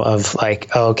 of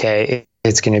like, okay,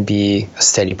 it's going to be a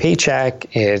steady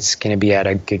paycheck. It's going to be at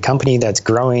a good company that's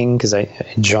growing, because I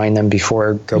joined them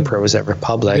before GoPro was ever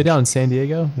public. They down in San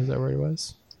Diego? Is that where it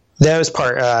was? That was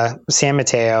San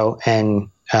Mateo and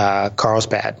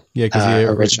Carlsbad. Yeah, because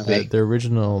originally. The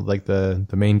original, like the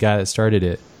main guy that started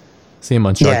it. See him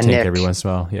on Shark Tank Nick. every once in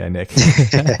a while. Yeah, Nick.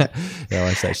 Yeah, I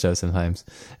watch that show sometimes.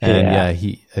 And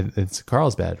it's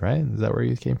Carlsbad, right? Is that where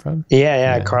he came from?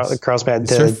 Yeah. Carlsbad.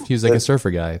 He was like a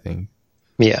surfer guy, I think.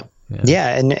 Yeah.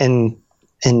 And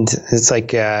it's like,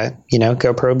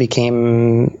 GoPro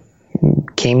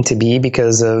came to be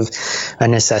because of a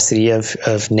necessity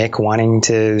of Nick wanting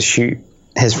to shoot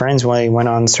his friends while he went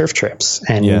on surf trips.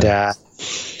 And,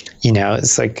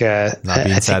 it's like not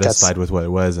being satisfied with what it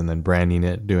was, and then branding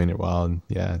it, doing it well, and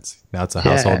now it's a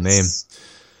household name.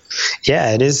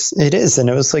 Yeah, it is, and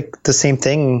it was like the same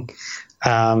thing.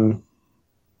 I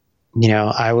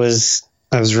was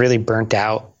really burnt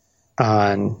out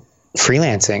on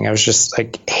freelancing. I was just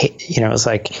like, it was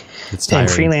like, it's tiring.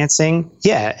 And freelancing,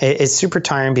 it's super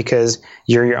tiring, because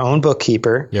you're your own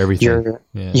bookkeeper. You're everything.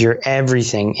 You're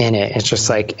everything in it. It's just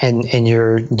like, and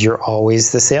you're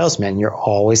always the salesman. You're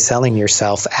always selling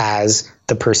yourself as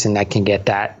the person that can get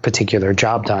that particular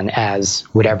job done, as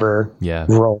whatever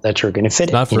role that you're going to fit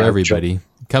in. Not for everybody.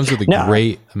 It comes with a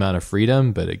great amount of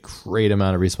freedom, but a great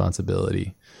amount of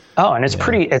responsibility. Oh, and it's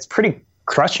pretty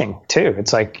crushing too.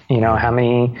 It's like, how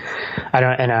many,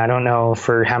 I don't know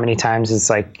for how many times it's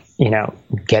like,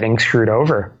 getting screwed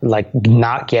over, like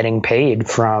not getting paid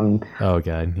from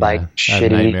shitty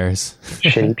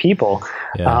people.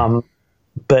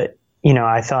 But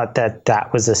I thought that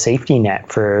was a safety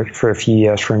net for a few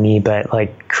years for me. But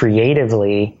like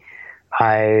creatively,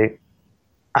 I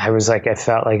was like, I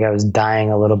felt like I was dying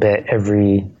a little bit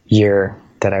every year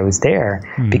that I was there,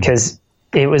 because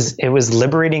it was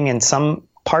liberating in some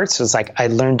parts. It was like I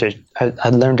learned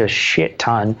a shit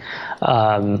ton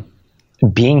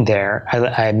being there.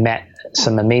 I met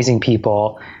some amazing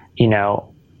people,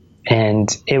 and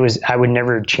I would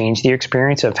never change the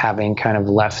experience of having kind of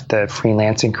left the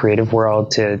freelance and creative world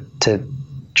to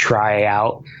try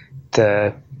out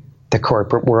the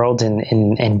corporate world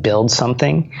and build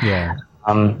something. Yeah.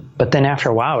 But then after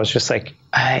a while, it was just like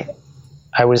I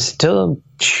was still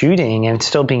shooting and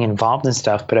still being involved in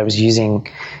stuff, but I was using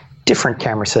different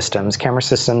camera systems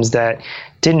that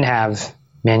didn't have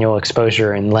manual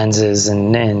exposure and lenses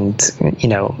and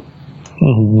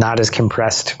not as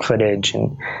compressed footage.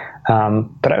 And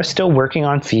but I was still working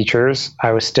on features.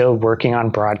 I was still working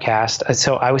on broadcast.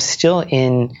 So I was still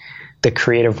in the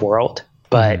creative world,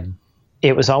 but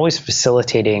it was always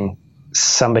facilitating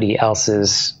somebody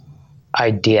else's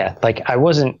idea. Like I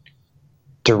wasn't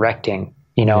directing,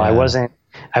 I wasn't,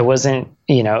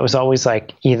 it was always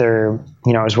like either,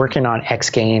 I was working on X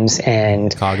Games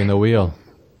and cog in the wheel.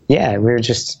 Yeah. We were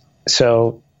just,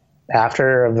 so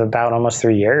after about almost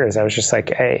 3 years, I was just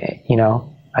like, hey,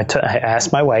 I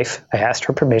asked my wife, I asked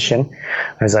her permission.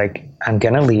 I was like, I'm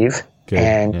going to leave. Good.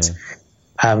 And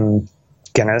I'm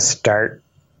going to start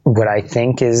what I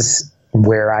think is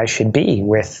where I should be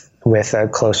with a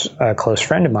close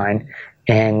friend of mine.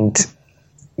 And,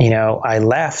 I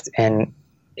left, and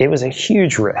it was a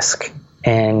huge risk.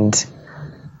 And,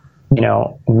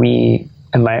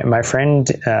 my friend,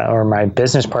 or my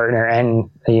business partner and,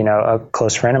 a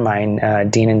close friend of mine,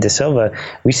 Dean and De Silva,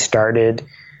 we started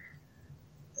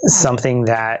something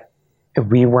that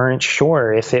we weren't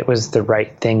sure if it was the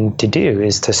right thing to do,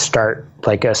 is to start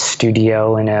like a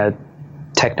studio and a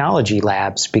technology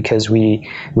labs, because we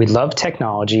love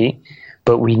technology,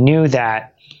 but we knew that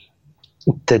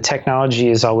the technology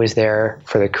is always there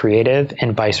for the creative,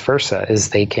 and vice versa, is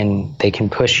they can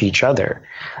push each other.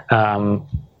 And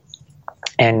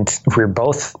we're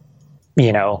both,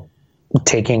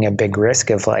 taking a big risk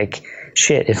of like,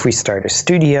 shit, if we start a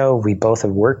studio, we both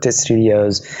have worked at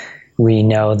studios. We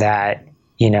know that,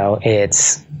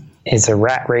 it's a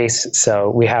rat race.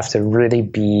 So we have to really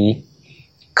be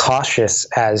cautious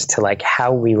as to like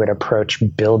how we would approach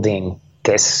building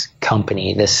this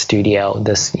company, this studio,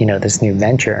 this new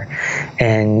venture.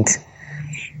 And,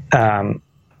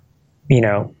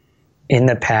 in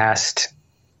the past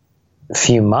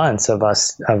few months of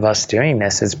us doing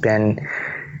this, has been,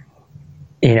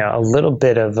 a little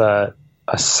bit of a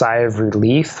sigh of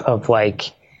relief of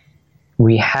like,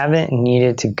 we haven't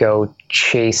needed to go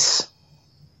chase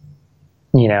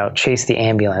the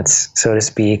ambulance, so to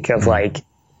speak, of like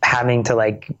having to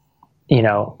like,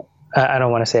 I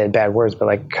don't want to say bad words, but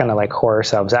like kind of like whore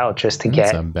ourselves out just to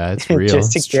get. Not bad. It's real.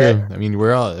 It's true. I mean,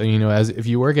 we're all, you know, as if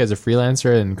you work as a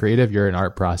freelancer and creative, you're an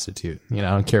art prostitute. You know,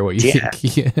 I don't care what you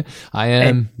think. I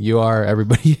am. You are.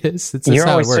 Everybody is. It's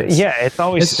how it works. It's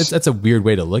always. That's a weird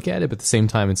way to look at it, but at the same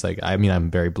time, it's like, I mean, I'm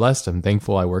very blessed. I'm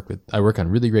thankful. I work on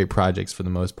really great projects for the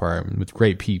most part with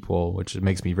great people, which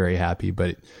makes me very happy.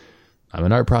 But I'm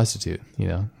an art prostitute. You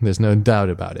know, there's no doubt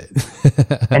about it.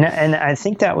 and I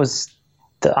think that was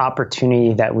the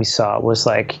opportunity that we saw was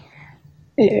like,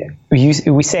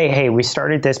 we say, hey, we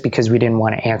started this because we didn't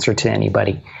want to answer to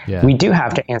anybody. Yeah. We do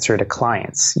have to answer to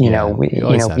clients. We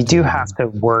do have to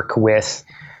work with,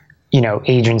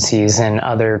 agencies and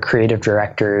other creative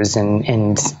directors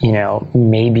and,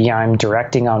 maybe I'm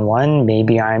directing on one,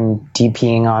 maybe I'm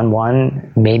DPing on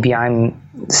one, maybe I'm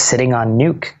sitting on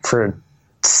Nuke for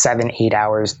 7, 8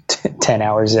 hours, 10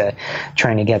 hours,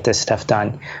 trying to get this stuff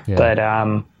done.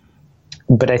 Yeah.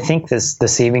 But I think the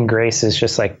saving grace is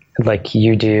just like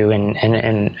you do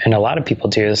and a lot of people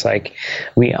do is like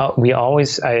we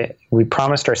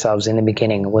promised ourselves in the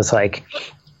beginning was like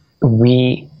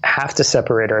we have to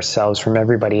separate ourselves from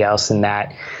everybody else in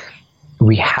that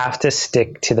we have to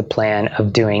stick to the plan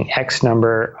of doing X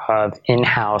number of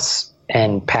in-house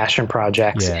and passion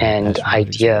projects and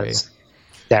ideas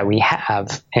that we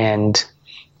have. And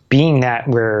being that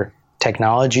we're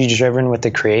technology driven with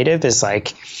the creative is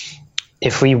like,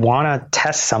 if we want to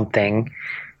test something,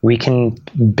 we can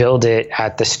build it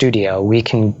at the studio. We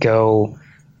can go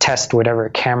test whatever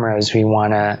cameras we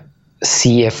want to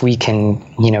see if we can,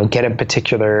 get a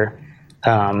particular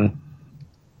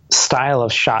style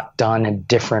of shot done a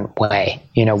different way,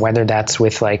 whether that's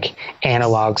with like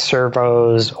analog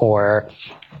servos or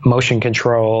motion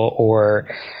control or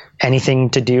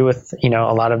anything to do with, a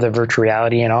lot of the virtual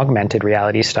reality and augmented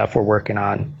reality stuff we're working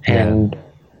on. And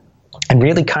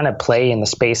really kind of play in the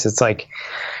space. It's like,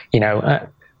 the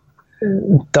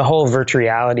whole virtual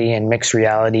reality and mixed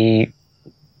reality,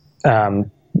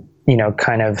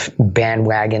 kind of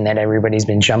bandwagon that everybody's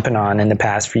been jumping on in the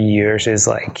past few years is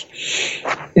like,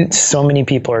 so many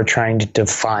people are trying to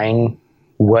define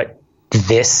what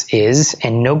this is,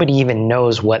 and nobody even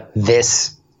knows what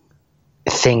this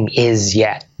thing is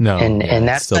yet. No, and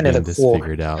that's kind of the cool.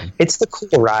 Figured out. It's the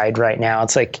cool ride right now.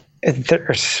 It's like, there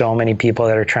are so many people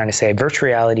that are trying to say virtual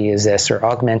reality is this or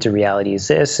augmented reality is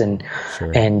this and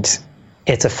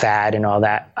it's a fad and all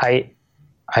that. I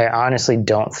honestly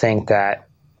don't think that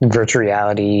virtual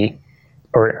reality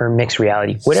or mixed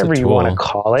reality, whatever you want to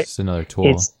call it, it's another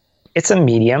tool. It's a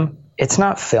medium. It's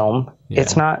not film. Yeah.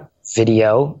 It's not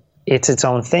video. It's its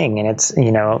own thing. And it's,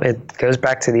 it goes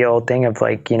back to the old thing of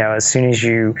like, as soon as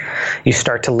you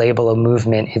start to label a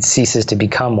movement, it ceases to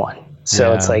become one.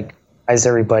 So it's like, why is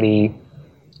everybody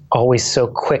always so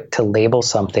quick to label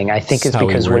something? I think it's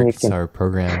because when you can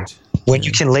programmed. When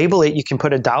you can label it, you can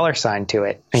put a dollar sign to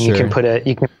it, and you can put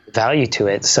value to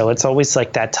it. So it's always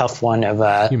like that tough one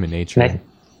of human nature.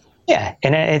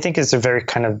 And I think it's a very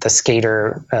kind of the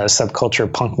skater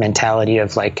subculture punk mentality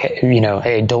of like,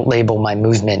 hey, don't label my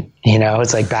movement.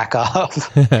 It's like back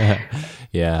off.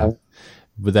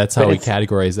 But that's how we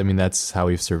categorize. I mean, that's how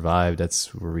we've survived. That's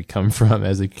where we come from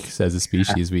as a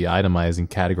species. We itemize and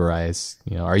categorize.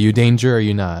 Are you danger? Or are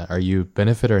you not? Are you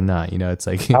benefit or not? It's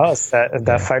like it's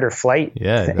that fight or flight.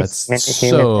 Yeah, that's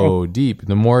so deep.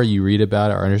 The more you read about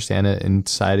it or understand it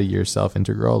inside of yourself,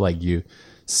 integral, like you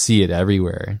see it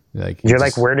everywhere. Like you're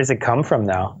like, where does it come from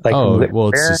now? Like,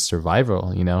 it's just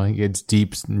survival. It's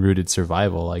deep rooted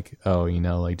survival. Like,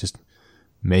 like just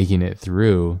making it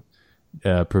through.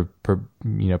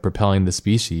 Propelling the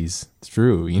species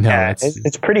through.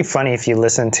 It's pretty funny if you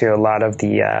listen to a lot of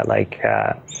the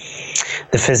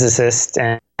the physicists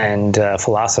and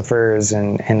philosophers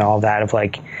and all that of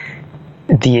like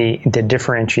the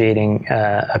differentiating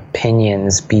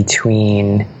opinions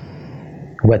between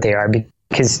what they are,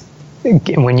 because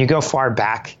when you go far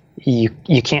back,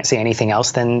 you can't say anything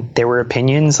else than there were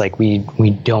opinions. Like we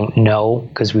don't know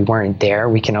because we weren't there.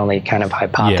 We can only kind of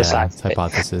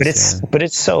hypothesize. But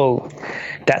it's so,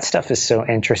 that stuff is so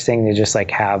interesting to just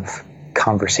like have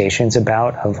conversations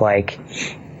about of like,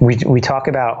 we talk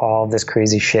about all this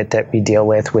crazy shit that we deal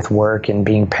with work and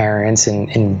being parents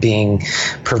and being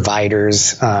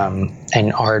providers,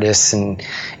 and artists and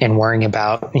worrying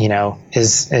about,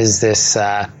 is this,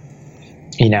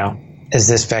 is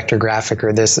this vector graphic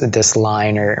or this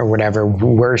line or whatever. We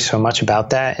worry so much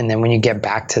about that. And then when you get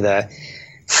back to the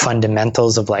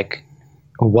fundamentals of like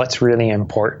what's really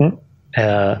important,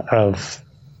 of,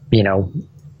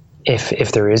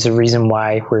 if there is a reason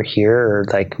why we're here, or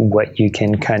like what you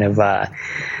can kind of,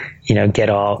 get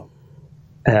all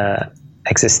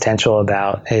existential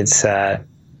about. It's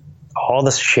all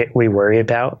the shit we worry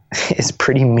about is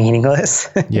pretty meaningless.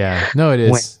 Yeah, no, it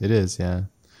is. It is. Yeah.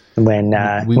 When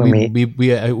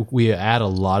we add a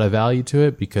lot of value to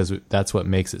it because that's what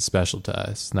makes it special to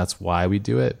us, and that's why we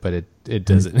do it. But it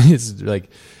doesn't. It's like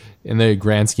in the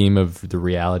grand scheme of the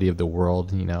reality of the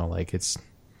world, you know, like it's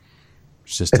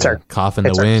just a cough in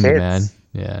the wind, man.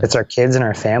 Yeah, it's our kids and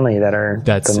our family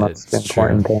that's the most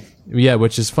important thing. Yeah,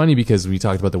 which is funny because we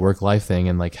talked about the work-life thing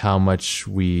and like how much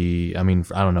I mean,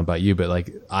 I don't know about you, but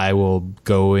like I will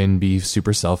go and be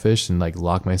super selfish and like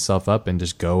lock myself up and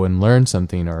just go and learn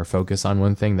something or focus on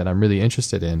one thing that I'm really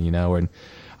interested in, you know, and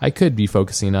I could be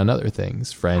focusing on other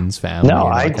things, friends, family, and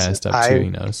that kind of stuff too,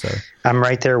 you know, so. I'm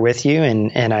right there with you.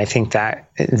 And I think that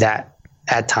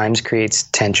at times creates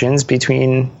tensions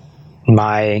between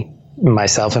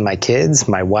myself and my kids,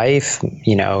 my wife,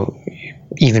 you know,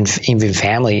 even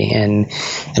family. And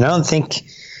I don't think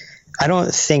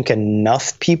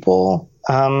enough people,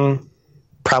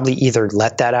 probably either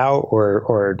let that out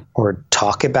or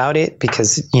talk about it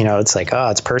because, you know, it's like, oh,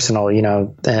 it's personal, you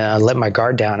know, I let my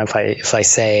guard down if I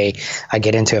say I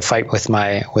get into a fight with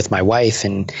my wife,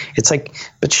 and it's like,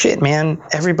 but shit, man,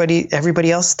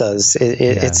 everybody else does.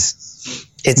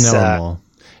 It's normal.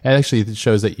 And actually, it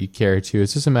shows that you care too.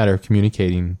 It's just a matter of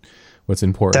communicating what's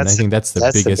important. I think that's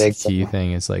the biggest key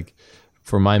thing. It's like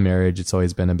for my marriage, it's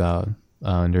always been about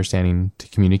understanding to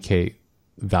communicate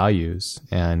values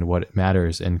and what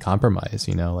matters and compromise,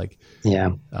 you know, like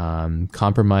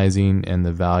compromising and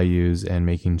the values and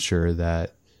making sure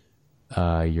that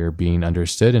you're being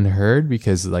understood and heard,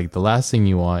 because like the last thing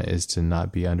you want is to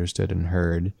not be understood and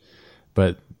heard.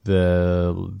 But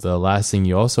the last thing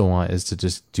you also want is to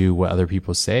just do what other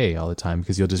people say all the time,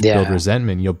 because you'll just build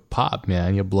resentment. You'll pop,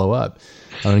 man. You'll blow up.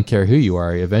 I don't care who you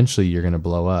are. Eventually you're going to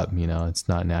blow up. You know, it's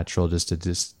not natural just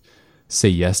to say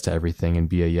yes to everything and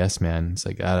be a yes man. It's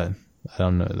like, I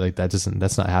don't know. Like that's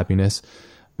not happiness.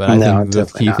 But I think the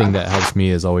key thing that helps me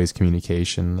is always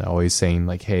communication, always saying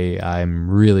like, hey,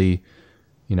 I'm really,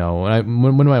 you know,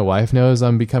 when my wife knows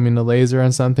I'm becoming a laser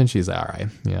on something, she's like, all right,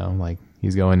 you know, like,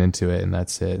 he's going into it and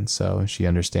that's it. And so she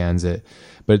understands it.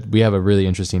 But we have a really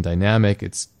interesting dynamic.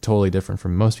 It's totally different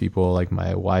from most people. Like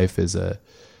my wife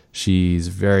she's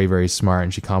very, very smart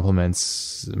and she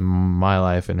complements my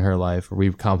life and her life.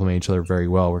 We complement each other very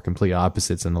well. We're complete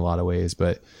opposites in a lot of ways,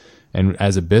 and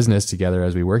as a business together,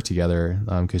 as we work together,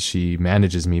 cause she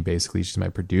manages me basically, she's my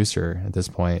producer at this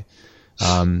point.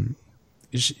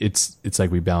 It's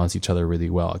like we balance each other really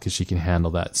well because she can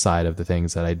handle that side of the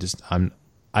things that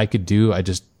I could do. I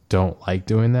just don't like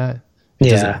doing that.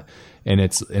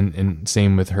 And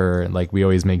same with her. Like we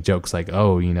always make jokes like,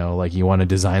 oh, you know, like you want to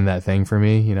design that thing for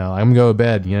me, you know, I'm gonna go to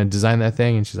bed, you know, design that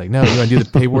thing. And she's like, no, you want to do the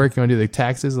paperwork? You want to do the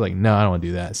taxes? Like, no, I don't want to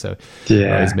do that. So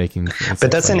always making,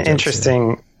 but that's an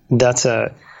interesting, there's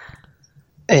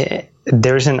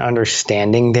an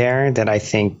understanding there that I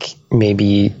think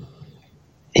maybe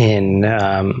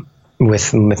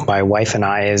with my wife and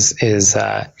I is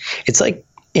it's like,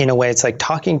 in a way, it's like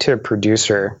talking to a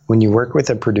producer. When you work with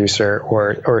a producer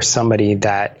or somebody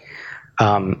that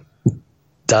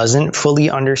doesn't fully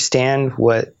understand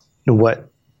what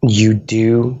you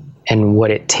do and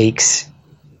what it takes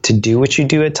to do what you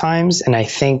do at times. And I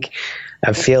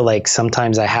feel like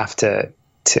sometimes I have to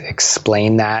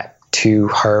explain that to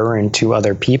her and to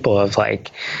other people of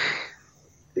like,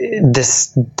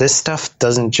 this stuff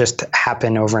doesn't just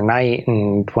happen overnight.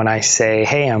 And when I say,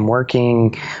 hey, I'm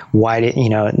working,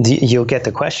 you'll get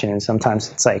the question. And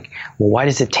sometimes it's like, well, why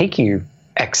does it take you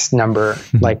X number?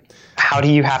 Like, how do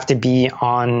you have to be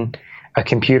on a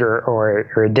computer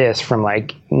or a disk from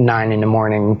like 9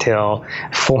 a.m. till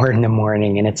 4 a.m?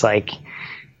 And it's like,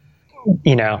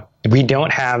 you know, we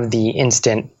don't have the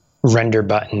instant render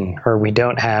button, or we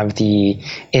don't have the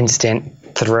instant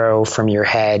throw from your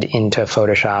head into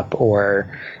Photoshop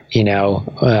or, you know,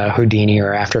 Houdini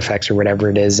or After Effects or whatever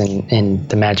it is, and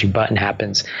the magic button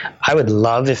happens. I would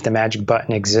love if the magic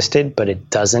button existed, but it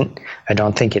doesn't. I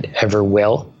don't think it ever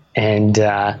will. And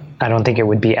I don't think it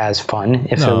would be as fun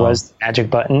if there was the magic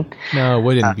button. No, it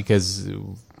wouldn't, because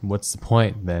what's the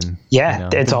point then? Yeah, you know?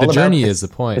 It's all the journey is the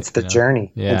point. It's the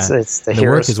journey. Yeah. It's the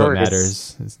work is what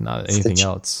matters. It's not anything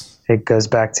else. It goes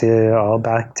back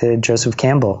to Joseph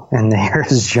Campbell and the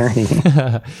hero's journey.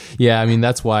 Yeah, I mean,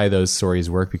 that's why those stories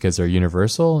work, because they're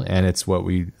universal and it's what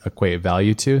we equate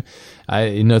value to.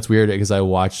 It's weird because I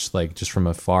watched like just from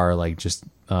afar, like just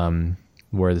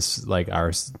where this like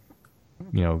our,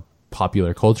 you know,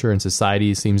 popular culture and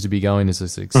society seems to be going is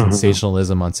this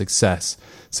sensationalism on success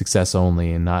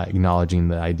only, and not acknowledging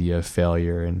the idea of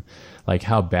failure and like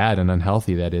how bad and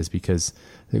unhealthy that is, because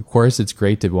of course it's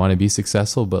great to want to be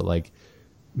successful, but like,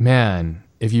 man,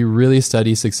 if you really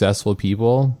study successful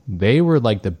people, they were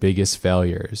like the biggest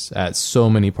failures at so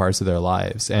many parts of their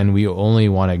lives. And we only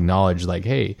want to acknowledge like,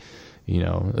 hey, you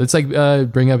know, it's like,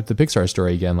 bring up the Pixar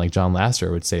story again. Like John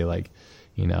Lasseter would say, like,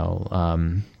 you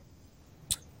know,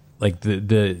 like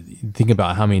the think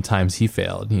about how many times he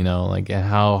failed, you know, like, and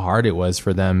how hard it was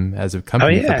for them as a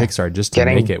company, for Pixar, just to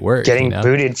make it work. Getting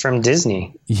booted from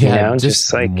Disney. Yeah, you know,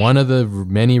 just like one of the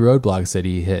many roadblocks that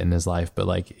he hit in his life. But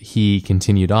like, he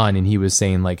continued on, and he was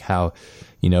saying like how,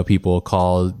 you know, people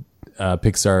call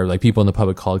Pixar, like people in the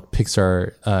public call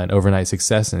Pixar an overnight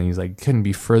success, and he's like, couldn't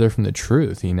be further from the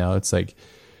truth. You know, it's like,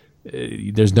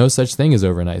 there's no such thing as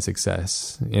overnight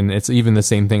success. And it's even the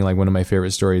same thing. Like one of my favorite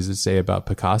stories to say about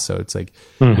Picasso, it's like,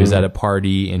 he was at a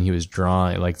party and he was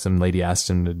drawing, like some lady asked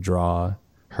him to draw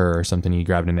her or something. He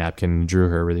grabbed a napkin and drew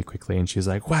her really quickly, and she was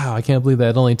like, wow, I can't believe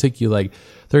that. It only took you like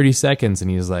 30 seconds. And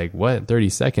he was like, what, 30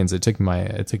 seconds? It took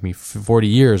me 40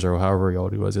 years, or however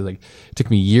old he was. It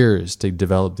took me years to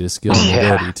develop the skill and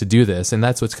ability to do this. And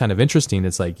that's what's kind of interesting.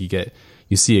 It's like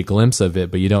you see a glimpse of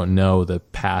it, but you don't know the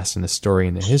past and the story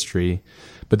and the history.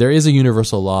 But there is a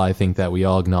universal law, I think, that we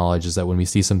all acknowledge, is that when we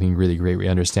see something really great, we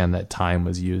understand that time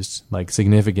was used, like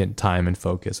significant time and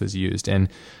focus was used. And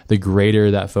the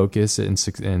greater that focus and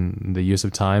the use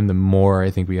of time, the more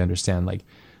I think we understand like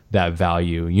that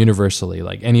value universally.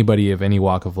 Like anybody of any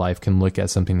walk of life can look at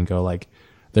something and go like,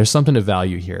 there's something to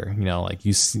value here. You know, like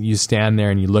you stand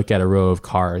there and you look at a row of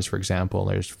cars, for example,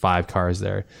 there's 5 cars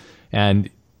there, and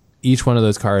each one of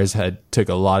those cars took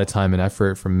a lot of time and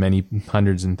effort from many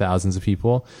hundreds and thousands of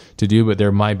people to do, but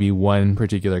there might be one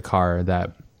particular car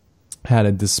that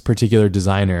had this particular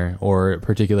designer or a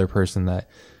particular person that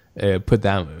put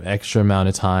that extra amount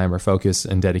of time or focus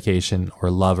and dedication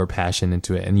or love or passion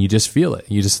into it. And you just feel it.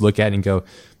 You just look at it and go,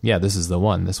 yeah, this is the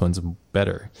one. This one's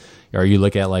better. Or you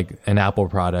look at like an Apple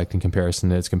product in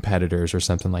comparison to its competitors or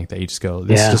something like that. You just go,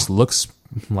 this just looks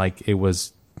like it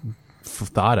was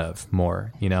thought of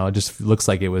more, you know, it just looks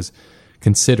like it was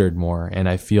considered more, and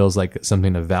it feels like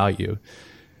something of value.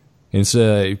 And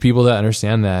so people that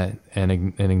understand that and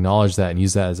acknowledge that and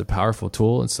use that as a powerful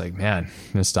tool, it's like, man,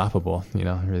 unstoppable, you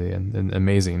know, really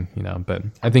amazing, you know. But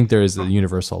I think there is a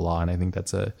universal law, and I think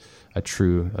that's a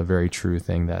very true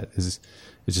thing that is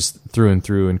just through and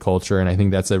through in culture. And I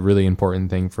think that's a really important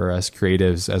thing for us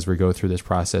creatives as we go through this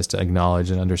process, to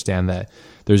acknowledge and understand that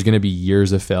there's going to be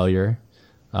years of failure,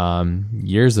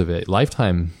 years of it,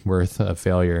 lifetime worth of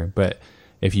failure. But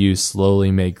if you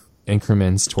slowly make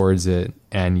increments towards it,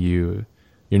 and you're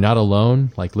not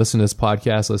alone, like listen to this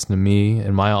podcast, listen to me,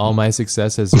 and all my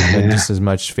success has been just as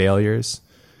much failures.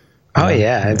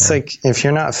 It's like, if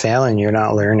you're not failing, you're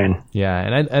not learning. Yeah.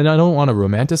 And I don't want to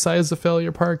romanticize the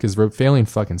failure part, because failing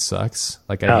fucking sucks.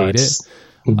 Like I hate it.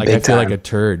 Like I feel like a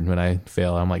turd when I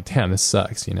fail. I'm like, damn, this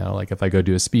sucks. You know, like if I go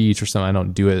do a speech or something, I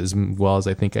don't do it as well as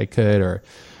I think I could, or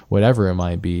whatever it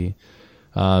might be.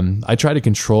 I try to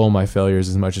control my failures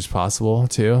as much as possible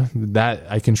too. That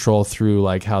I control through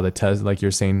like how the test, like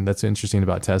you're saying, that's interesting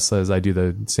about Tesla, is I do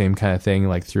the same kind of thing,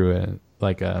 like through it.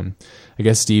 Like, I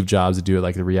guess Steve Jobs would do it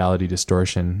like the reality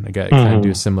distortion. I kind of do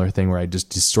a similar thing where I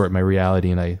just distort my reality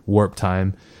and I warp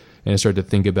time, and I start to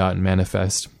think about and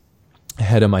manifest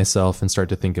ahead of myself, and start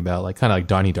to think about like kind of like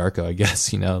Donnie Darko, I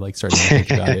guess, you know, like starting to think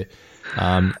about it.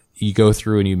 You go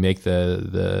through and you make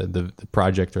the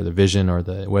project or the vision or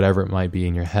the whatever it might be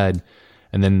in your head,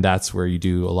 and then that's where you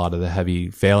do a lot of the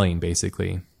heavy failing,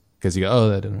 basically, because you go, oh,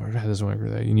 that didn't work, that doesn't work,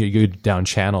 and you go down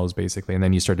channels basically, and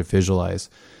then you start to visualize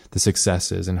the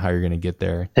successes and how you're going to get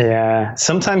there. Yeah,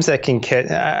 sometimes that can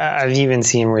I've even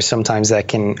seen where sometimes that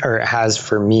can, or it has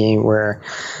for me, where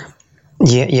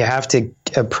you have to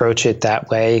approach it that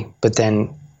way, but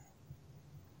then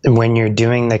when you're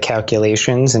doing the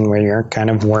calculations and where you're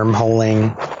kind of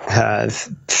wormholing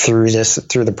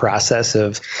through the process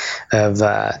of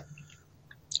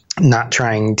not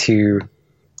trying to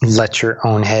let your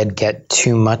own head get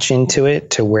too much into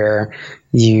it, to where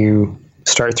you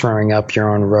start throwing up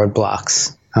your own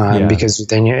roadblocks, because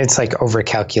then it's like over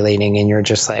calculating, and you're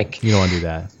just like, you don't want to do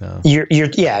that. No.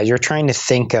 You're trying to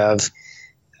think of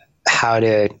how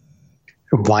to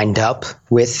wind up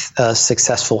with a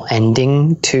successful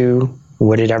ending to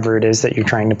whatever it is that you're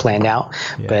trying to plan out.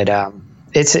 Yeah. But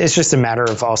it's just a matter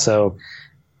of also,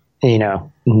 you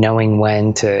know, knowing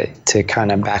when to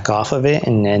kind of back off of it,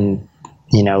 and then,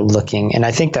 you know, looking. And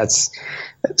I think that's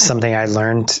something I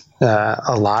learned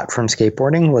a lot from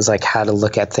skateboarding, was like how to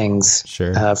look at things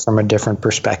from a different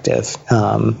perspective.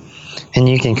 And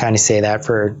you can kind of say that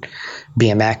for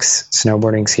BMX,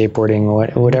 snowboarding,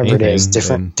 skateboarding, whatever Anything, it is,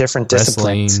 different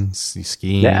disciplines. Wrestling,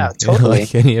 skiing, Yeah, totally.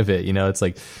 like any of it, it's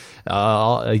like,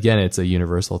 again, it's a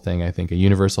universal thing. I think a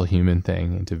universal human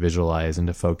thing, and to visualize and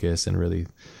to focus and really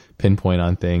pinpoint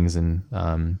on things. And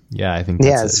I think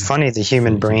it's funny, the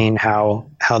human brain, how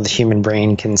the human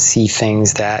brain can see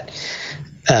things that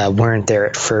weren't there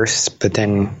at first, but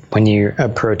then when you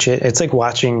approach it, it's like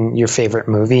watching your favorite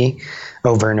movie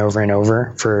over and over and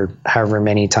over for however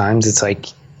many times. It's like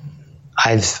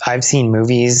I've seen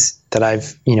movies that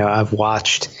I've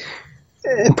watched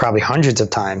probably hundreds of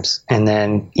times, and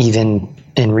then even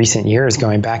in recent years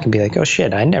going back and be like, oh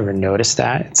shit, I never noticed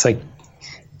that. It's like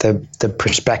the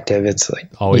perspective, it's like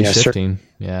always shifting.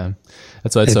 Yeah,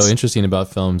 that's what's so interesting about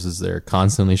films, is they're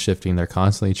constantly shifting, they're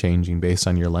constantly changing based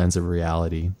on your lens of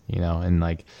reality. And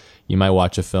like, you might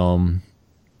watch a film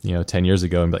 10 years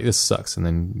ago and be like, this sucks, and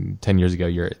then 10 years ago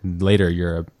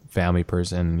you're a family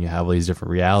person, you have all these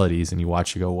different realities, and you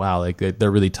watch, you go, wow, like that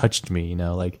really touched me.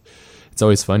 Like, it's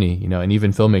always funny. And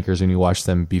even filmmakers, when you watch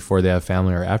them before they have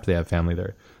family or after they have family,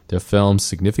 their films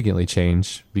significantly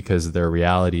change because their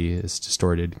reality is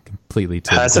distorted completely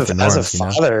to as a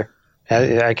father.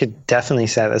 I could definitely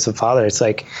say that as a father. It's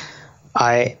like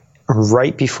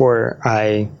right before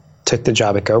I took the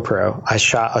job at GoPro, I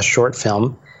shot a short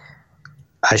film.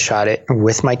 I shot it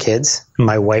with my kids.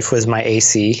 My wife was my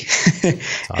AC. Awesome.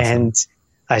 And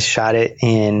I shot it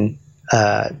in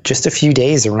just a few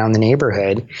days around the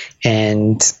neighborhood.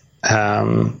 And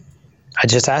I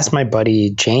just asked my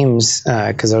buddy James,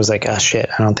 because I was like, oh shit,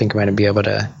 I don't think I'm going to be able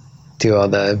to do all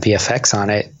the VFX on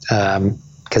it,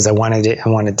 because I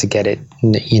wanted to get it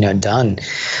done.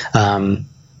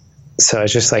 So I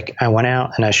was just like, I went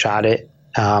out and I shot it.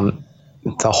 The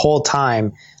whole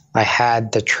time I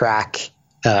had the track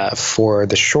for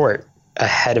the short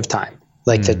ahead of time.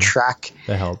 Like the track.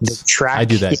 That helps. The track, I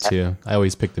do that too. I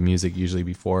always pick the music usually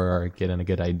before, or get in a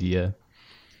good idea.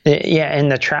 Yeah,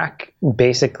 and the track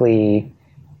basically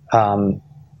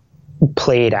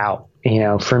played out.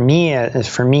 For me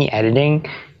editing,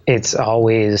 it's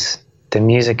always, the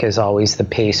music is always the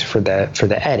pace for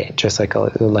the edit. Just like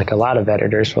a lot of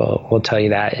editors will tell you,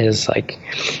 that is like,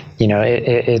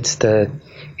 it's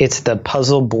the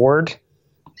puzzle board.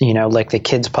 Like the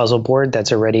kid's puzzle board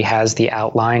that's already has the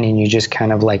outline, and you just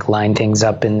kind of like line things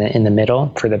up in the middle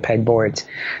for the pegboards.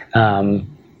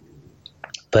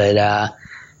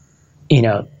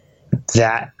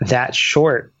 That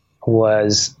short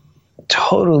was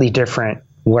totally different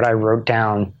what I wrote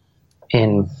down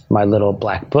in my little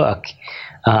black book,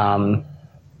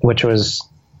 which was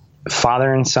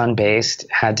father and son based,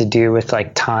 had to do with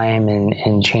like time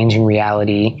and changing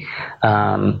reality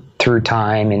through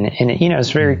time. And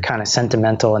it's very kind of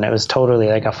sentimental, and it was totally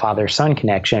like a father-son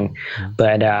connection.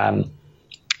 But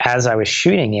as I was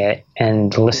shooting it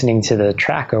and listening to the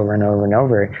track over and over and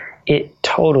over, it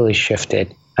totally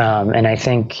shifted. And I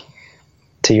think,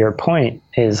 to your point,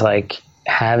 is like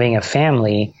having a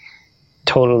family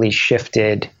totally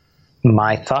shifted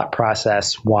my thought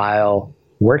process while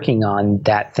working on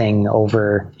that thing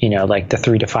over, like the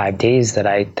 3 to 5 days that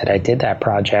I did that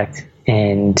project.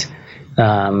 And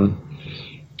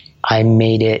I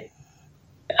made it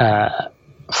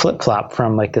flip-flop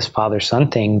from like this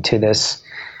father-son thing to this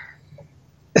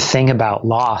thing about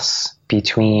loss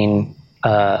between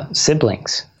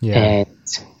siblings. Yeah.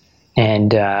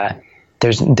 And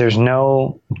there's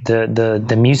no,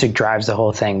 the music drives the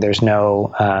whole thing. There's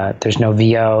no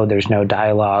VO, there's no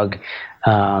dialogue.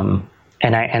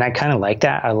 And I kind of like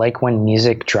that. I like when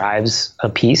music drives a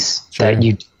piece. Sure.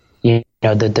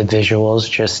 That the visuals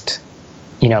just,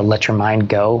 let your mind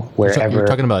go wherever. You're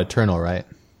talking about Eternal, right?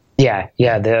 Yeah.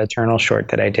 The Eternal short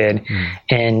that I did.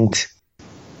 And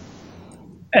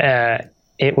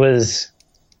it was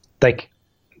like,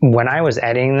 when I was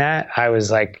editing that, I was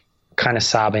like kind of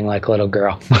sobbing like a little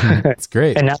girl. It's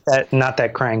great. And not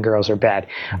that crying girls are bad,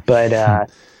 but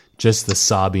just the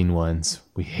sobbing ones.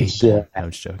 We hate that. I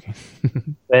was joking.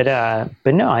 but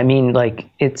no, I mean, like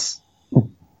it's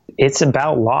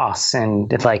about loss.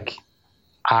 And it's like,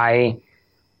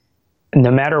 no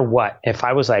matter what, if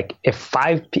I was like, if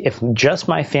just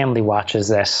my family watches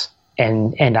this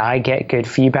and I get good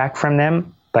feedback from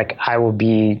them, like I will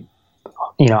be,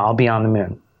 I'll be on the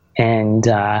moon. And,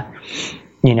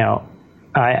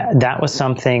 that was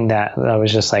something that I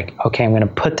was just like, okay, I'm going to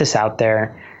put this out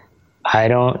there. I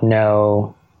don't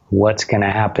know what's going to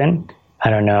happen. I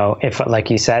don't know if,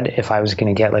 like you said, if I was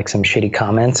going to get like some shitty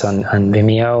comments on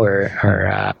Vimeo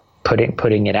or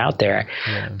putting it out there.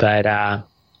 Yeah. But,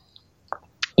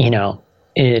 when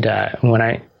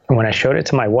I showed it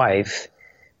to my wife,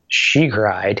 she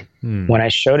cried. When I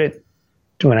showed it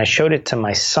I showed it to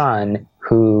my son,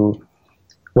 who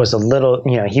was a little,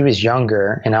 he was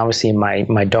younger, and obviously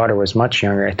my daughter was much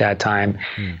younger at that time.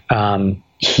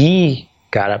 He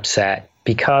got upset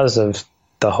because of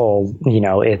the whole,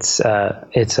 it's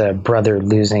a brother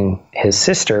losing his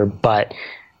sister, but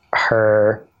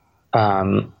her,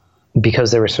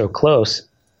 because they were so close,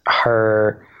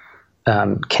 her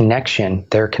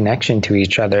their connection to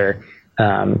each other,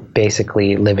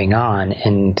 basically living on,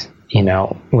 and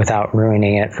without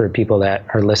ruining it for people that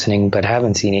are listening but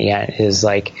haven't seen it yet, is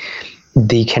like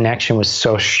the connection was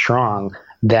so strong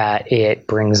that it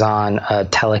brings on a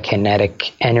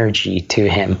telekinetic energy to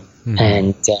him.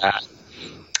 And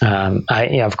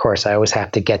of course, I always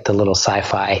have to get the little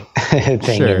sci-fi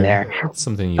thing in there. It's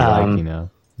something you like,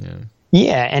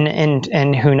 Yeah,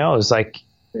 and who knows, like,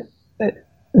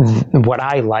 what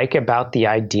I like about the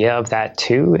idea of that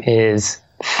too is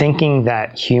thinking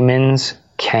that humans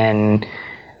can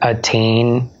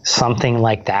attain something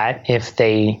like that if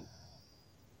they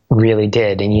really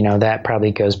did. And, that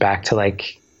probably goes back to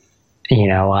like,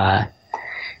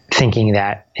 thinking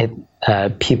that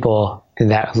people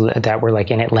that were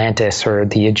like in Atlantis or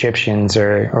the Egyptians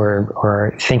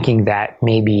or thinking that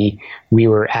maybe we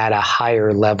were at a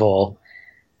higher level,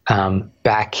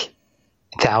 back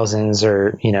thousands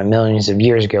or millions of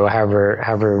years ago,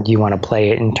 however you want to play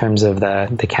it in terms of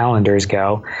the calendars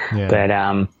go. But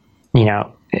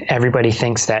everybody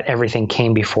thinks that everything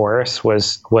came before us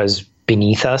was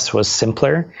beneath us, was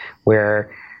simpler,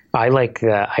 where I like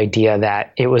the idea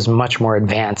that it was much more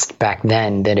advanced back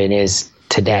then than it is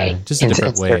today. Just a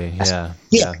different way.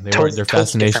 Their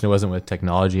fascination wasn't with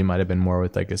technology. It might have been more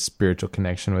with like a spiritual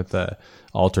connection with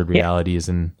altered realities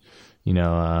and we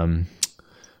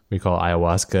call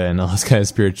ayahuasca and all those kind of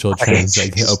spiritual trends,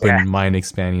 like open mind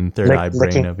expanding, third eye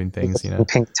brain opening things,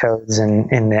 pink toads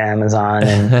in the Amazon,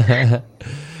 and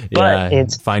but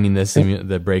it's finding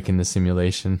the break in the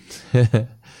simulation.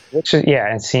 Which is,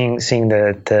 and seeing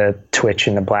the twitch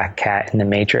and the black cat in the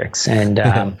Matrix, and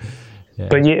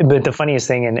but the funniest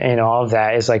thing in all of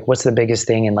that is like, what's the biggest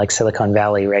thing in like Silicon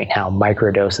Valley right now?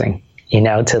 Microdosing.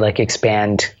 To like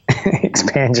expand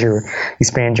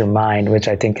your mind, which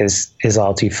I think is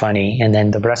all too funny. And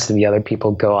then the rest of the other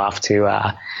people go off to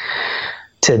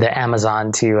the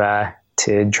Amazon to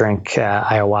drink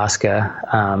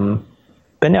ayahuasca.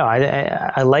 But no,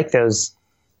 I like those.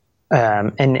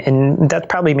 And that's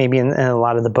probably maybe in a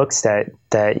lot of the books that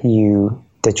you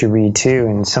read too.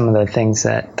 And some of the things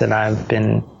that I've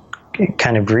been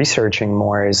kind of researching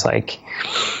more is like,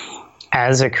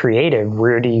 as a creative,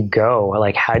 where do you go?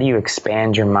 Like, how do you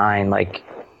expand your mind? Like,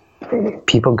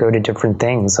 people go to different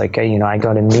things. Like, I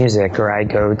go to music, or I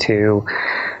go to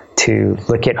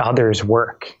look at others'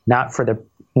 work, not for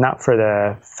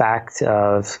the fact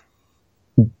of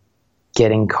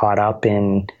getting caught up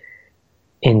in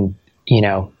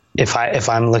if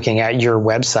I'm looking at your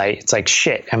website, it's like,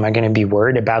 shit, am I going to be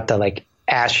worried about the like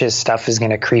ashes stuff is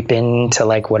going to creep into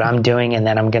like what I'm doing, and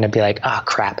then I'm going to be like, oh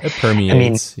crap, it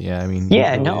permeates. It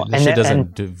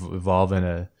doesn't evolve in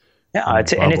a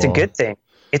it's a good thing.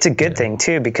 It's a good thing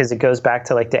too, because it goes back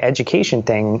to like the education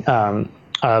thing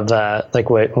of like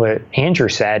what Andrew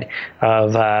said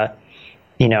of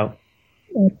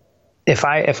if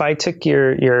I took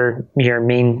your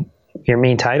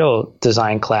main title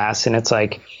design class, and it's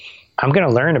like, I'm going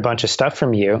to learn a bunch of stuff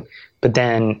from you, but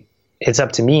then it's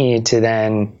up to me to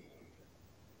then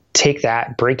take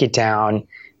that, break it down,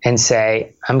 and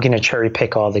say, I'm going to cherry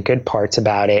pick all the good parts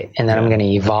about it, and then I'm going to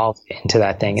evolve into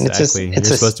that thing. And exactly. You're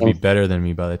supposed to be better than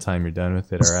me by the time you're done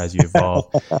with it, or as you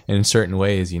evolve. And in certain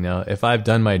ways, if I've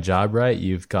done my job right,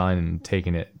 you've gone and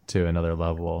taken it to another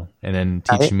level, and then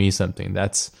teach me something.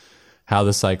 That's how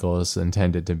the cycle is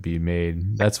intended to be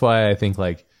made. That's why I think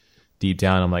like deep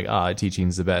down, I'm like,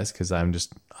 teaching's the best, because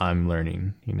I'm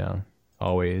learning,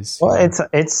 always. Well,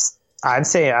 I'd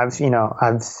say I've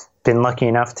been lucky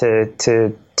enough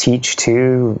to teach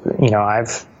too.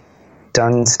 I've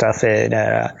done stuff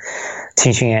at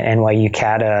teaching at NYU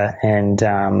CATA, and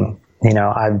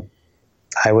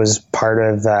I was part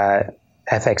of FX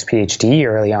PhD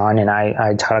early on, and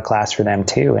I taught a class for them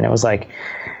too. And it was like,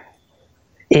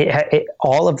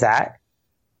 all of that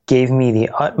gave me the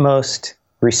utmost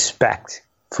respect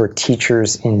for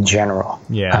teachers in general.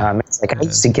 It's like I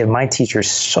used to give my teachers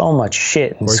so much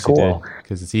shit in school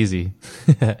because it's easy.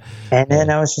 And then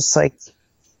I was just like,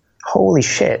 holy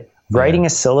shit, writing a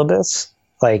syllabus,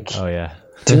 like, I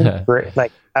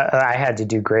had to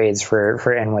do grades for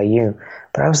NYU,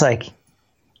 but I was like,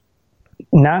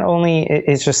 not only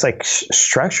it's just like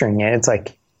structuring it, it's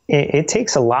like it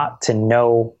takes a lot to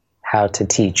know how to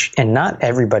teach, and not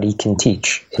everybody can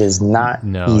teach. It is not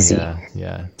easy.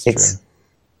 Yeah, it's true.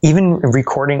 Even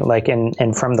recording, like,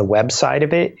 and from the website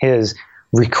of it, is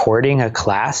recording a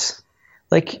class.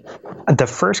 Like, the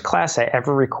first class I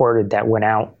ever recorded that went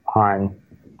out on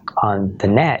the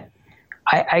net,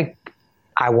 I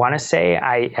want to say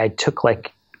I took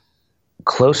like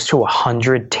close to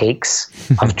 100 takes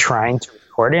of trying to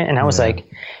record it, and I was like,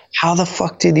 how the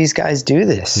fuck do these guys do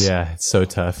this? Yeah, it's so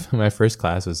tough. My first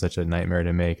class was such a nightmare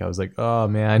to make. I was like, oh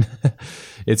man,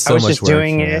 it's so much just work.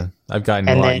 Doing it, I've gotten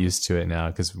a lot used to it now,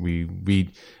 because we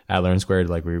at Learn Squared,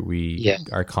 like we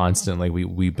are constantly,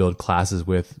 we build classes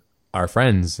with our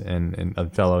friends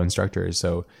and fellow instructors.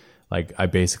 So like I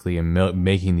basically am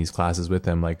making these classes with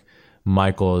them. Like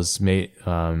Michael's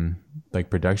like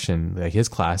production, like his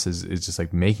class is just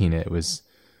like making it was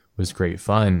great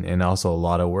fun, and also a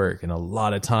lot of work and a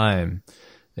lot of time.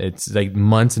 It's like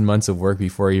months and months of work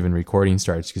before even recording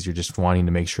starts, because you're just wanting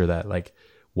to make sure that like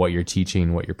what you're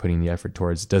teaching, what you're putting the effort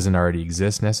towards doesn't already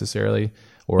exist necessarily,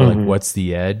 or like what's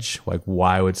the edge? Like,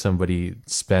 why would somebody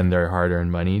spend their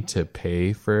hard-earned money to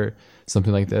pay for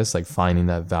something like this? Like finding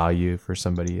that value for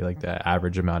somebody, like the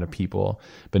average amount of people,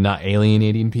 but not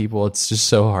alienating people. It's just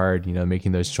so hard,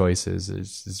 making those choices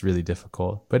is really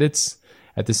difficult, but it's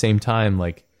at the same time,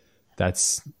 like,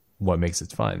 that's what makes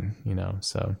it fun,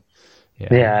 so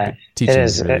teaching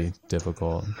is really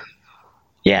difficult.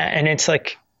 Yeah. And it's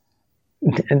like,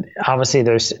 obviously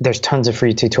there's tons of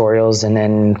free tutorials, and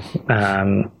then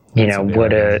and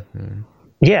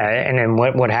then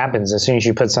what happens as soon as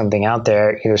you put something out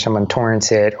there, either someone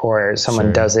torrents it or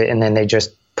someone does it, and then they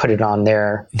just put it on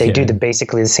there. They do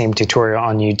basically the same tutorial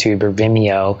on YouTube or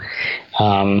Vimeo,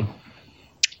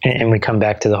 and we come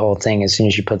back to the whole thing. As soon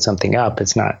as you put something up,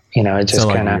 it's not, it just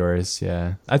kind of yours.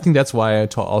 Yeah. I think that's why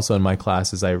also in my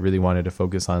classes, I really wanted to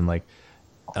focus on like,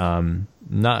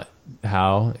 not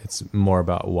how, it's more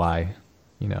about why,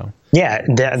 Yeah.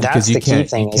 That's the key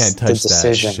thing. You can't touch the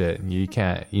decision. that shit. You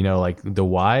can't, like the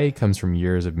why comes from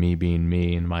years of me being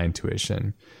me and my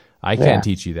intuition. I can't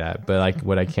teach you that, but like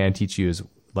what I can teach you is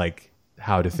like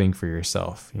how to think for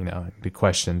yourself, to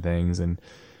question things. And,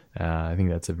 I think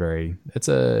that's it's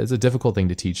a difficult thing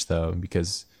to teach though,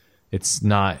 because it's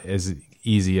not as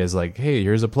easy as like, hey,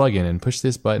 here's a plugin and push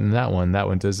this button, that one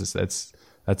does this.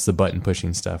 That's the button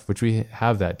pushing stuff, which we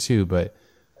have that too, but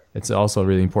it's also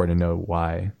really important to know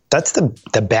why. That's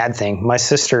the bad thing. My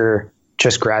sister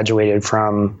just graduated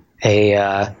from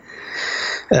a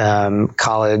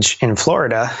college in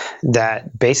Florida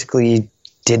that basically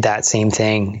did that same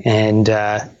thing. And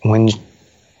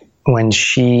when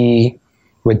she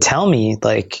would tell me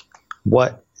like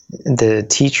what the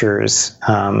teachers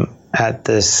at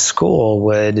the school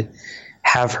would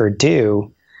have her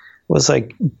do, was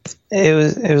like,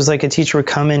 it was like a teacher would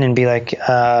come in and be like,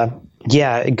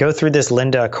 go through this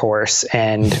Linda course,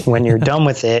 and when you're done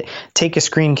with it, take a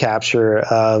screen capture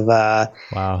of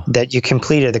that you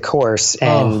completed the course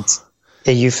and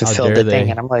you fulfilled the thing.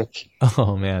 And I'm like,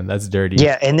 oh man, that's dirty.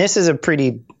 Yeah, and this is a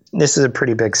pretty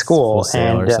big school,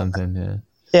 and or something.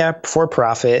 Yeah, for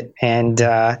profit. And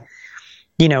I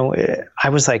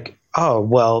was like, oh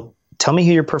well, tell me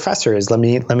who your professor is. Let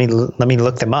me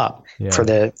look them up for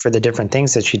the different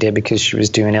things that she did, because she was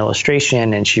doing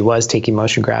illustration and she was taking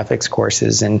motion graphics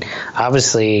courses. And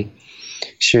obviously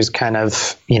she was kind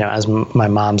of, as my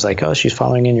mom's like, oh, she's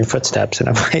following in your footsteps. And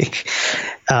I'm like,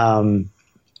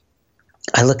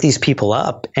 I look these people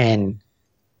up, and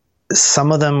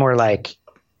some of them were like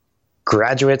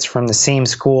graduates from the same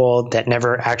school that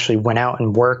never actually went out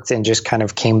and worked and just kind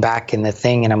of came back in the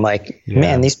thing. And I'm like,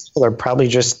 man, these people are probably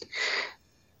just,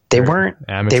 they weren't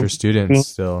amateur students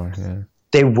still. Yeah.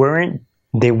 They weren't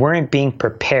being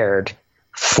prepared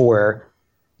for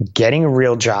getting a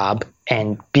real job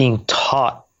and being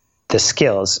taught the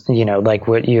skills, like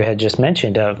what you had just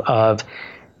mentioned of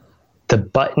the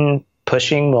button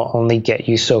pushing will only get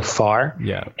you so far.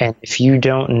 Yeah. And if you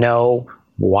don't know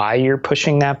why you're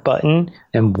pushing that button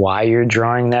and why you're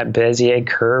drawing that Bezier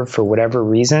curve for whatever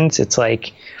reasons, it's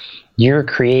like you're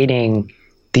creating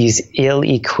these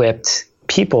ill-equipped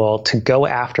people to go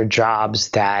after jobs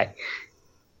that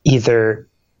either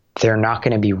they're not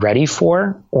going to be ready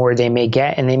for, or they may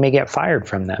get fired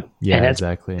from them. Yeah, and that's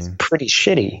exactly. pretty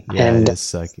shitty. Yeah, and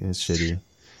it's shitty.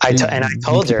 I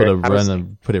told her to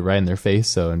put it right in their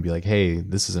face, and be like, "Hey,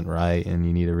 this isn't right, and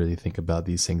you need to really think about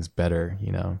these things better,"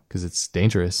 because it's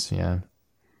dangerous. Yeah,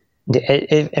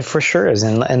 it for sure is.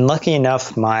 And lucky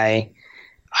enough, I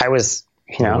was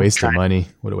know, waste of money.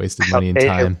 What a waste of money and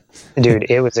time. Dude,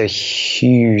 it was a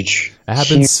huge. It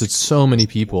happens to so many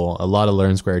people. A lot of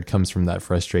Learn Squared comes from that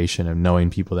frustration of knowing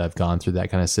people that have gone through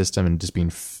that kind of system and just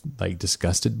being like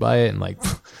disgusted by it and like,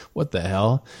 what the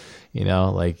hell? You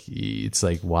know, like it's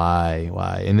like, why?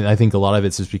 And I think a lot of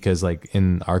it's just because like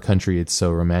in our country, it's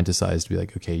so romanticized to be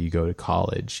like, okay, you go to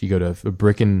college, you go to a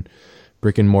brick and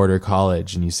mortar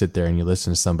college and you sit there and you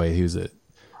listen to somebody who's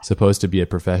supposed to be a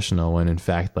professional when in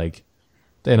fact, like,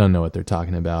 they don't know what they're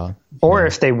talking about. Or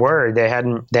if they were, they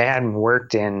hadn't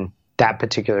worked in that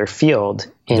particular field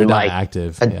in like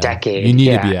active. a decade. You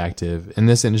need to be active. In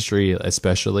this industry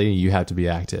especially, you have to be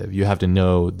active. You have to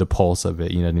know the pulse of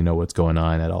it. You know what's going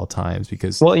on at all times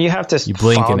because you have to you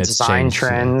blink and it's design changed.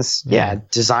 trends. Yeah,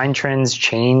 design trends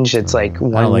change. It's like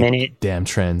one minute. Damn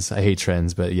trends. I hate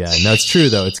trends, but yeah, no, it's true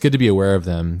though. It's good to be aware of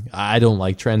them. I don't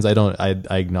like trends. I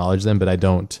acknowledge them, but I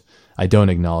don't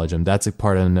acknowledge them. That's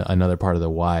another part of the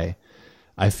why.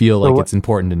 I feel like it's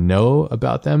important to know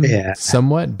about them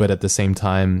somewhat, but at the same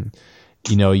time,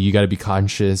 you know, you got to be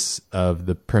conscious of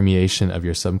the permeation of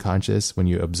your subconscious when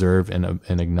you observe and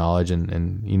acknowledge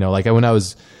and you know, like when I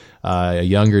was a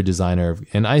younger designer,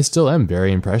 and I still am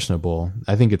very impressionable.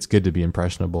 I think it's good to be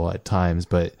impressionable at times,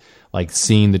 but like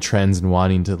seeing the trends and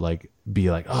wanting to like be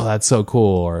like, oh, that's so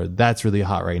cool, or that's really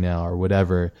hot right now, or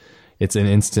whatever. It's an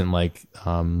instant like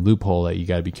loophole that you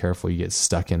got to be careful. You get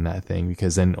stuck in that thing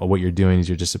because then what you're doing is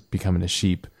you're just becoming a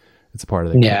sheep. It's a part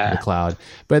of the cloud.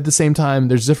 But at the same time,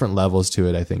 there's different levels to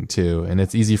it, I think, too. And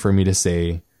it's easy for me to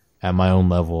say at my own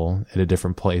level at a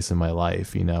different place in my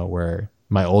life, you know, where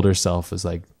my older self is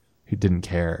like, who didn't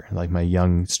care. Like my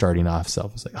young starting off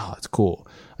self was like, oh, it's cool.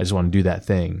 I just want to do that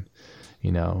thing.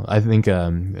 You know, I think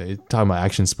talking about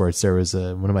action sports, there was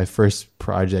one of my first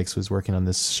projects was working on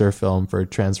this surf film for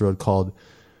Transworld called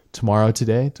Tomorrow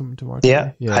Today.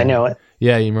 Yeah, I know it.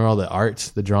 Yeah, you remember all the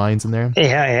art, the drawings in there?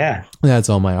 Yeah. That's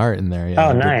all my art in there. Yeah.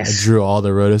 Oh, nice. I drew all the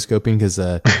rotoscoping because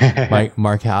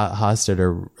Mark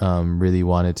Hostetter really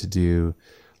wanted to do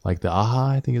like the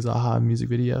I think it's AHA music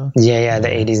video. Yeah, the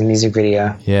 80s music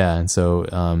video. Yeah, and so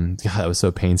God, that was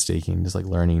so painstaking, just like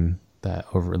learning that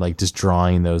over, like just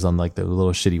drawing those on like the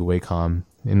little shitty Wacom,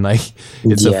 and like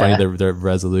it's so funny the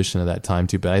resolution of that time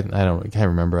too. But I can't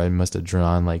remember. I must have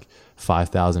drawn like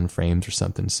 5,000 frames or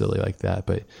something silly like that.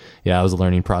 But yeah, it was a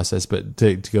learning process. But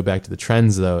to go back to the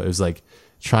trends though, it was like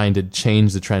trying to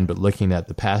change the trend, but looking at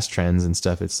the past trends and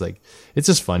stuff. It's like it's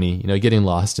just funny, you know, getting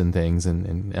lost in things,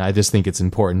 and I just think it's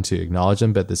important to acknowledge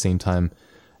them. But at the same time,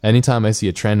 anytime I see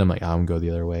a trend, I'm like, I'm gonna go the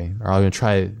other way, or I'm gonna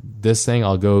try this thing.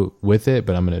 I'll go with it,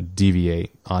 but I'm gonna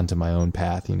deviate onto my own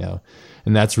path, you know,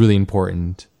 and that's really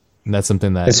important. And that's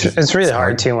something that it's really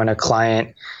hard too when a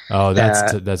client,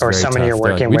 that's or very someone tough. you're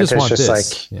working we with just is want just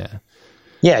this.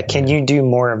 like, can you do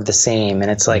more of the same? And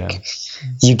it's like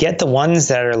you get the ones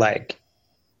that are like,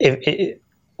 that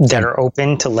are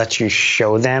open to let you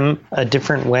show them a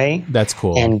different way. That's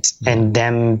cool, and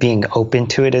them being open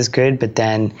to it is good. But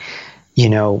then, you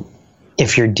know,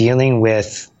 if you're dealing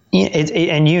with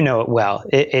and you know it well,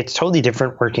 it's totally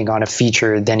different working on a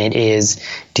feature than it is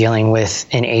dealing with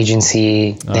an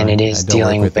agency than it is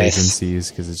dealing with agencies,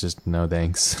 because it's just no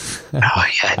thanks. Oh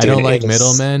yeah, dude, I don't like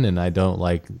middlemen, and I don't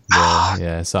like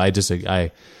so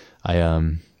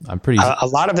I'm pretty. A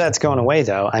lot of that's going away,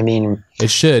 though. I mean,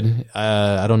 it should.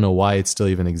 I don't know why it still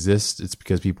even exists. It's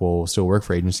because people still work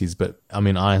for agencies, but I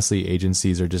mean, honestly,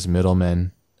 agencies are just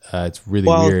middlemen. It's really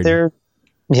weird.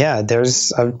 I've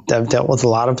dealt with a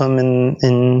lot of them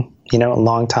in a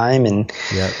long time, and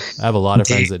I have a lot of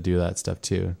friends that do that stuff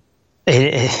too.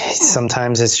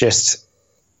 Sometimes it's just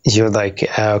you're like,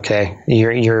 okay,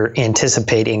 you're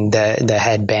anticipating the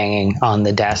head banging on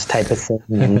the desk type of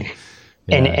thing,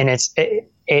 and and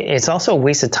it's also a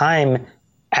waste of time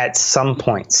at some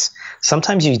points.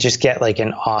 Sometimes you just get like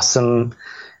an awesome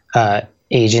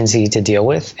agency to deal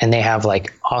with, and they have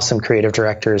like awesome creative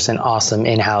directors and awesome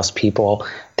in-house people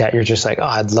that you're just like, oh,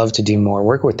 I'd love to do more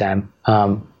work with them.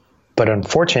 But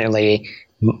unfortunately,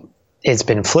 it's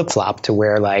been flip-flopped to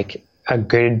where like a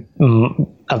good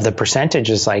of the percentage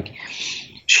is like,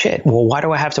 shit, well, why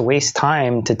do I have to waste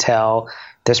time to tell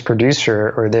this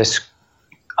producer or this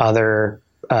other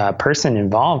person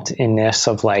involved in this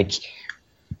of like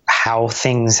how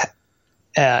things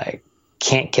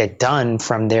can't get done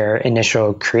from their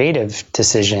initial creative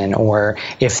decision, or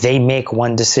if they make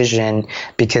one decision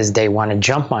because they want to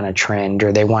jump on a trend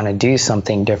or they want to do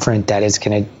something different that is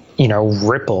going to,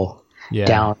 ripple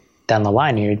down the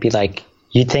line. And you'd be like,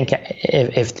 you'd think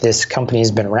if this company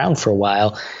has been around for a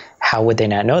while, how would they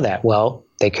not know that? Well,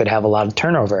 they could have a lot of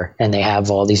turnover, and they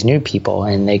have all these new people,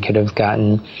 and they could have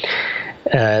gotten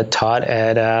taught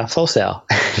at Full Sail.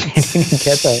 He didn't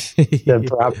get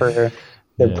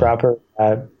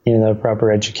the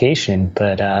proper education,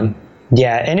 but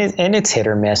yeah, and it's hit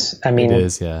or miss. I mean, it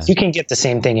is, yeah. You can get the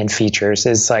same thing in features.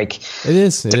 It's like it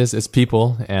is. It's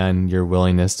people and your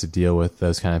willingness to deal with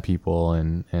those kind of people,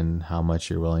 and how much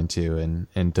you're willing to,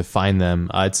 and to find them.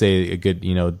 I'd say a good,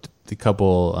 the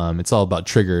couple. It's all about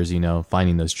triggers.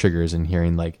 Finding those triggers and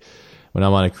hearing, like when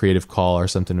I'm on a creative call or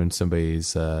something, when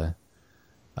somebody's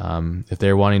if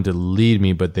they're wanting to lead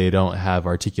me but they don't have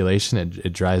articulation,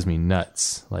 it drives me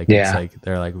nuts. Like, It's like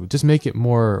they're like, just make it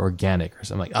more organic or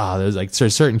something. Like, there's like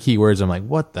certain keywords. I'm like,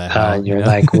 what the hell? You're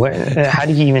like, what? How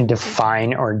do you even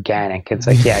define organic? It's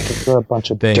like, I can throw a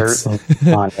bunch of dirt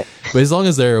on it. But as long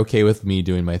as they're okay with me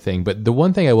doing my thing. But the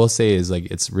one thing I will say is, like,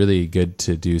 it's really good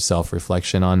to do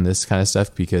self-reflection on this kind of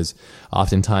stuff, because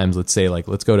oftentimes, let's say, like,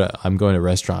 I'm going to a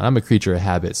restaurant. I'm a creature of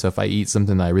habit. So if I eat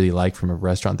something that I really like from a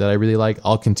restaurant that I really like,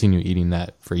 I'll continue eating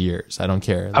that for years. I don't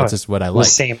care. That's just what I like.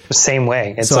 Same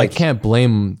way. It's so like, I can't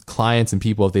blame clients and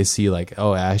people if they see, like,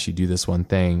 oh, Ash, you do this one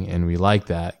thing and we like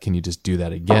that. Can you just do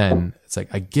that again? It's like,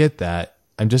 I get that.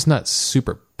 I'm just not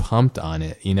super pumped on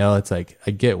it. It's like,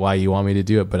 I get why you want me to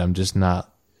do it, but I'm just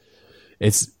not.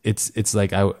 It's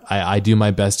like I do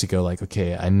my best to go, like,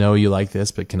 okay, I know you like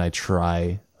this, but can I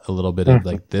try a little bit of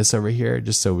like this over here,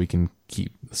 just so I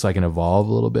can evolve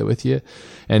a little bit with you.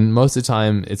 And most of the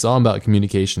time it's all about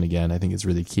communication again. I think it's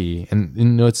really key.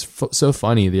 And it's so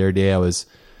funny. The other day I was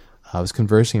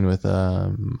conversing with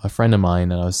a friend of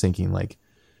mine, and I was thinking, like,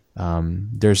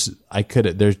 there's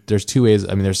two ways.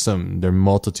 I mean, there are a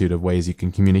multitude of ways you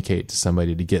can communicate to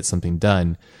somebody to get something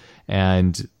done.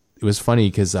 And it was funny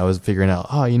because I was figuring out,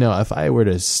 if I were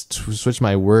to switch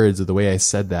my words or the way I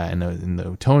said that and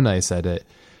the tone I said it,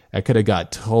 I could have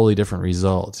got totally different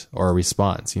result or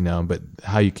response, but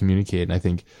how you communicate. And I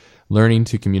think learning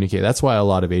to communicate, that's why a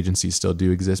lot of agencies still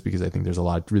do exist, because I think there's a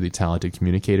lot of really talented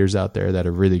communicators out there that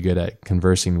are really good at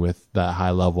conversing with that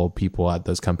high level people at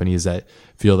those companies that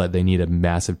feel that they need a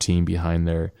massive team behind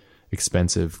their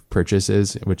expensive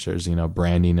purchases, which is,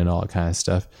 branding and all that kind of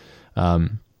stuff.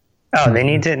 they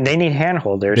need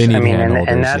handholders.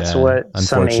 And that's what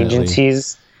some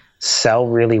agencies sell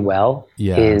really well.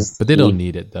 But they don't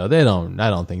need it though. I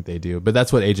don't think they do, but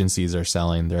that's what agencies are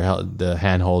selling. They're the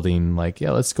hand holding, like,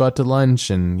 let's go out to lunch,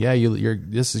 and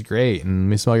this is great, and let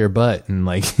me smell your butt, and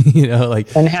like,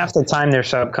 and half the time they're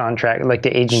subcontract, like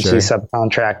the agency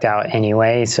subcontract out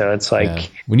anyway. So it's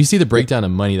like, when you see the breakdown of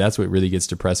money, that's what really gets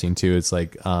depressing too. It's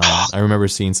like, I remember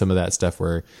seeing some of that stuff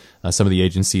where some of the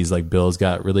agencies, like, bills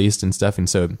got released and stuff. And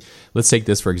so let's take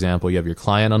this, for example. You have your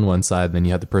client on one side, then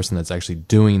you have the person that's actually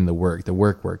doing the work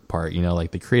part,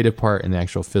 like the creative part and the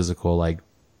actual physical, like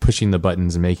pushing the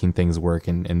buttons and making things work,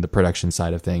 and the production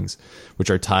side of things, which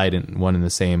are tied in one and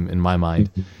the same in my mind.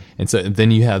 And so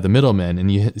then you have the middlemen,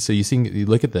 and you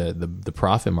look at the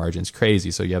profit margins,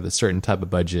 crazy. So you have a certain type of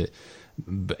budget.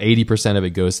 80% of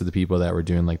it goes to the people that were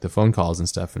doing, like, the phone calls and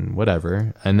stuff and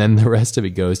whatever, and then the rest of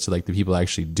it goes to, like, the people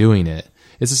actually doing it.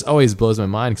 It just always blows my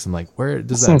mind, because I'm like, where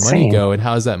does that money go, and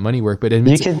how does that money work? But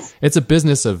it's a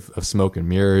business of smoke and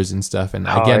mirrors and stuff. And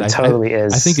again, it totally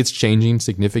is. I think it's changing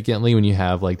significantly when you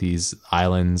have, like, these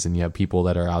islands and you have people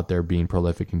that are out there being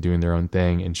prolific and doing their own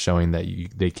thing and showing that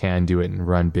they can do it and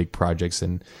run big projects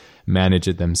and manage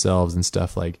it themselves and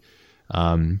stuff. Like,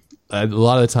 a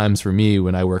lot of the times for me,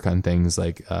 when I work on things,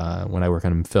 like when I work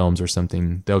on films or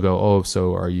something, they'll go, "Oh,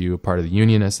 so are you a part of the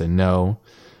union?" I say, "No."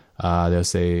 They'll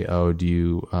say, "Oh, do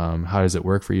you, how does it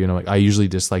work for you?" And I'm like, I usually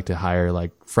just like to hire,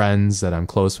 like, friends that I'm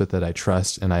close with, that I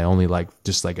trust. And I only like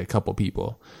just like a couple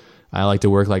people. I like to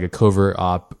work like a covert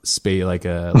op like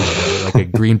a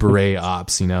Green Beret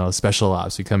ops, special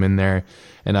ops. We come in there,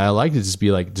 and I like to just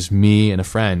be like, just me and a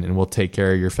friend, and we'll take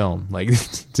care of your film. Like,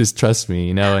 just trust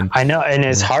me, And I know, and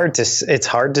it's hard to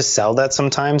sell that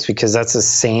sometimes, because that's the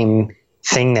same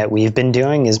thing that we've been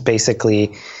doing, is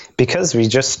basically, because we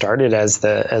just started as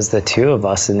the two of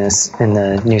us in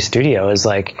the new studio, is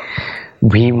like,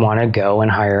 we want to go and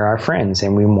hire our friends,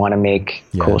 and we want to make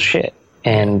cool shit.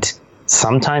 And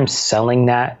sometimes selling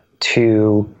that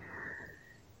to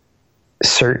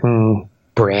certain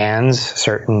brands,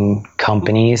 certain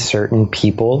companies, certain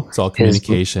people, it's all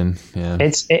communication.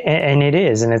 It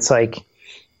is. And it's like,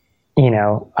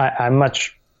 I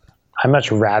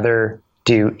much rather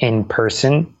do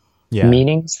in-person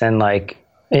meetings than, like,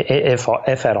 if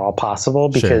at all possible,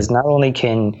 because not only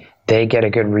can they get a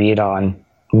good read on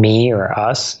me or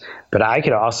us, but I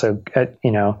could also,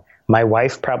 my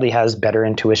wife probably has better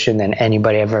intuition than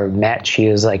anybody I've ever met. She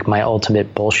is like my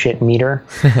ultimate bullshit meter.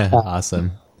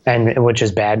 Awesome. And which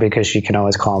is bad because she can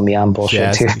always call me on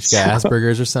bullshit too. She got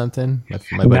Asperger's or something.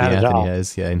 My buddy Anthony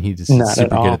has, and he just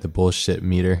super good at the bullshit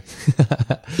meter.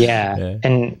 Yeah.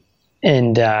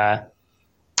 And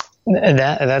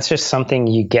that's just something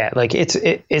you get. Like it's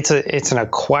an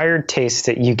acquired taste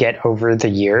that you get over the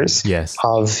years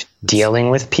of dealing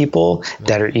with people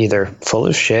that are either full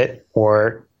of shit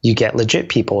or you get legit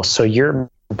people. So your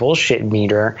bullshit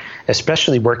meter,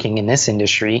 especially working in this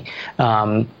industry,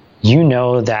 you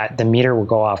know that the meter will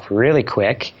go off really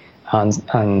quick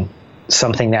on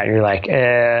something that you're like,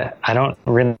 I don't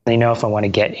really know if I want to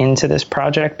get into this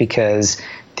project because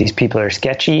these people are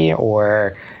sketchy,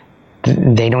 or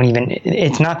they don't even,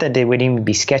 it's not that they would even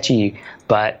be sketchy,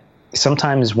 but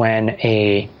sometimes when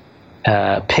a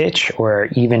pitch or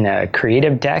even a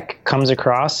creative deck comes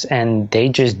across and they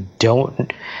just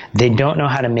don't know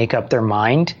how to make up their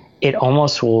mind, it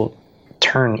almost will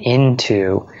turn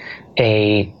into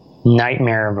a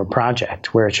nightmare of a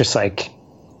project where it's just like,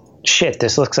 shit,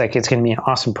 this looks like it's going to be an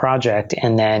awesome project,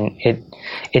 and then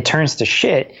it turns to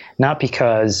shit, not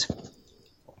because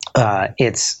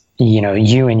it's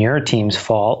you and your team's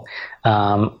fault,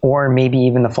 or maybe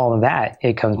even the fault of that.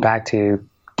 It comes back to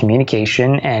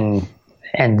communication and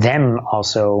them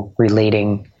also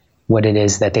relating what it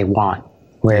is that they want.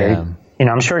 Where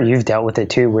I'm sure you've dealt with it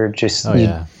too, where just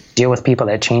deal with people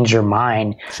that change their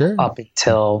mind up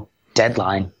until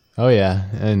deadline. Oh yeah,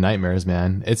 and nightmares,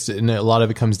 man. And a lot of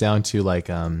it comes down to like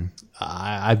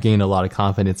I've gained a lot of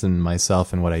confidence in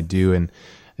myself and what I do, and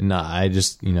I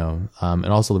just and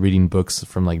also reading books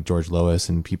from like George Lois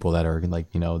and people that are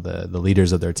like the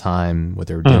leaders of their time, what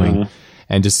they're doing,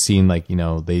 and just seeing like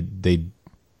they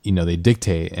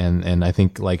dictate, and I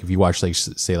think like if you watch like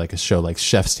say like a show like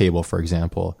Chef's Table, for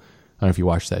example, I don't know if you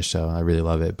watch that show, I really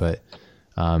love it, but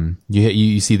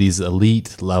you see these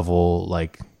elite level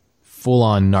like full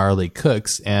on gnarly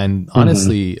cooks, and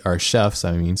honestly are chefs.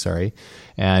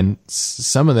 And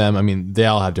some of them, they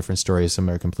all have different stories. Some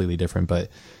are completely different,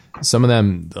 but some of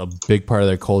them, a big part of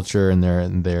their culture and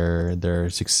their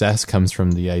success comes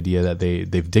from the idea that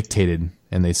they've dictated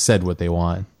and they said what they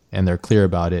want and they're clear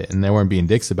about it, and they weren't being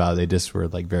dicks about it. They just were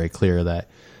like very clear that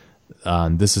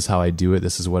this is how I do it.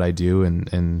 This is what I do,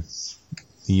 and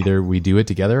either we do it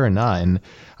together or not. And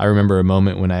I remember a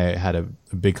moment when I had a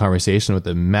big conversation with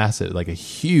a massive, like a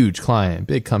huge client,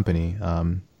 big company.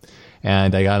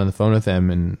 And I got on the phone with them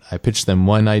and I pitched them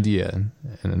one idea,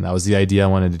 and that was the idea I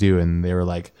wanted to do. And they were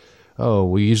like, oh,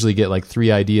 we usually get like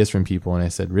 3 ideas from people. And I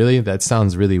said, really? That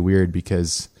sounds really weird,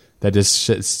 because that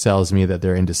just tells me that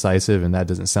they're indecisive, and that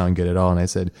doesn't sound good at all. And I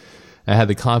said, I had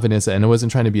the confidence, and I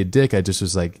wasn't trying to be a dick. I just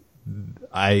was like,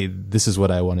 this is what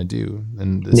I want to do.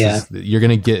 And you're going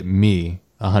to get me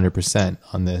 100%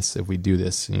 on this if we do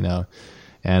this, And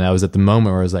I was at the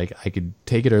moment where I was like, I could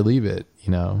take it or leave it,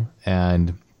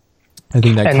 and I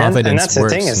think that confidence and that's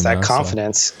works, the thing, is that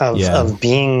confidence of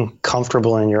being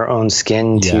comfortable in your own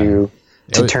skin to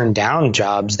turn down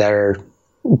jobs that are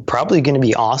probably going to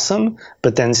be awesome,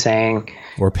 but then saying,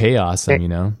 or pay awesome,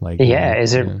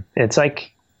 it's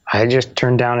like, I just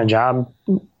turned down a job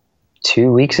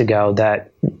 2 weeks ago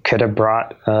that could have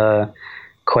brought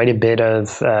quite a bit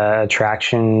of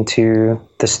attraction to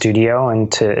the studio and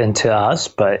to us,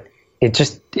 but it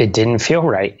didn't feel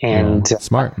right. And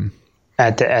smart.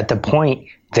 At the point,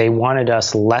 they wanted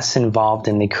us less involved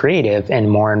in the creative and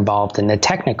more involved in the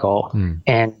technical.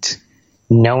 And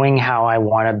knowing how I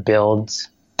want to build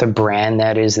the brand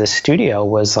that is the studio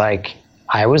was like,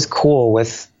 I was cool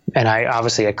with, and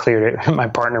I cleared it. My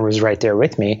partner was right there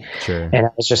with me. Sure. And I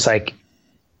was just like,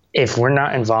 if we're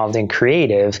not involved in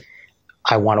creative,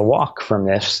 I want to walk from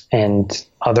this. And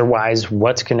otherwise,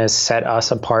 what's going to set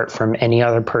us apart from any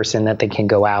other person that they can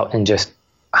go out and just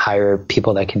hire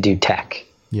people that can do tech?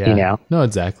 No,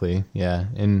 exactly. Yeah.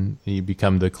 And you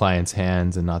become the client's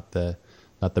hands and not the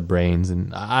brains.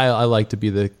 And I like to be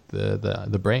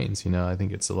the brains, I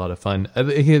think it's a lot of fun. I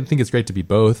think it's great to be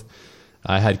both.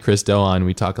 I had Chris Doe on.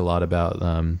 We talk a lot about,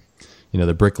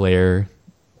 the bricklayer,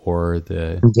 or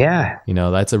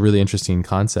that's a really interesting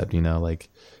concept, like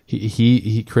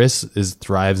Chris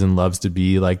thrives and loves to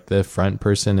be like the front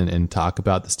person and talk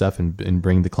about the stuff and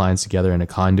bring the clients together in a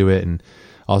conduit. And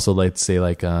also, let's say,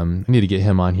 like, I need to get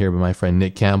him on here, but my friend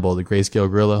Nick Campbell, the Grayscale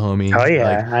Gorilla homie. Oh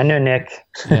yeah, I know Nick.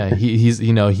 Yeah, he's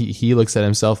he looks at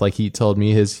himself, like he told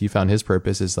me he found his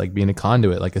purpose is like being a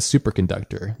conduit, like a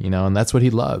superconductor, and that's what he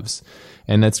loves,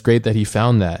 and that's great that he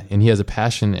found that, and he has a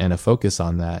passion and a focus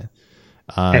on that.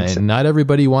 And not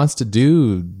everybody wants to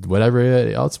do whatever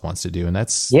else wants to do. And I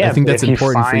think that's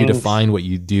important for you to find what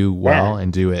you do well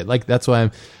and do it. Like, that's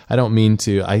why I don't mean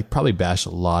to, I probably bash a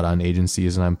lot on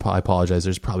agencies, and I apologize.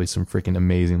 There's probably some freaking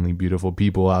amazingly beautiful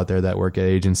people out there that work at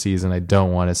agencies, and I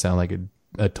don't want to sound like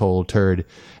a total turd.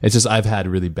 It's just, I've had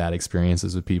really bad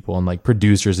experiences with people, and like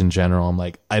producers in general. I'm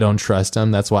like, I don't trust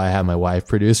them. That's why I have my wife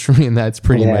produce for me. And that's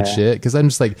pretty much it. 'Cause I'm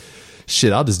just like,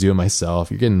 shit, I'll just do it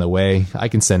myself. You're getting in the way. I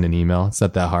can send an email. It's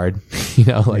not that hard.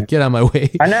 Like, get out of my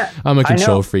way. I'm a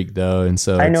control freak though. And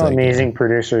so I know amazing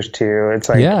producers too. It's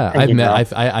like,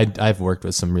 I've worked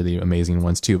with some really amazing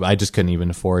ones too, but I just couldn't even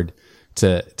afford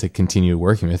to continue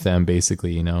working with them,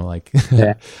 basically, I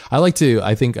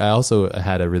think I also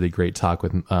had a really great talk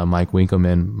with Mike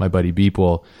Winkleman, my buddy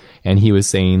Beeple, and he was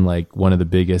saying like one of the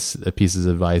biggest pieces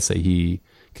of advice that he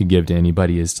could give to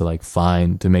anybody is to like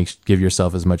give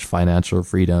yourself as much financial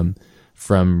freedom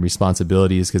from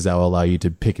responsibilities, because that will allow you to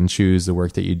pick and choose the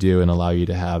work that you do and allow you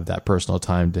to have that personal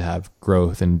time to have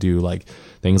growth and do like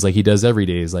things like he does every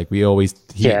day. Is like he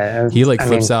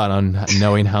flips out on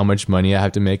knowing how much money I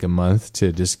have to make a month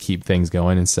to just keep things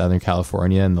going in Southern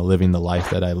California and living the life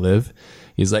that I live.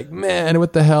 He's like, man,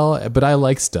 what the hell? But I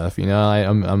like stuff,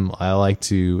 I like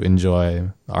to enjoy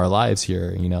our lives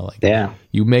here,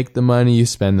 you make the money, you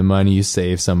spend the money, you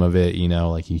save some of it,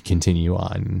 like you continue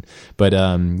on. But,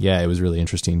 it was really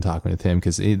interesting talking with him,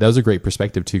 because that was a great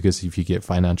perspective too. Cause if you get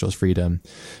financial freedom,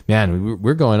 man,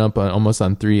 we're going up almost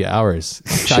on 3 hours.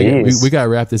 We got to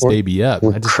wrap this baby up.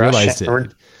 I just realized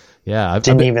it. Yeah, I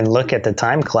didn't even look at the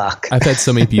time clock. I've had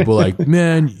so many people like,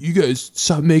 man, you guys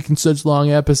stop making such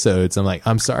long episodes. I'm like,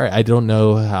 I'm sorry, I don't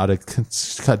know how to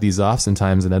cut these off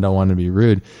sometimes, and I don't want to be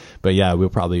rude. But yeah, we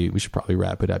should probably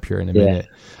wrap it up here in a minute.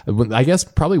 I guess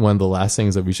probably one of the last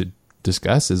things that we should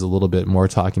discuss is a little bit more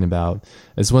talking about.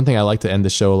 It's one thing I like to end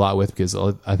the show a lot with, because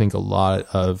I think a lot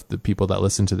of the people that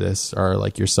listen to this are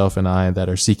like yourself and I, that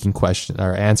are seeking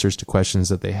answers to questions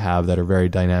that they have that are very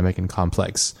dynamic and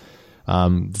complex.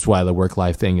 That's why the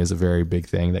work-life thing is a very big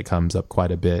thing that comes up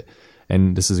quite a bit.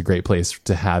 And this is a great place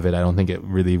to have it. I don't think it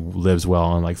really lives well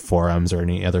on like forums or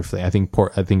any other thing. I think a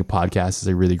podcast is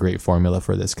a really great formula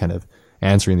for this kind of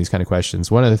answering these kind of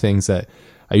questions. One of the things that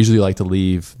I usually like to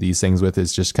leave these things with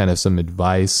is just kind of some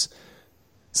advice,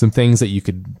 some things that you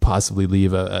could possibly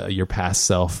leave your past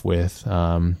self with,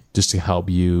 just to help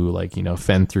you,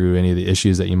 fend through any of the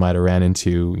issues that you might have ran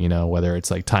into, whether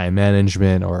it's like time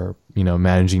management or,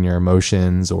 managing your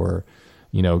emotions, or,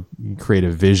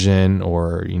 creative vision,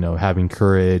 or, having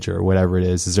courage, or whatever it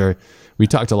is. We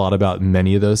talked a lot about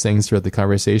many of those things throughout the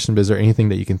conversation, but is there anything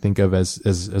that you can think of as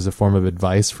a form of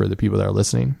advice for the people that are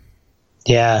listening?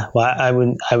 Yeah. Well, I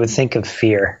would think of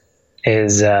fear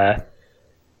is, I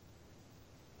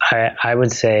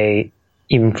would say,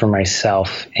 even for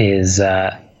myself, is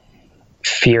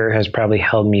fear has probably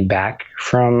held me back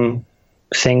from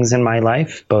things in my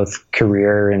life, both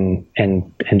career and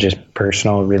just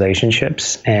personal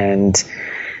relationships. And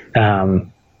that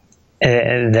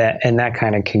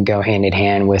kind of can go hand in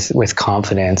hand with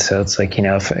confidence. So it's like,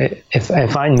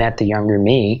 if I met the younger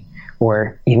me,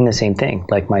 or even the same thing,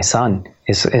 like my son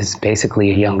is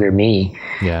basically a younger me.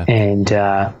 Yeah. And,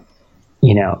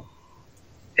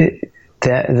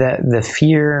 the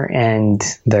fear and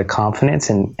the confidence,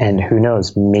 and who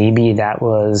knows, maybe that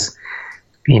was,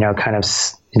 kind of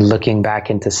looking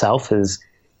back into self, is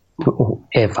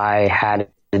if I had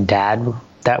a dad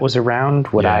that was around,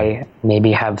 would I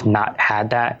maybe have not had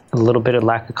that a little bit of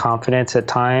lack of confidence at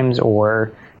times,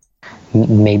 or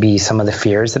maybe some of the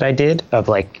fears that I did of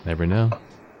never know,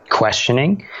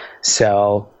 questioning.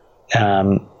 So,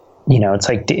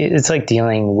 it's like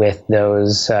dealing with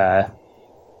those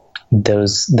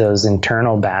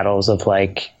internal battles of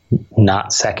like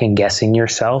not second guessing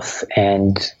yourself.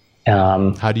 And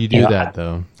how do you do that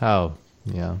though? How?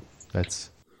 Yeah, that's,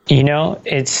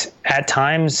 it's at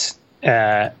times,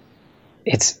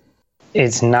 it's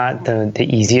not the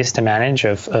easiest to manage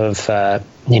of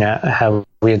how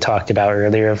we had talked about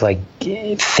earlier, of like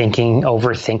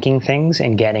overthinking things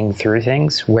and getting through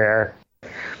things, where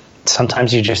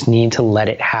sometimes you just need to let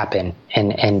it happen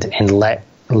and let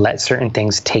certain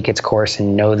things take its course,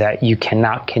 and know that you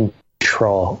cannot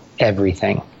control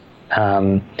everything.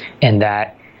 And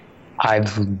that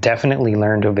I've definitely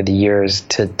learned over the years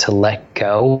to let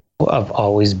go of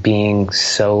always being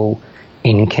so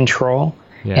in control.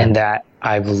 Yeah. And that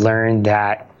I've learned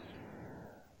that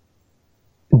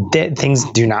things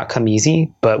do not come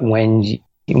easy, but when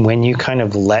you kind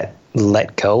of let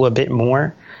go a bit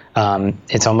more,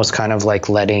 it's almost kind of like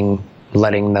letting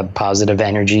letting the positive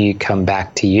energy come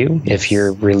back to you. If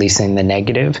you're releasing the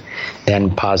negative,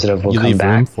 then positive will come back. You leave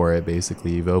room for it,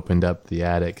 basically. You've opened up the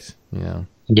attic, you know.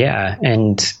 Yeah,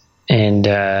 and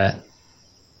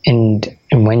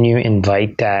when you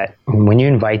invite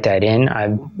that in,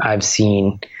 I've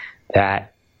seen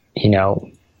that, you know,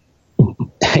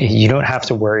 you don't have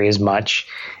to worry as much.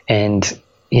 And,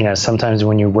 you know, sometimes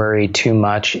when you worry too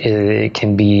much, it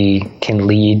can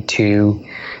lead to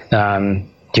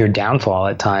your downfall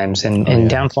at times. And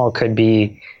downfall could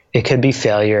be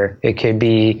failure. It could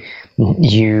be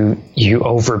you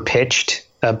overpitched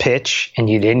a pitch and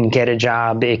you didn't get a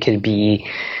job. It could be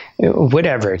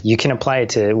whatever. You can apply it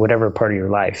to whatever part of your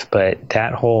life. But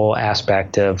that whole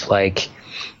aspect of like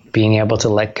being able to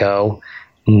let go,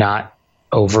 not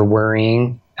over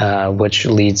worrying, which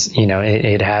leads, you know,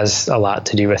 it has a lot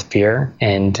to do with fear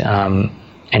and a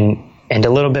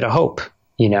little bit of hope,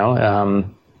 you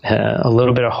know, a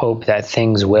little bit of hope that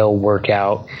things will work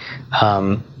out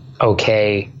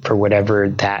okay for whatever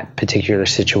that particular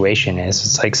situation is.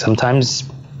 It's like sometimes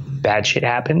bad shit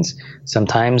happens,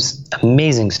 sometimes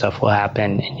amazing stuff will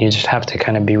happen, and you just have to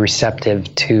kind of be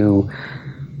receptive to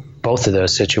both of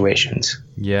those situations.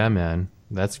 Yeah, man,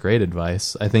 that's great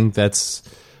advice. I think that's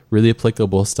really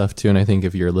applicable stuff too. And I think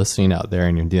if you're listening out there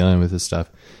and you're dealing with this stuff,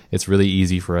 it's really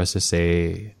easy for us to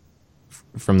say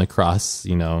from the cross,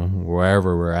 you know,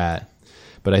 wherever we're at.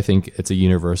 But I think it's a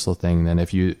universal thing. Then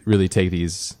if you really take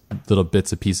these little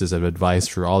bits and pieces of advice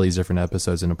for all these different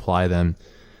episodes and apply them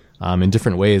in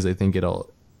different ways, I think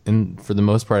and for the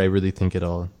most part, I really think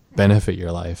it'll benefit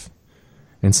your life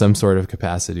in some sort of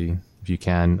capacity if you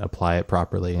can apply it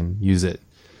properly and use it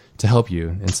to help you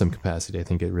in some capacity. I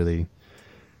think they're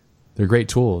great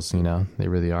tools, you know, they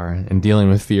really are. And dealing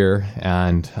with fear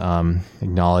and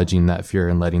acknowledging that fear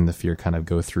and letting the fear kind of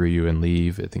go through you and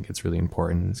leave, I think it's really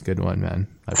important. It's a good one, man.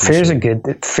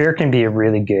 Fear can be a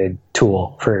really good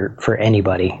tool for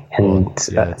anybody. And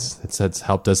it's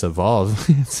helped us evolve.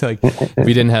 It's like if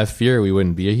we didn't have fear, we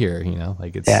wouldn't be here, you know,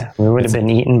 like we would have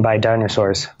been eaten by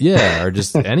dinosaurs. Yeah. Or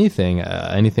just anything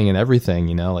and everything,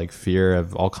 you know, like fear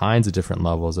of all kinds of different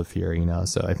levels of fear, you know?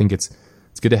 So I think it's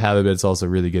good to have it, but it's also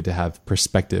really good to have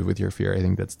perspective with your fear. I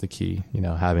think that's the key, you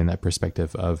know, having that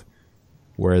perspective of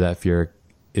where that fear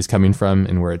is coming from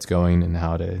and where it's going and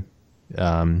how to,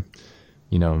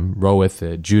 you know, roll with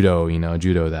it, judo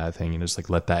that thing, and just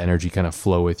like let that energy kind of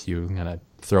flow with you, kind of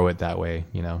throw it that way,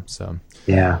 you know? So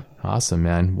yeah. Awesome,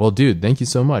 man. Well, dude, thank you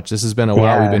so much. This has been a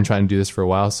while. We've been trying to do this for a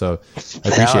while, so I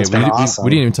appreciate it.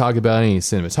 We didn't even talk about any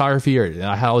cinematography, or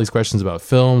I had all these questions about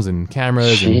films and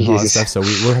cameras and all that stuff, so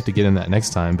we'll have to get in that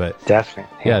next time. But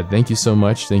definitely. Yeah, thank you so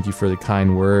much. Thank you for the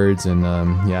kind words and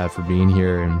for being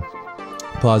here and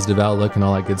positive outlook and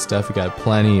all that good stuff. We got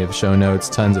plenty of show notes,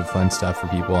 tons of fun stuff for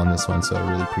people on this one, so I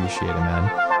really appreciate it,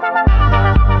 man.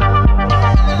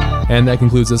 And that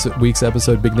concludes this week's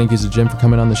episode. Big thank yous to Jim for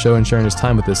coming on the show and sharing his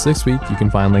time with us this week. You can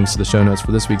find links to the show notes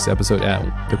for this week's episode at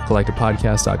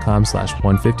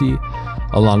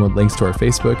thecollectivepodcast.com/150, along with links to our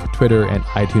Facebook, Twitter, and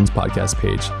iTunes podcast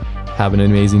page. Have an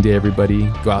amazing day,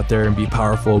 everybody. Go out there and be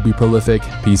powerful, be prolific.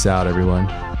 Peace out, everyone.